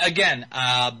 no,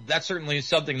 that's certainly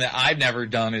something that I've never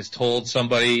done, is told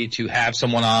somebody to have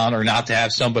someone on or not to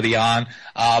have somebody on.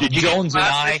 Did you Jones get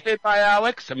and blacklisted by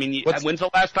Alex? I mean, when's the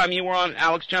last time you were on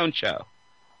Alex Jones' show?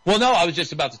 Well, no, I was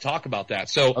just about to talk about that.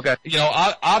 So, okay. You know,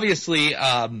 obviously,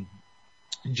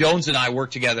 Jones and I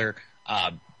worked together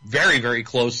very, very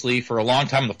closely for a long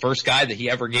time. The first guy that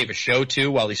he ever gave a show to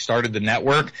while he started the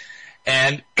network.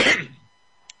 And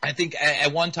I think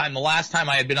at one time, the last time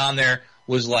I had been on there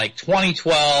was like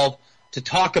 2012 to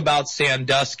talk about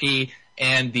Sandusky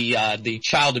and the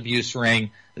child abuse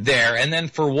ring there. And then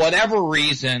for whatever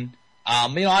reason,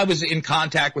 you know, I was in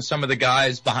contact with some of the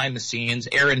guys behind the scenes,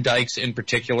 Aaron Dykes in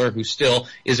particular, who still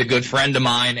is a good friend of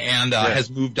mine and has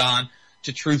moved on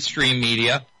to Truth Stream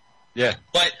Media. Yeah.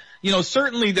 But, you know,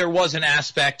 certainly there was an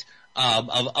aspect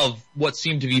of what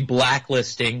seemed to be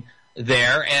blacklisting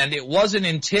there, and it wasn't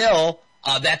until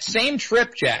that same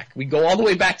trip, Jack. We go all the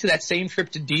way back to that same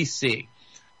trip to D.C.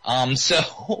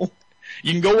 So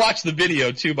you can go watch the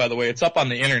video too, by the way. It's up on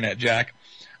the internet, Jack.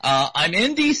 I'm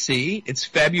in D.C. It's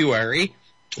February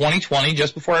 2020,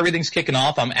 just before everything's kicking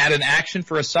off. I'm at an Action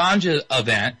for Assange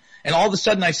event, and all of a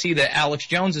sudden I see that Alex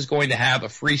Jones is going to have a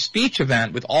free speech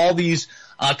event with all these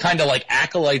kind of like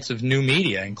acolytes of new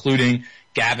media, including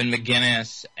Gavin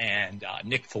McGinnis and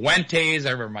Nick Fuentes.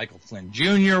 I remember Michael Flynn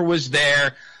Jr. was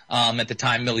there. At the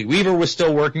time, Millie Weaver was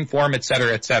still working for him, et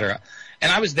cetera, et cetera.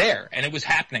 And I was there, and it was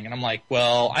happening. And I'm like,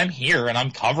 well, I'm here, and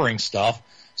I'm covering stuff,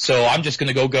 so I'm just going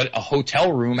to go get a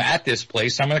hotel room at this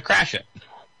place. I'm going to crash it.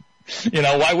 You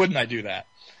know, why wouldn't I do that?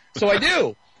 So I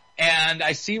do. And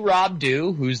I see Rob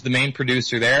Dew, who's the main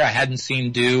producer there. I hadn't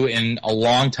seen Dew in a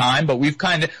long time, but we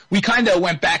kind of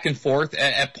went back and forth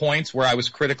at points where I was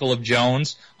critical of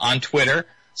Jones on Twitter.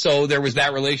 So there was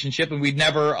that relationship, and we'd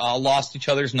never lost each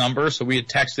other's number, so we had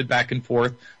texted back and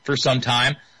forth for some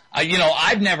time. You know,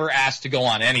 I've never asked to go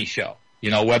on any show,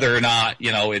 you know, whether or not,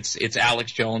 you know, it's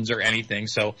Alex Jones or anything,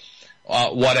 so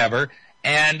whatever.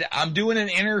 And I'm doing an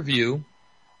interview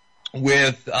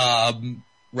with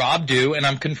Rob Dew, and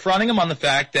I'm confronting him on the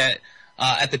fact that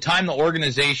at the time the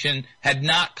organization had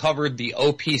not covered the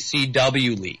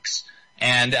OPCW leaks.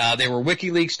 And they were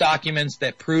WikiLeaks documents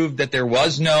that proved that there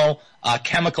was no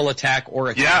chemical attack or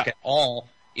attack at all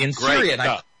in Syria.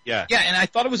 And and I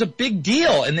thought it was a big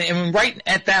deal. And right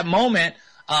at that moment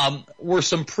were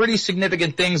some pretty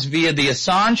significant things via the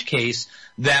Assange case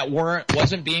that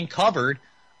wasn't being covered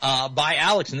by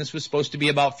Alex, and this was supposed to be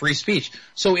about free speech.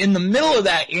 So in the middle of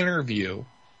that interview,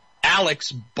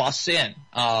 Alex busts in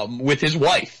with his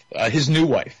wife, his new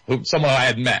wife, someone I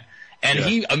had met. And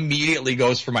he immediately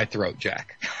goes for my throat,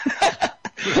 Jack.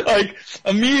 Like,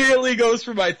 immediately goes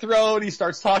for my throat. He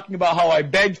starts talking about how I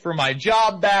begged for my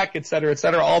job back, et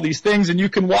cetera, all these things. And you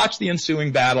can watch the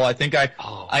ensuing battle. I think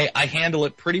I handle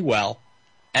it pretty well.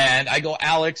 And I go,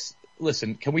 Alex,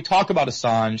 listen, can we talk about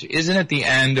Assange? Isn't it the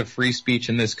end of free speech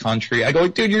in this country? I go,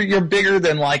 dude, you're bigger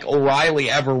than, like,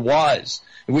 O'Reilly ever was.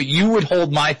 You would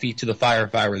hold my feet to the fire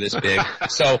if I were this big.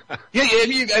 So,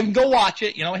 yeah, go watch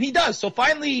it, you know, and he does. So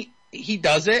finally, he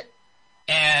does it,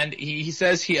 and he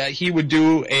says he would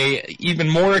do a even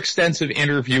more extensive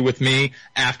interview with me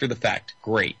after the fact.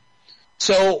 Great.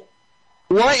 So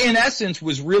what in essence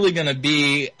was really going to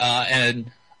be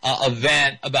an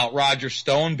event about Roger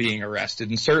Stone being arrested,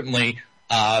 and certainly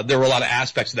there were a lot of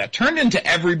aspects of that, turned into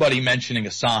everybody mentioning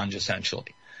Assange,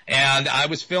 essentially. And I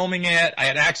was filming it. I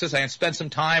had access. I had spent some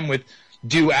time with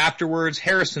Dew afterwards.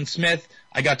 Harrison Smith,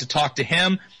 I got to talk to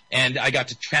him, and I got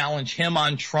to challenge him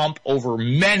on Trump over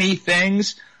many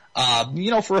things,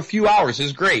 for a few hours. It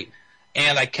was great.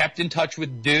 And I kept in touch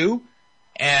with Dew,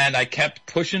 and I kept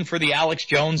pushing for the Alex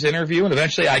Jones interview, and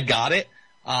eventually I got it.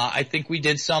 I think we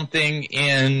did something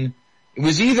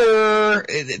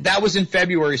that was in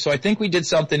February, so I think we did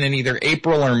something in either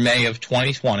April or May of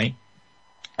 2020.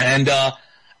 And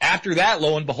after that,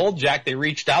 lo and behold, Jack, they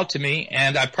reached out to me,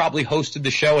 and I probably hosted the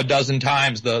show a dozen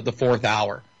times, the fourth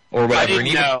hour or whatever. I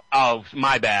didn't know. Oh,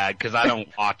 my bad, because I don't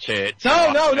watch it. So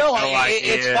no.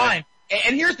 It's fine.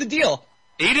 And here's the deal.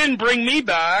 He didn't bring me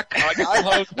back. Like, Jack,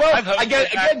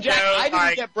 I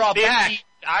didn't get brought back.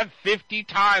 50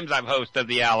 times I've hosted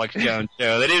the Alex Jones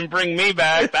show. They didn't bring me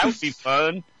back. That would be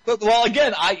fun. Well,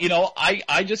 again,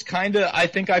 I just I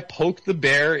think I poked the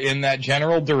bear in that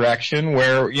general direction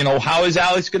where, how is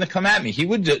Alex going to come at me? He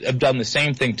would have done the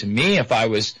same thing to me if I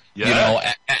was,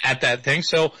 at that thing.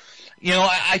 So,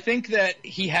 I think that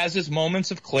he has his moments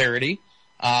of clarity.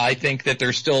 I think that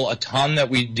there's still a ton that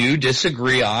we do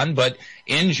disagree on, but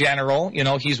in general,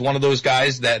 he's one of those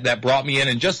guys that brought me in.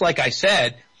 And just like I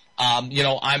said,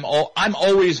 I'm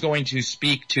always going to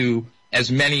speak to as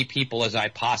many people as I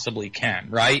possibly can,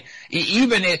 right?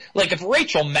 Even if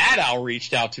Rachel Maddow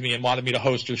reached out to me and wanted me to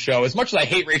host her show, as much as I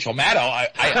hate Rachel Maddow,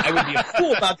 I would be a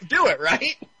fool not to do it,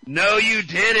 right? No, you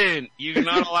didn't. You're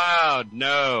not allowed.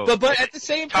 No. But at the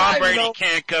same time, Tom Brady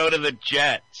can't go to the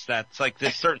Jets. That's like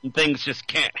there's certain things just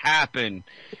can't happen.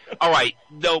 All right.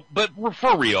 No, but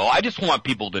for real, I just want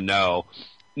people to know.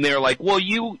 And they're like, well,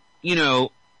 you're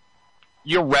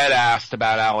red-assed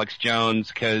about Alex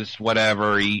Jones because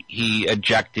whatever, he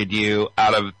ejected you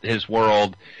out of his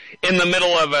world in the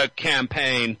middle of a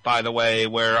campaign, by the way,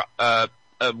 where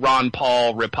Ron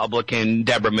Paul Republican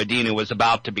Deborah Medina was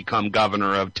about to become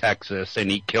governor of Texas, and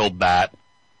he killed that.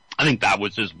 I think that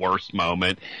was his worst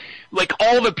moment. Like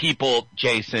all the people,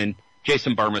 Jason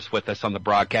Bermas with us on the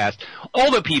broadcast,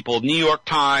 all the people, New York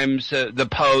Times, the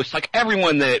Post, like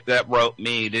everyone that wrote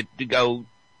me to go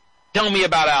tell me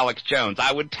about Alex Jones.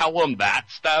 I would tell them that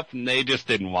stuff, and they just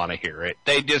didn't want to hear it.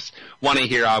 They just want to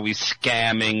hear how he's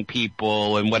scamming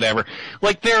people and whatever.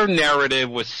 Like, their narrative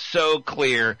was so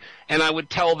clear, and I would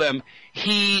tell them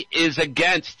he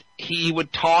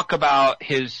would talk about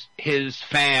his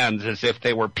fans as if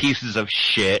they were pieces of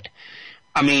shit.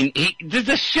 I mean,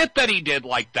 the shit that he did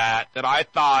like that I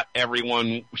thought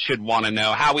everyone should want to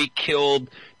know. How he killed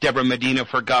Deborah Medina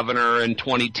for governor in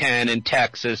 2010 in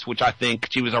Texas, which I think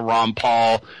she was a Ron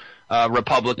Paul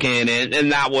Republican,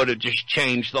 and that would have just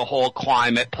changed the whole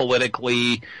climate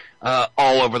politically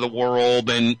all over the world.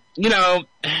 And,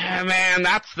 man,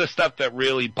 that's the stuff that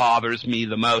really bothers me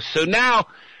the most. So now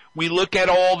we look at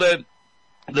all the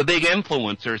big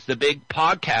influencers, the big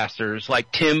podcasters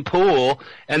like Tim Pool,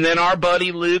 and then our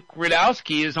buddy Luke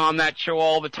Rudowski is on that show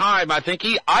all the time. I think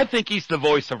he's the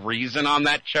voice of reason on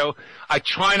that show. I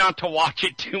try not to watch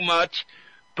it too much,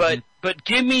 but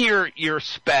give me your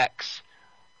specs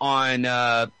on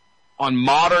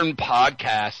modern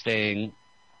podcasting.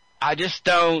 I just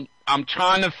don't. I'm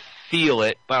trying to feel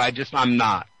it, but I'm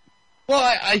not. Well,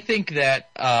 I think that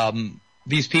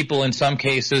these people in some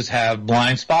cases have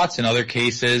blind spots. In other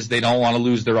cases, they don't want to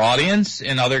lose their audience.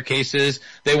 In other cases,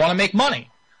 they want to make money.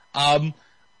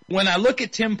 When I look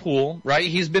at Tim Pool, right,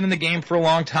 he's been in the game for a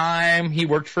long time. He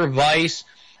worked for Vice.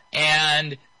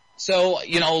 And so,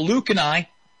 Luke and I,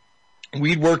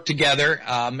 we'd worked together.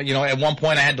 At one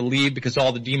point I had to leave because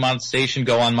all the demonetization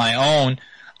go on my own.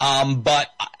 But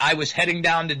I was heading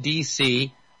down to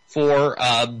D.C. for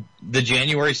the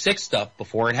January 6th stuff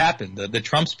before it happened, the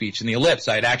Trump speech and the ellipse.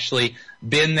 I had actually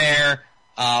been there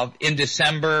in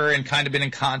December and kind of been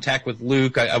in contact with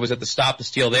Luke. I was at the Stop the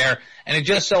Steal there. And it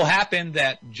just so happened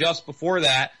that just before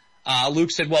that,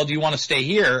 Luke said, well, do you want to stay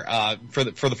here for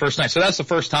the first night? So that's the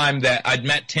first time that I'd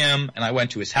met Tim, and I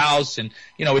went to his house. And,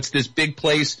 it's this big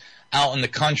place out in the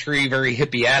country, very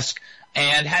hippie-esque,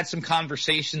 and had some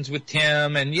conversations with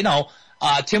Tim. And,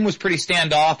 Tim was pretty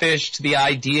standoffish to the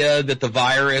idea that the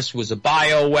virus was a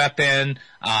bioweapon,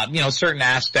 certain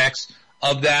aspects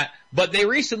of that. But they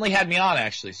recently had me on,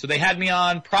 actually. So they had me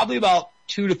on probably about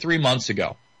 2 to 3 months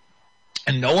ago.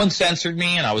 and no one censored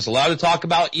me, and I was allowed to talk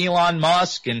about Elon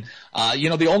Musk. And,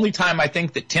 the only time I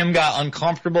think that Tim got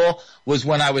uncomfortable was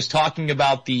when I was talking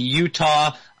about the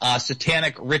Utah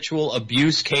satanic ritual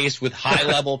abuse case with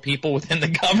high-level people within the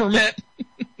government.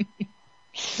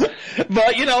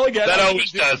 But, again. That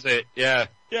always does it, yeah.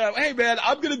 Yeah, hey, man,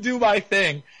 I'm going to do my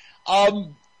thing.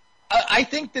 I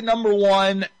think that, number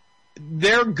one,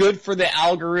 they're good for the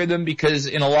algorithm because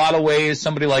in a lot of ways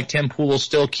somebody like Tim Pool will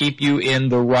still keep you in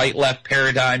the right-left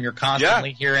paradigm. You're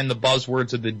constantly hearing the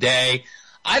buzzwords of the day.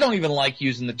 I don't even like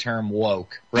using the term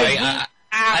woke, right?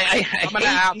 I'm going to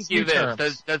ask you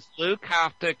this. Does Luke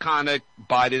have to kind of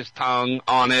bite his tongue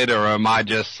on it, or am I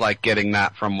just, getting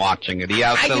that from watching it? He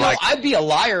has to, I'd be a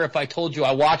liar if I told you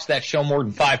I watched that show more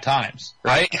than 5 times,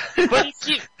 right? But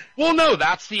well, no,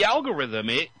 that's the algorithm.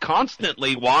 It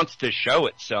constantly wants to show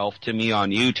itself to me on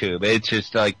YouTube. It's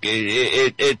just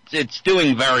it's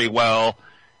doing very well.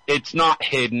 It's not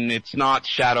hidden. It's not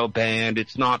shadow banned.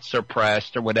 It's not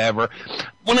suppressed or whatever.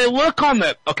 When I look on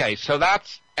so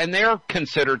and they're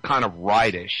considered kind of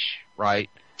rightish, right?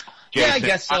 Jason, yeah, I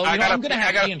guess so. I'm going to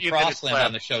have Ian Crossland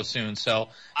on the show soon, so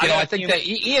I think that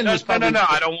Ian was probably. No,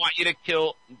 I don't want you to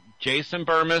kill. Jason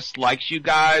Bermas likes you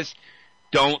guys.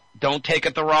 Don't take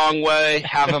it the wrong way.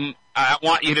 Have him. I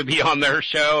want you to be on their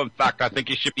show. In fact, I think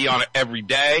you should be on it every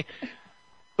day.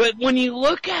 But when you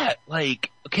look at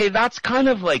that's kind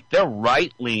of they're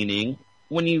right leaning.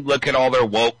 When you look at all their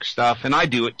woke stuff, and I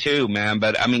do it too, man.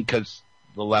 But I mean, because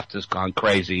the left has gone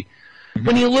crazy. Mm-hmm.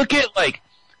 When you look at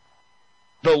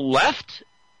the left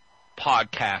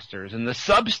podcasters and the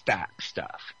Substack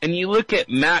stuff, and you look at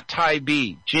Matt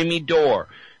Taibbi, Jimmy Dore,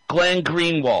 Glenn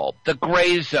Greenwald, the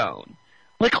Gray Zone.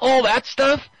 All that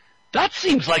stuff, that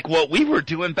seems like what we were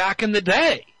doing back in the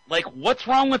day. What's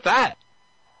wrong with that?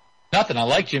 Nothing. I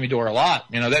like Jimmy Dore a lot.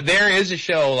 That there is a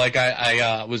show,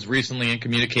 I was recently in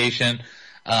communication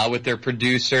with their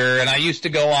producer, and I used to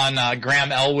go on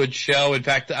Graham Elwood's show. In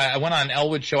fact, I went on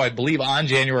Elwood's show, I believe, on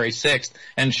January 6th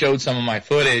and showed some of my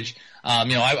footage.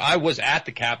 I was at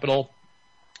the Capitol.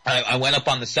 I went up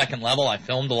on the second level. I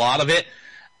filmed a lot of it.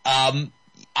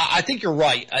 I think you're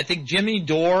right. I think Jimmy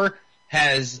Dore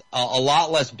has a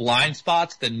lot less blind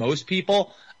spots than most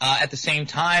people. At the same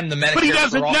time, the Medicare But he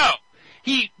doesn't for all, know.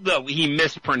 He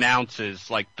mispronounces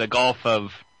the Gulf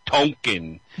of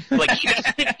Tonkin.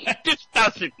 He just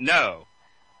doesn't know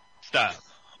stuff.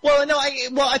 Well, no,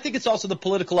 I think it's also the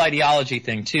political ideology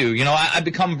thing too. I've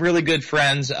become really good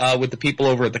friends with the people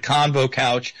over at the Convo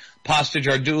Couch, Pasta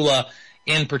Jardula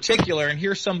in particular, and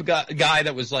here's some guy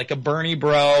that was a Bernie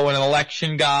bro and an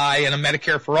election guy and a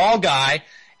Medicare for all guy.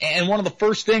 And one of the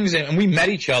first things, and we met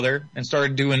each other and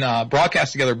started doing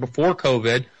broadcasts together before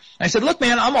COVID. I said, look,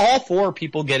 man, I'm all for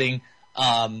people getting,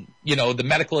 the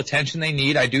medical attention they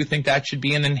need. I do think that should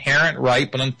be an inherent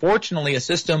right. But unfortunately, a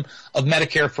system of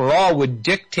Medicare for all would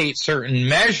dictate certain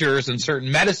measures and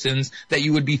certain medicines that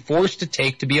you would be forced to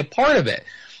take to be a part of it.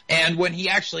 And when he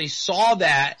actually saw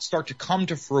that start to come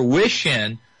to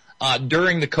fruition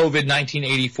during the COVID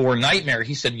 1984 nightmare,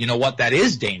 he said, you know what, that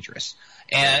is dangerous.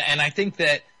 And I think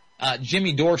that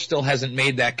Jimmy Dore still hasn't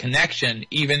made that connection,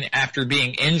 even after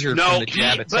being injured from the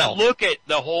jab itself. But look at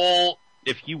the whole,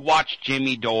 if you watch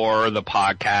Jimmy Dore, the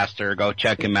podcaster, go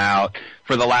check him out,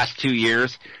 for the last 2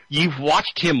 years, you've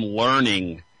watched him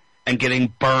learning and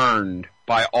getting burned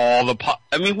by all the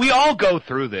we all go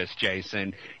through this,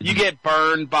 Jason. You get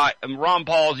burned by, Ron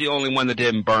Paul's the only one that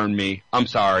didn't burn me. I'm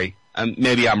sorry.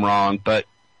 Maybe I'm wrong, but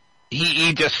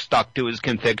he just stuck to his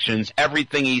convictions.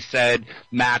 Everything he said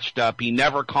matched up. He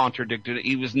never contradicted it.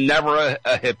 He was never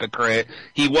a hypocrite.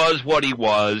 He was what he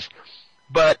was.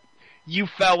 But you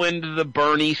fell into the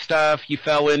Bernie stuff. You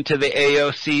fell into the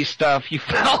AOC stuff. You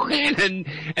fell in,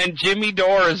 and Jimmy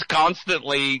Dore is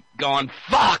constantly going,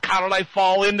 fuck, how did I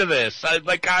fall into this?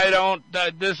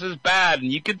 This is bad.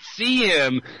 And you could see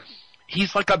him.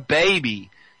 He's like a baby.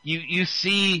 You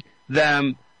see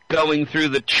them going through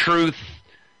the truth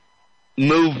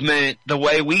movement the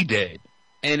way we did.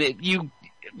 And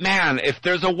if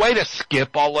there's a way to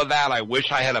skip all of that, I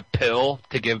wish I had a pill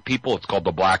to give people. It's called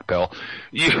the black pill.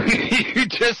 You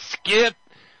just skip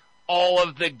all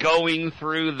of the going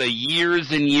through the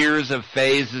years and years of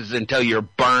phases until you're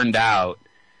burned out,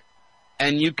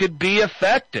 and you could be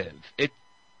effective.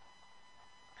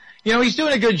 He's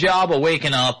doing a good job of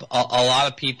waking up a lot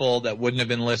of people that wouldn't have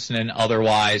been listening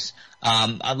otherwise.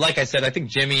 Like I said, I think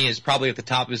Jimmy is probably at the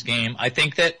top of his game. I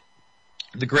think that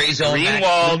the Gray Zone,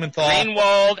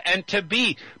 Greenwald, and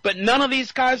Taibbi, but none of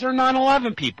these guys are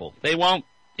 9/11 people. They won't.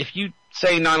 If you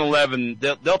say 9/11,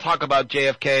 they'll talk about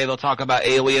JFK, they'll talk about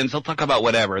aliens, they'll talk about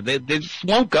whatever. They just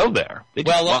won't go there.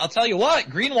 I'll tell you what,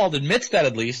 Greenwald admits that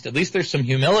at least there's some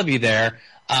humility there.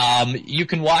 You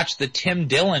can watch the Tim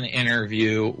Dillon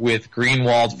interview with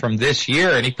Greenwald from this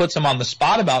year, and he puts him on the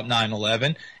spot about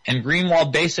 9/11, and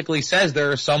Greenwald basically says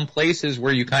there are some places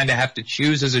where you kind of have to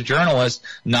choose as a journalist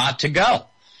not to go.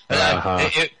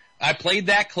 I played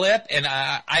that clip, and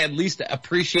I at least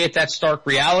appreciate that stark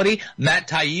reality. Matt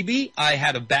Taibbi, I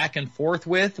had a back and forth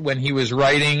with when he was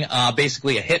writing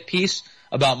basically a hit piece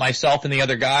about myself and the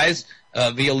other guys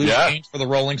via Loose Change for the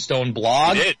Rolling Stone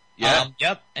blog. You did. Yeah.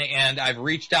 Yep. And I've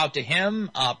reached out to him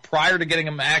prior to getting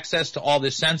him access to all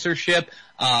this censorship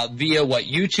via what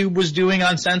YouTube was doing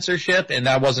on censorship, and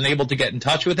I wasn't able to get in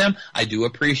touch with him. I do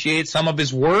appreciate some of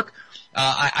his work.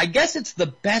 I guess it's the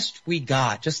best we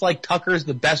got, just like Tucker's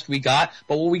the best we got,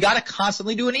 but what we got to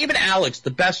constantly do, and even Alex,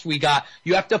 the best we got,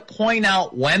 you have to point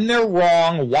out when they're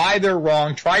wrong, why they're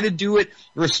wrong, try to do it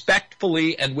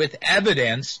respectfully and with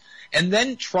evidence, and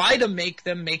then try to make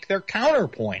them make their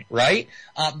counterpoint, right?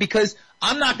 Because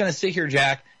I'm not going to sit here,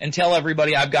 Jack, and tell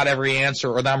everybody I've got every answer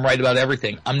or that I'm right about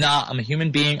everything. I'm not. I'm a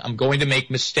human being. I'm going to make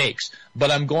mistakes.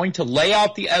 But I'm going to lay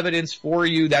out the evidence for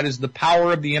you. That is the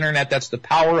power of the Internet. That's the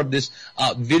power of this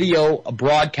video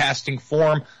broadcasting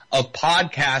form of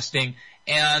podcasting.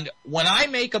 And when I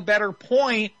make a better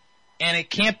point and it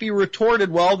can't be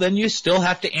retorted, well, then you still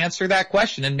have to answer that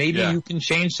question. And maybe you can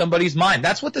change somebody's mind.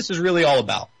 That's what this is really all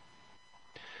about.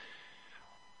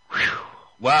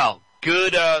 Wow.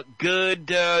 Good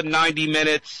 90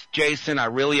 minutes, Jason. I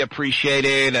really appreciate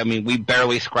it. I mean, we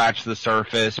barely scratched the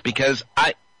surface because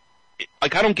I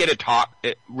don't get to talk.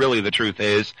 Really, the truth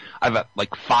is, I've got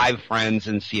like 5 friends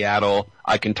in Seattle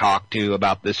I can talk to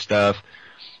about this stuff.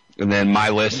 And then my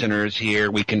listeners here,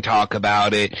 we can talk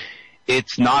about it.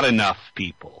 It's not enough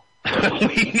people.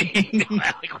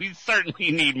 We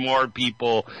certainly need more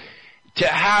people to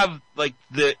have like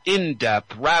the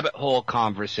in-depth rabbit hole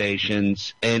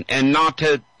conversations and not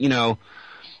to,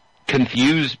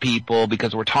 confuse people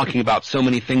because we're talking about so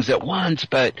many things at once,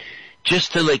 but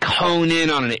just to like hone in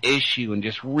on an issue and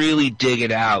just really dig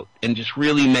it out and just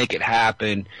really make it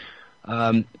happen.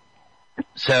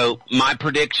 So my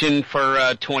prediction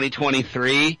for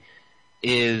 2023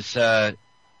 is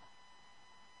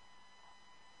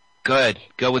good.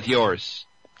 Go with yours.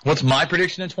 What's my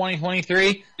prediction in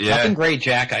 2023? Yeah. Nothing great,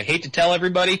 Jack. I hate to tell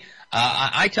everybody.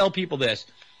 I tell people this.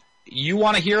 You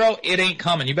want a hero? It ain't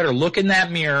coming. You better look in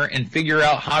that mirror and figure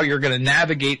out how you're going to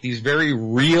navigate these very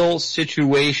real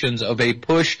situations of a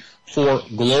push for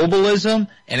globalism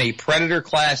and a predator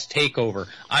class takeover.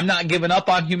 I'm not giving up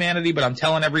on humanity, but I'm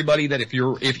telling everybody that if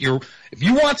you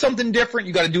want something different,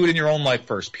 you got to do it in your own life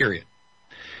first, period.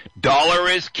 Dollar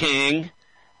is king.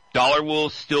 Dollar will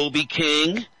still be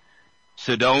king.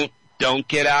 So don't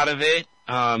get out of it.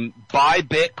 Buy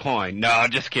Bitcoin. No,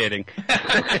 just kidding.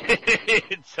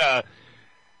 It's,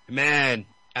 man,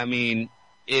 I mean,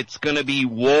 it's gonna be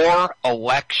war,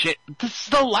 election. This is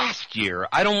the last year.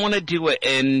 I don't want to do an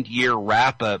end year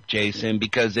wrap up, Jason,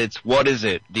 because it's, what is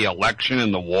it? The election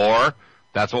and the war?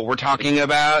 That's what we're talking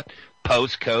about?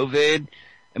 Post-COVID?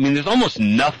 I mean, there's almost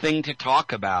nothing to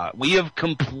talk about. We have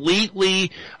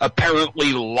completely,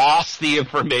 apparently, lost the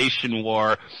information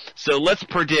war. So let's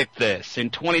predict this. In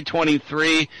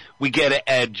 2023, we get an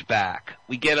edge back.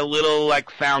 We get a little,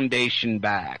 foundation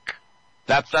back.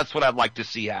 That's what I'd like to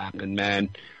see happen, man.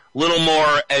 A little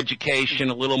more education,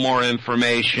 a little more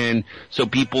information, so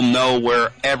people know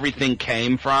where everything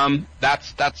came from.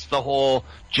 That's the whole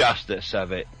justice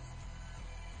of it.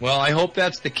 Well, I hope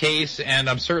that's the case, and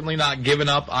I'm certainly not giving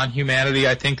up on humanity.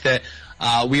 I think that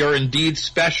we are indeed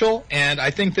special, and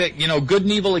I think that, good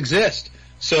and evil exist.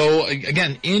 So,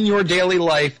 again, in your daily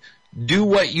life, do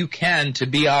what you can to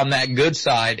be on that good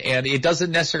side, and it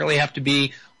doesn't necessarily have to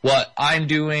be what I'm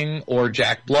doing or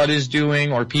Jack Blood is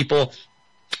doing or people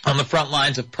on the front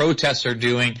lines of protests are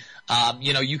doing.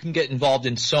 You can get involved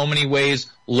in so many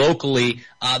ways locally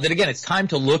that, again, it's time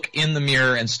to look in the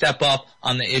mirror and step up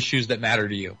on the issues that matter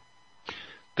to you.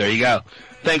 There you go.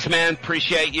 Thanks, man.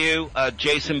 Appreciate you.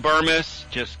 Jason Bermas,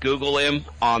 just Google him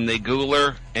on the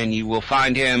Googler, and you will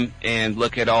find him and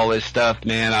look at all his stuff,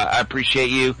 man. I appreciate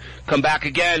you. Come back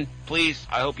again, please.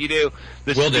 I hope you do.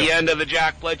 This is the end of the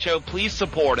Jack Blood Show. Please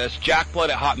support us,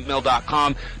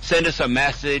 jackblood@hotmail.com. Send us a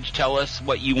message. Tell us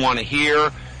what you want to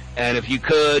hear. And if you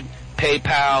could,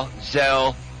 PayPal,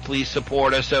 Zelle, please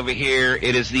support us over here.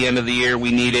 It is the end of the year.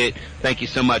 We need it. Thank you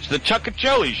so much. The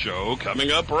Chuckacelli Show coming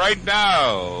up right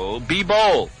now. Be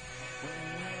bold.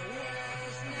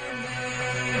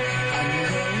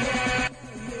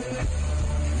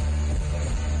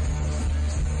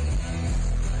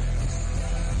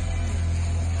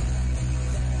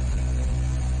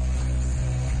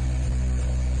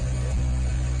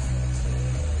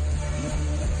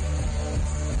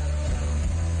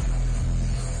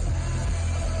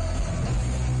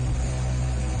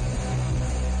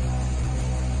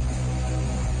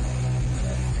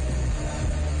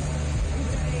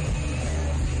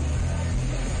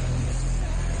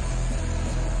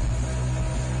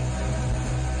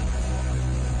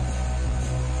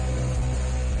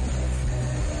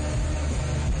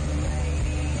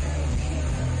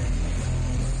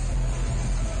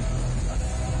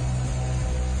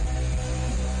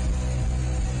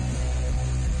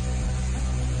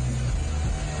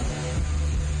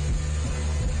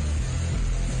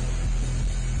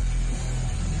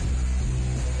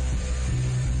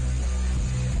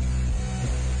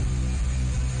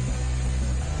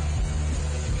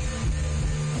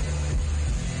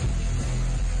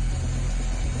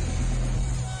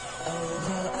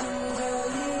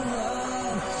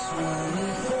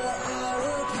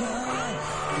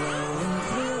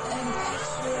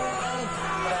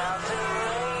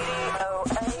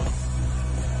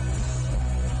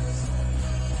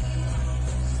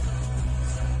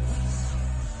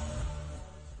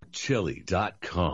 OchoChili.com.